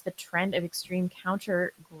noticed the trend of extreme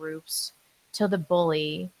counter groups to the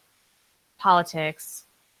bully politics.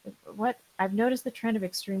 I've noticed the trend of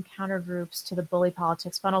extreme counter groups to the bully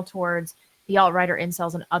politics funnel towards the alt-right or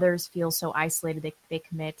incels, and others feel so isolated they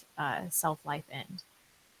commit self-life end.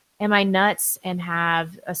 Am I nuts and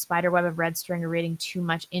have a spider web of red string or reading too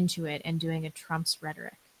much into it and doing a Trump's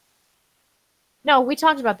rhetoric? No, we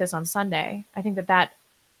talked about this on Sunday. I think that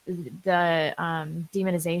the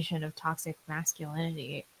demonization of toxic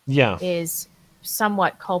masculinity is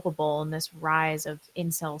somewhat culpable in this rise of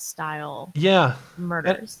incel-style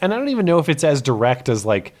murders. And I don't even know if it's as direct as,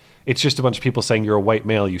 like, it's just a bunch of people saying you're a white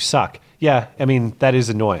male, you suck. Yeah, I mean, that is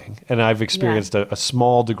annoying. And I've experienced a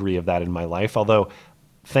small degree of that in my life, although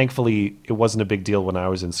thankfully it wasn't a big deal when I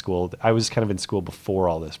was in school. I was kind of in school before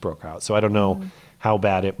all this broke out, so I don't know how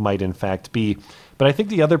bad it might in fact be. But I think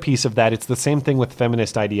the other piece of that, it's the same thing with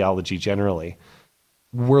feminist ideology generally.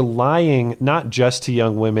 We're lying not just to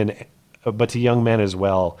young women, but to young men as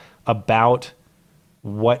well, about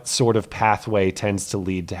what sort of pathway tends to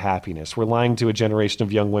lead to happiness. We're lying to a generation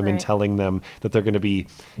of young women, telling them that they're going to be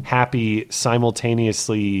happy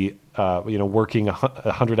simultaneously, working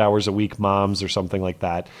 100 hours a week moms or something like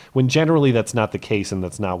that, when generally that's not the case and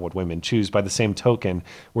that's not what women choose. By the same token,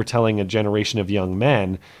 we're telling a generation of young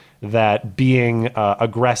men that being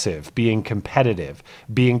aggressive, being competitive,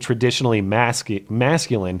 being traditionally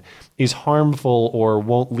masculine is harmful or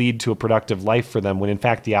won't lead to a productive life for them, when in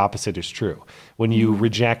fact the opposite is true. When you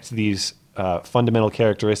reject these fundamental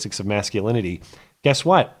characteristics of masculinity, guess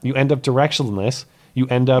what? You end up directionless, you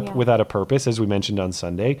end up without a purpose, as we mentioned on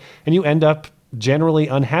Sunday, and you end up generally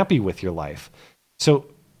unhappy with your life. So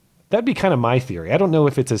that'd be kind of my theory. I don't know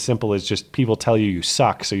if it's as simple as just people tell you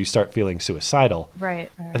suck, so you start feeling suicidal. Right.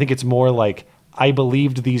 I think it's more like, I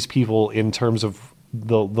believed these people in terms of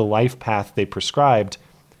the life path they prescribed,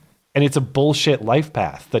 and it's a bullshit life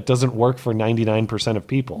path that doesn't work for 99% of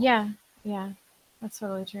people. Yeah, that's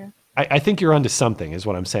totally true. I think you're onto something, is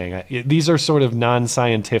what I'm saying. These are sort of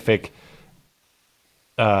non-scientific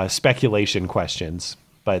speculation questions,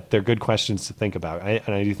 but they're good questions to think about,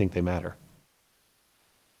 and I do think they matter.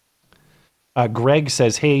 Greg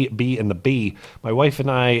says, hey, B and the B, my wife and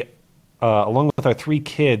I, along with our 3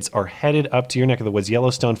 kids, are headed up to your neck of the woods,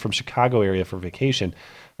 Yellowstone, from Chicago area for vacation.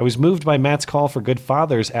 I was moved by Matt's call for good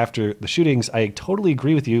fathers after the shootings. I totally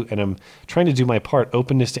agree with you, and I'm trying to do my part.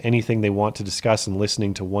 Openness to anything they want to discuss, and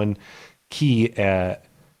listening to one key, and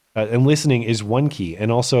listening is one key,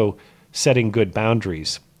 and also setting good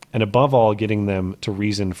boundaries, and above all, getting them to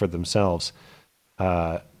reason for themselves.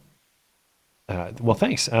 Well,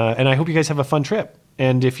 thanks. And I hope you guys have a fun trip.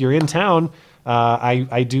 And if you're in town,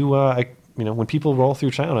 I do, when people roll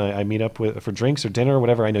through town, I meet up for drinks or dinner or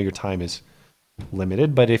whatever. I know your time is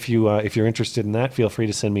limited. But if you're interested in that, feel free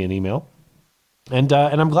to send me an email. And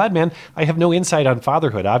I'm glad, man. I have no insight on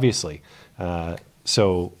fatherhood, obviously.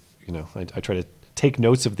 So I try to take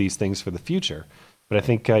notes of these things for the future. But I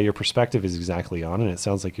think your perspective is exactly on, and it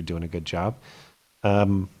sounds like you're doing a good job.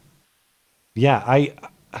 I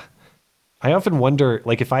often wonder,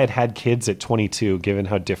 like, if I had kids at 22, given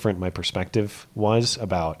how different my perspective was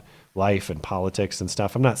about life and politics and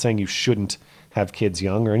stuff. I'm not saying you shouldn't have kids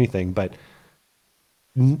young or anything, but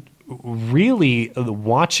really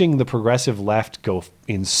watching the progressive left go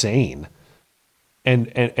insane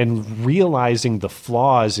and realizing the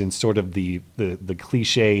flaws in sort of the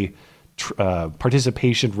cliche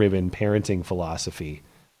participation-driven parenting philosophy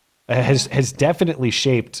has definitely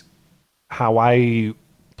shaped how I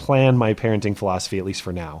plan my parenting philosophy, at least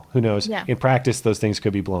for now. Who knows? Yeah. In practice, those things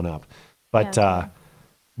could be blown up. But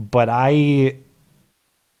but I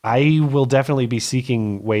will definitely be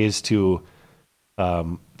seeking ways to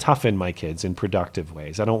toughen my kids in productive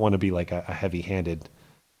ways. I don't want to be like a heavy-handed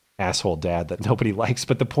asshole dad that nobody likes.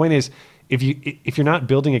 But the point is, if you're not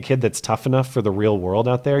building a kid that's tough enough for the real world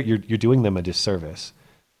out there, you're doing them a disservice.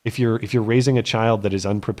 If you're raising a child that is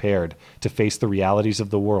unprepared to face the realities of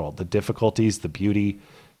the world, the difficulties, the beauty,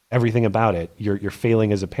 everything about it, you're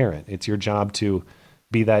failing as a parent. It's your job to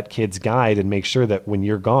be that kid's guide and make sure that when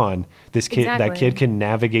you're gone, that kid can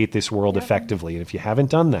navigate this world effectively. And if you haven't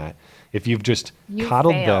done that, if you've just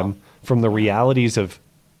coddled them from the realities of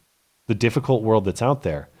the difficult world that's out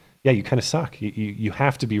there, you kind of suck. You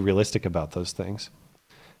have to be realistic about those things.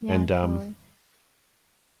 Yeah, and totally.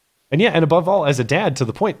 And above all, as a dad, to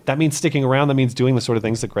the point, that means sticking around. That means doing the sort of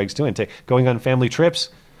things that Greg's doing. Going on family trips.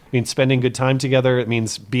 It means spending good time together. It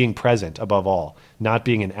means being present above all, not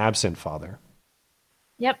being an absent father.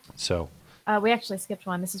 Yep. So we actually skipped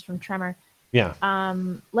one. This is from Tremor. Yeah.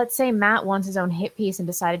 Let's say Matt wants his own hit piece and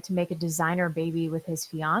decided to make a designer baby with his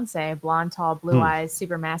fiance, blonde, tall, blue eyes,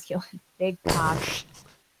 super masculine, big cock.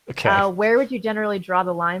 Okay. Where would you generally draw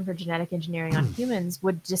the line for genetic engineering on humans?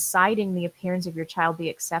 Would deciding the appearance of your child be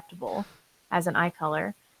acceptable as an eye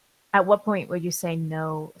color? At what point would you say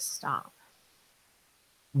no, stop?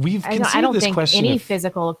 I don't think any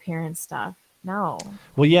physical appearance stuff. No.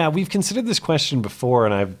 Well, yeah, we've considered this question before,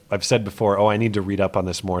 and I've said before, I need to read up on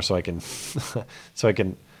this more so I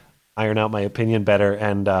can iron out my opinion better,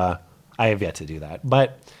 and I have yet to do that.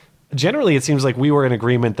 But generally, it seems like we were in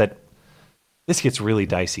agreement that this gets really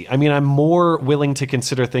dicey. I mean, I'm more willing to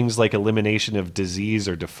consider things like elimination of disease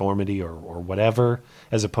or deformity or whatever,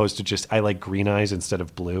 as opposed to just I like green eyes instead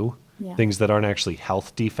of blue, things that aren't actually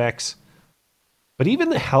health defects. But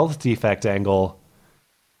even the health defect angle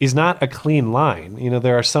is not a clean line.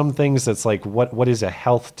 There are some things that's like, what is a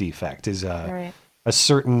health defect? Is a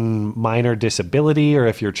certain minor disability, or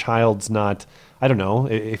if your child's not, I don't know,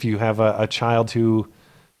 if you have a child who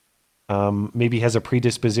maybe has a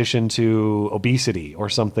predisposition to obesity or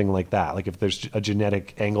something like that, like if there's a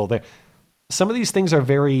genetic angle there. Some of these things are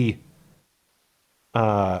very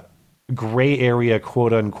gray area,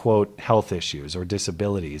 quote unquote, health issues or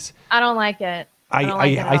disabilities. I don't like it.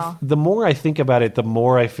 The more I think about it, the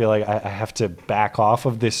more I feel like I have to back off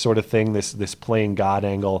of this sort of thing, this playing God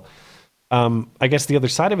angle. I guess the other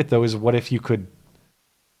side of it, though, is what if you could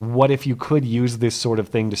use this sort of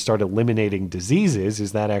thing to start eliminating diseases?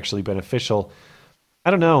 Is that actually beneficial?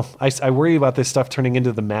 I don't know. I worry about this stuff turning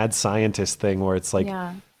into the mad scientist thing, where it's like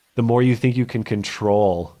the more you think you can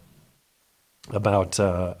control about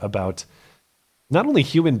not only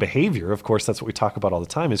human behavior, of course, that's what we talk about all the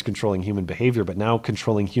time, is controlling human behavior, but now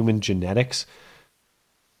controlling human genetics.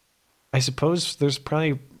 I suppose there's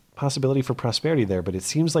probably possibility for prosperity there, but it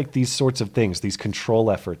seems like these sorts of things, these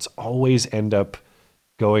control efforts, always end up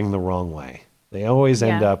going the wrong way. They always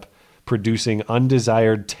end up producing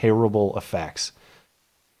undesired, terrible effects.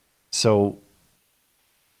 So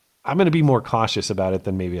I'm going to be more cautious about it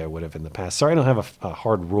than maybe I would have in the past. Sorry, I don't have a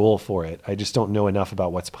hard rule for it. I just don't know enough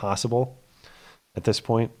about what's possible at this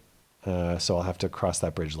point, so I'll have to cross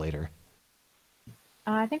that bridge later.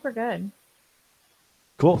 I think we're good.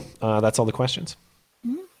 Cool. That's all the questions.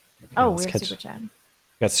 Mm-hmm. Oh, we have Super Chat.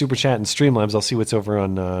 Got Super Chat and Streamlabs. I'll see what's over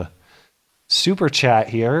on Super Chat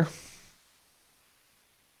here.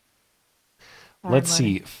 Let's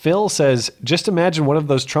see. Phil says, just imagine one of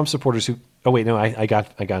those Trump supporters who... Oh, wait, no, I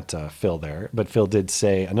got Phil there. But Phil did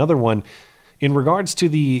say another one. In regards to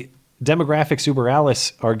the demographics uber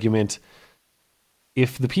alles argument,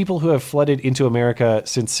 if the people who have flooded into America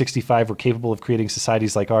since 1965 were capable of creating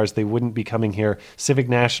societies like ours, they wouldn't be coming here. Civic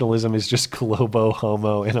nationalism is just globo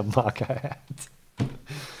homo in a maca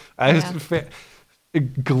hat.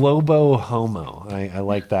 Globo homo. I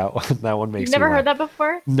like that one. That one makes. You've never me heard that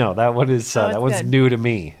before? No, that one is that one's good. new to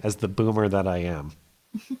me as the boomer that I am.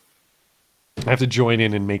 I have to join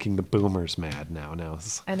in making the boomers mad now.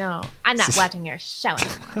 I know. I'm not watching your show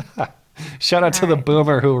anymore. Shout out to the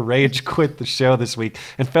boomer who rage quit the show this week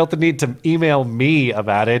and felt the need to email me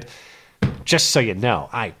about it. Just so you know,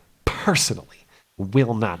 I personally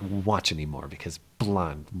will not watch anymore because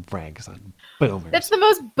Blonde rags on boomers. That's the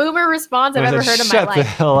most boomer response I've ever heard in my life. Shut the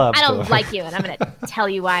hell up, I don't boomer. like you, and I'm going to tell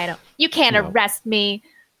you why I don't. You can't arrest me.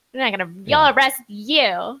 You're not going to. You'll arrest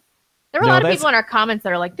you. There were a lot of people in our comments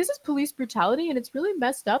that are like, "This is police brutality, and it's really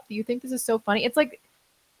messed up. Do you think this is so funny?" It's like,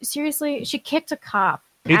 seriously, she kicked a cop.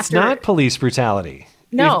 It's not police brutality.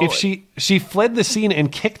 No, if she fled the scene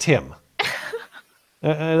and kicked him.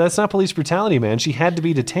 That's not police brutality, man. She had to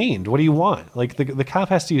be detained. What do you want? Like the cop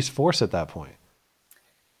has to use force at that point.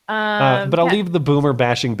 But I'll leave the boomer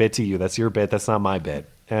bashing bit to you. That's your bit. That's not my bit.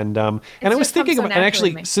 And I was thinking about, and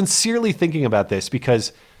actually sincerely thinking about this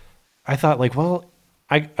because I thought like, well,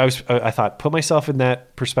 I thought, put myself in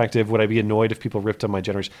that perspective. Would I be annoyed if people ripped on my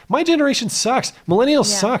generation? My generation sucks. Millennials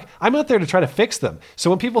suck. I'm out there to try to fix them. So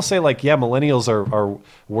when people say like, yeah, millennials are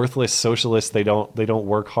worthless socialists, they don't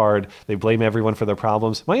work hard, they blame everyone for their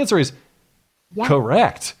problems. My answer is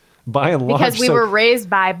correct. By and large. Because we were raised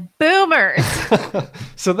by boomers.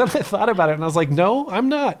 So then I thought about it and I was like, no, I'm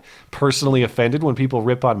not personally offended when people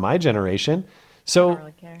rip on my generation.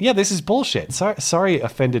 So, yeah, this is bullshit. Sorry,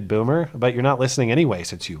 offended boomer, but you're not listening anyway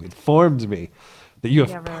since you informed me that you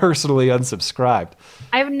have personally unsubscribed.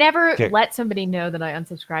 I've never let somebody know that I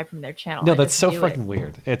unsubscribed from their channel. No, that's so fucking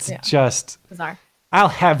weird. It's just bizarre. I'll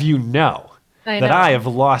have you know that I have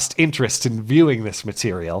lost interest in viewing this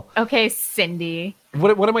material. Okay, Cindy.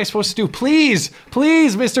 What am I supposed to do? Please,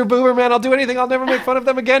 Mr. Boomerman, I'll do anything. I'll never make fun of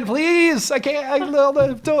them again. Please. I can't.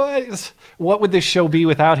 What would this show be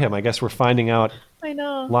without him? I guess we're finding out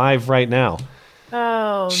live right now.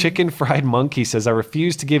 Oh. Chicken Fried Monkey says, I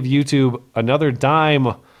refuse to give YouTube another dime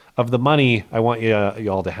of the money. I want you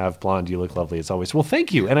all to have. Blonde, you look lovely as always. Well,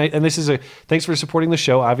 thank you. And this is thanks for supporting the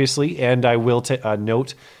show, obviously. And I will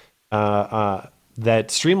note that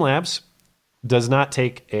Streamlabs does not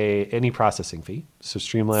take any processing fee. So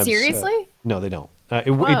Streamlabs... Seriously? No, they don't.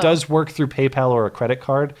 It does work through PayPal or a credit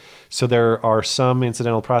card. So there are some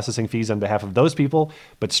incidental processing fees on behalf of those people.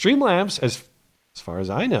 But Streamlabs, as far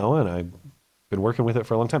as I know, and I've been working with it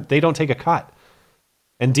for a long time, they don't take a cut.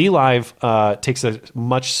 And DLive takes a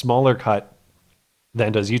much smaller cut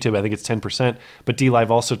than does YouTube. I think it's 10%. But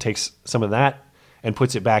DLive also takes some of that and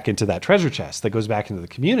puts it back into that treasure chest that goes back into the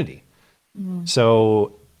community.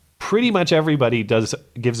 So pretty much everybody gives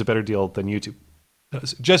a better deal than YouTube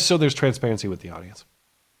does, just so there's transparency with the audience.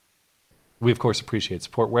 We, of course, appreciate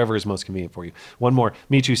support wherever is most convenient for you. One more.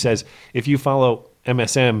 Michu says, if you follow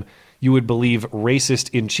MSM, you would believe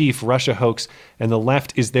racist in chief Russia hoax, and the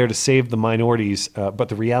left is there to save the minorities. But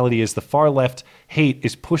the reality is the far left hate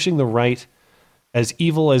is pushing the right as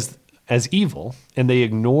evil, and they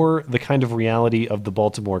ignore the kind of reality of the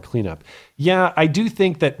Baltimore cleanup. Yeah, I do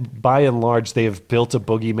think that by and large they have built a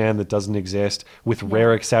boogeyman that doesn't exist, with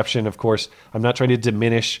rare exception, of course. I'm not trying to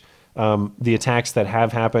diminish the attacks that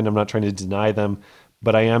have happened. I'm not trying to deny them.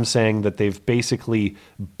 But I am saying that they've basically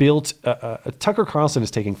built... Tucker Carlson is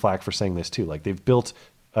taking flack for saying this too. Like, they've built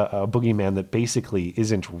a boogeyman that basically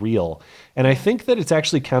isn't real. And I think that it's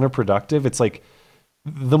actually counterproductive. It's like,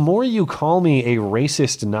 the more you call me a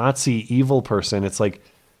racist, Nazi, evil person, it's like,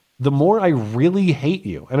 the more I really hate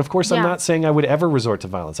you. And of course, I'm not saying I would ever resort to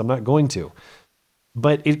violence. I'm not going to.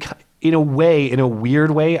 But in a weird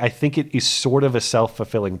way, I think it is sort of a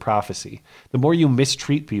self-fulfilling prophecy. The more you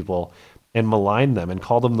mistreat people and malign them and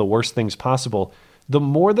call them the worst things possible, the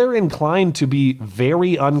more they're inclined to be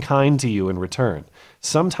very unkind to you in return.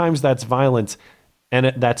 Sometimes that's violence.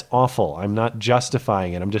 And that's awful. I'm not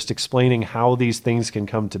justifying it. I'm just explaining how these things can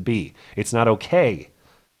come to be. It's not okay.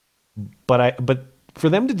 But for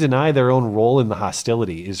them to deny their own role in the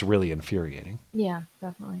hostility is really infuriating. Yeah,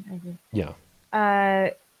 definitely. I agree. Yeah.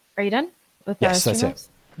 Are you done with yes, that's it.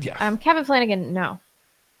 Yeah. Kevin Flanagan, no.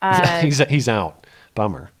 He's out.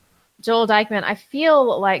 Bummer. Joel Dykman, I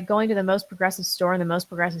feel like going to the most progressive store in the most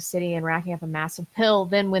progressive city and racking up a massive bill.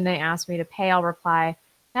 Then when they ask me to pay, I'll reply,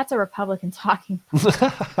 that's a Republican talking point.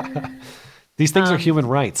 These things are human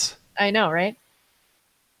rights. I know, right?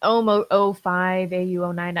 OMO 05,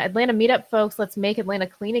 AU09. Atlanta meetup, folks. Let's make Atlanta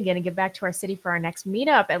clean again and get back to our city for our next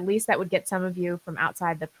meetup. At least that would get some of you from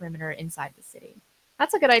outside the perimeter inside the city.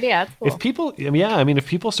 That's a good idea. That's cool. If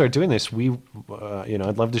people start doing this,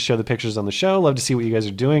 I'd love to show the pictures on the show. Love to see what you guys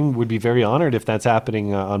are doing. Would be very honored if that's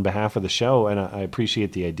happening on behalf of the show, and I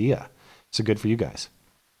appreciate the idea. So good for you guys.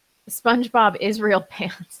 SpongeBob Israel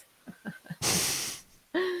pants.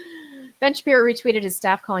 Ben Shapiro retweeted his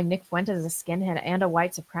staff calling Nick Fuentes a skinhead and a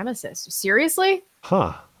white supremacist. Seriously?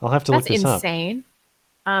 Huh. I'll have to look this up. That's insane.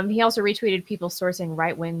 He also retweeted people sourcing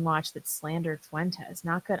right-wing watch that slandered Fuentes.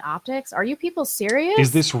 Not good optics. Are you people serious?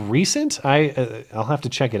 Is this recent? I'll have to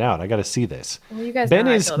check it out. I got to see this. Well, you guys Ben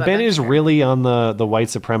is really on the white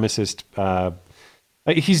supremacist.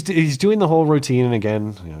 He's doing the whole routine, and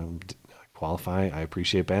again, qualify. I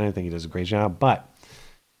appreciate Ben. I think he does a great job, but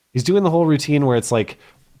he's doing the whole routine where it's like,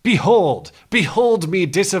 behold me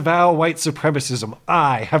disavow white supremacism.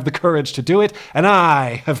 I have the courage to do it, and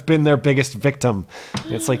I have been their biggest victim.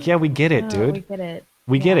 And it's like, yeah, we get it, dude. We get it.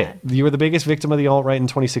 We get it. You were the biggest victim of the alt-right in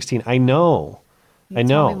 2016. I know.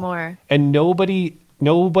 Tell me more. And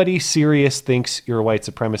nobody serious thinks you're a white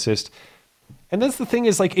supremacist. And that's the thing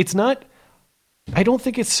is, like, it's not, I don't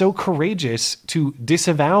think it's so courageous to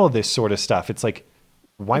disavow this sort of stuff. It's like,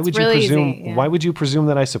 why would you presume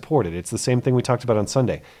that I support it? It's the same thing we talked about on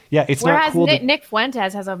Sunday. Yeah, it's not cool. Whereas Nick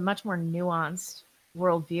Fuentes has a much more nuanced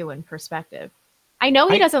worldview and perspective. I know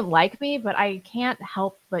he doesn't like me, but I can't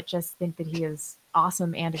help but just think that he is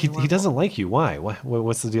awesome and he doesn't like you. Why?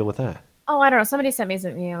 What's the deal with that? Oh, I don't know. Somebody sent me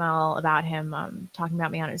an email about him talking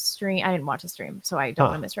about me on his stream. I didn't watch his stream, so I don't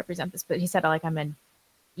want to misrepresent this, but he said like I'm an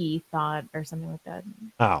e-thought or something like that.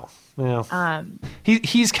 Oh, well.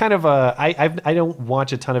 He's kind of I don't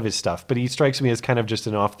watch a ton of his stuff, but he strikes me as kind of just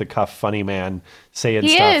an off-the-cuff funny man saying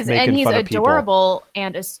stuff, making fun of people. And he's adorable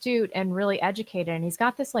and astute and really educated, and he's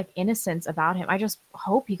got this like innocence about him. I just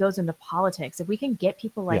hope he goes into politics. If we can get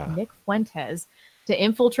people like Nick Fuentes to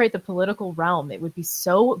infiltrate the political realm, it would be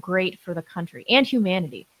so great for the country and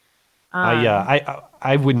humanity.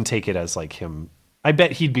 I wouldn't take it as like him. I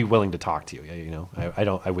bet he'd be willing to talk to you. You know,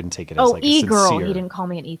 I wouldn't take it as like e-girl. He didn't call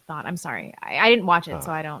me an e-thought. I'm sorry. I didn't watch it,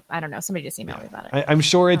 so I don't know. Somebody just emailed me about it. I'm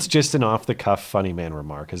sure it's just an off-the-cuff funny man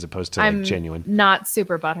remark as opposed to like genuine. Not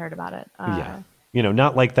super butthurt about it.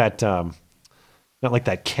 Not like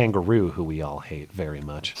that kangaroo who we all hate very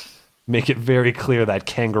much. Make it very clear that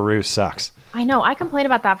kangaroo sucks. I know. I complained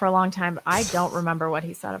about that for a long time, but I don't remember what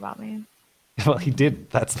he said about me. Well, he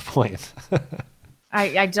didn't. That's the point.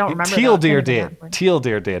 I don't remember. Teal Deer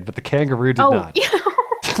did, but the kangaroo did not. Yeah.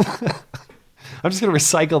 I'm just going to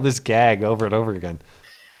recycle this gag over and over again.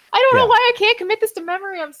 I don't know why I can't commit this to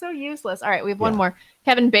memory. I'm so useless. All right, we have one more.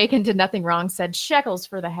 Kevin Bacon did nothing wrong, said shekels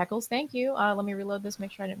for the heckles. Thank you. Let me reload this,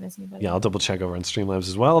 make sure I didn't miss anybody. Yeah, I'll double check over on Streamlabs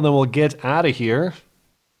as well, and then we'll get out of here.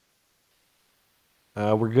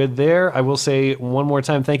 We're good there. I will say one more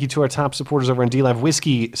time, thank you to our top supporters over on DLive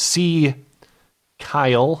Whiskey, C.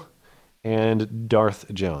 Kyle, and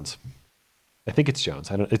Darth Jones. I think it's Jones.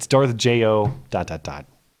 It's Darth J-O ... I'm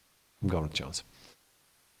going with Jones.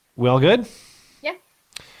 We all good? Yeah.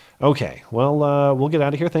 Okay. Well, we'll get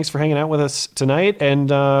out of here. Thanks for hanging out with us tonight. And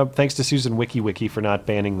thanks to Susan WikiWiki for not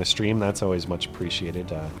banning the stream. That's always much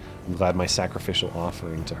appreciated. I'm glad my sacrificial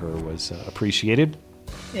offering to her was appreciated.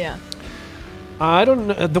 Yeah. I don't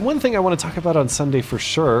know. The one thing I want to talk about on Sunday for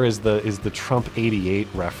sure is the Trump 88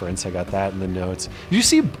 reference. I got that in the notes. Did you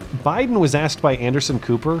see Biden was asked by Anderson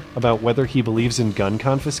Cooper about whether he believes in gun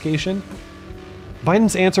confiscation?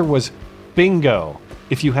 Biden's answer was, bingo.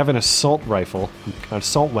 If you have an assault rifle, an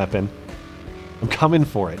assault weapon, I'm coming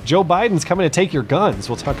for it. Joe Biden's coming to take your guns.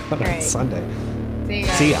 We'll talk about it on Sunday. See you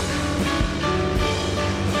guys. See ya.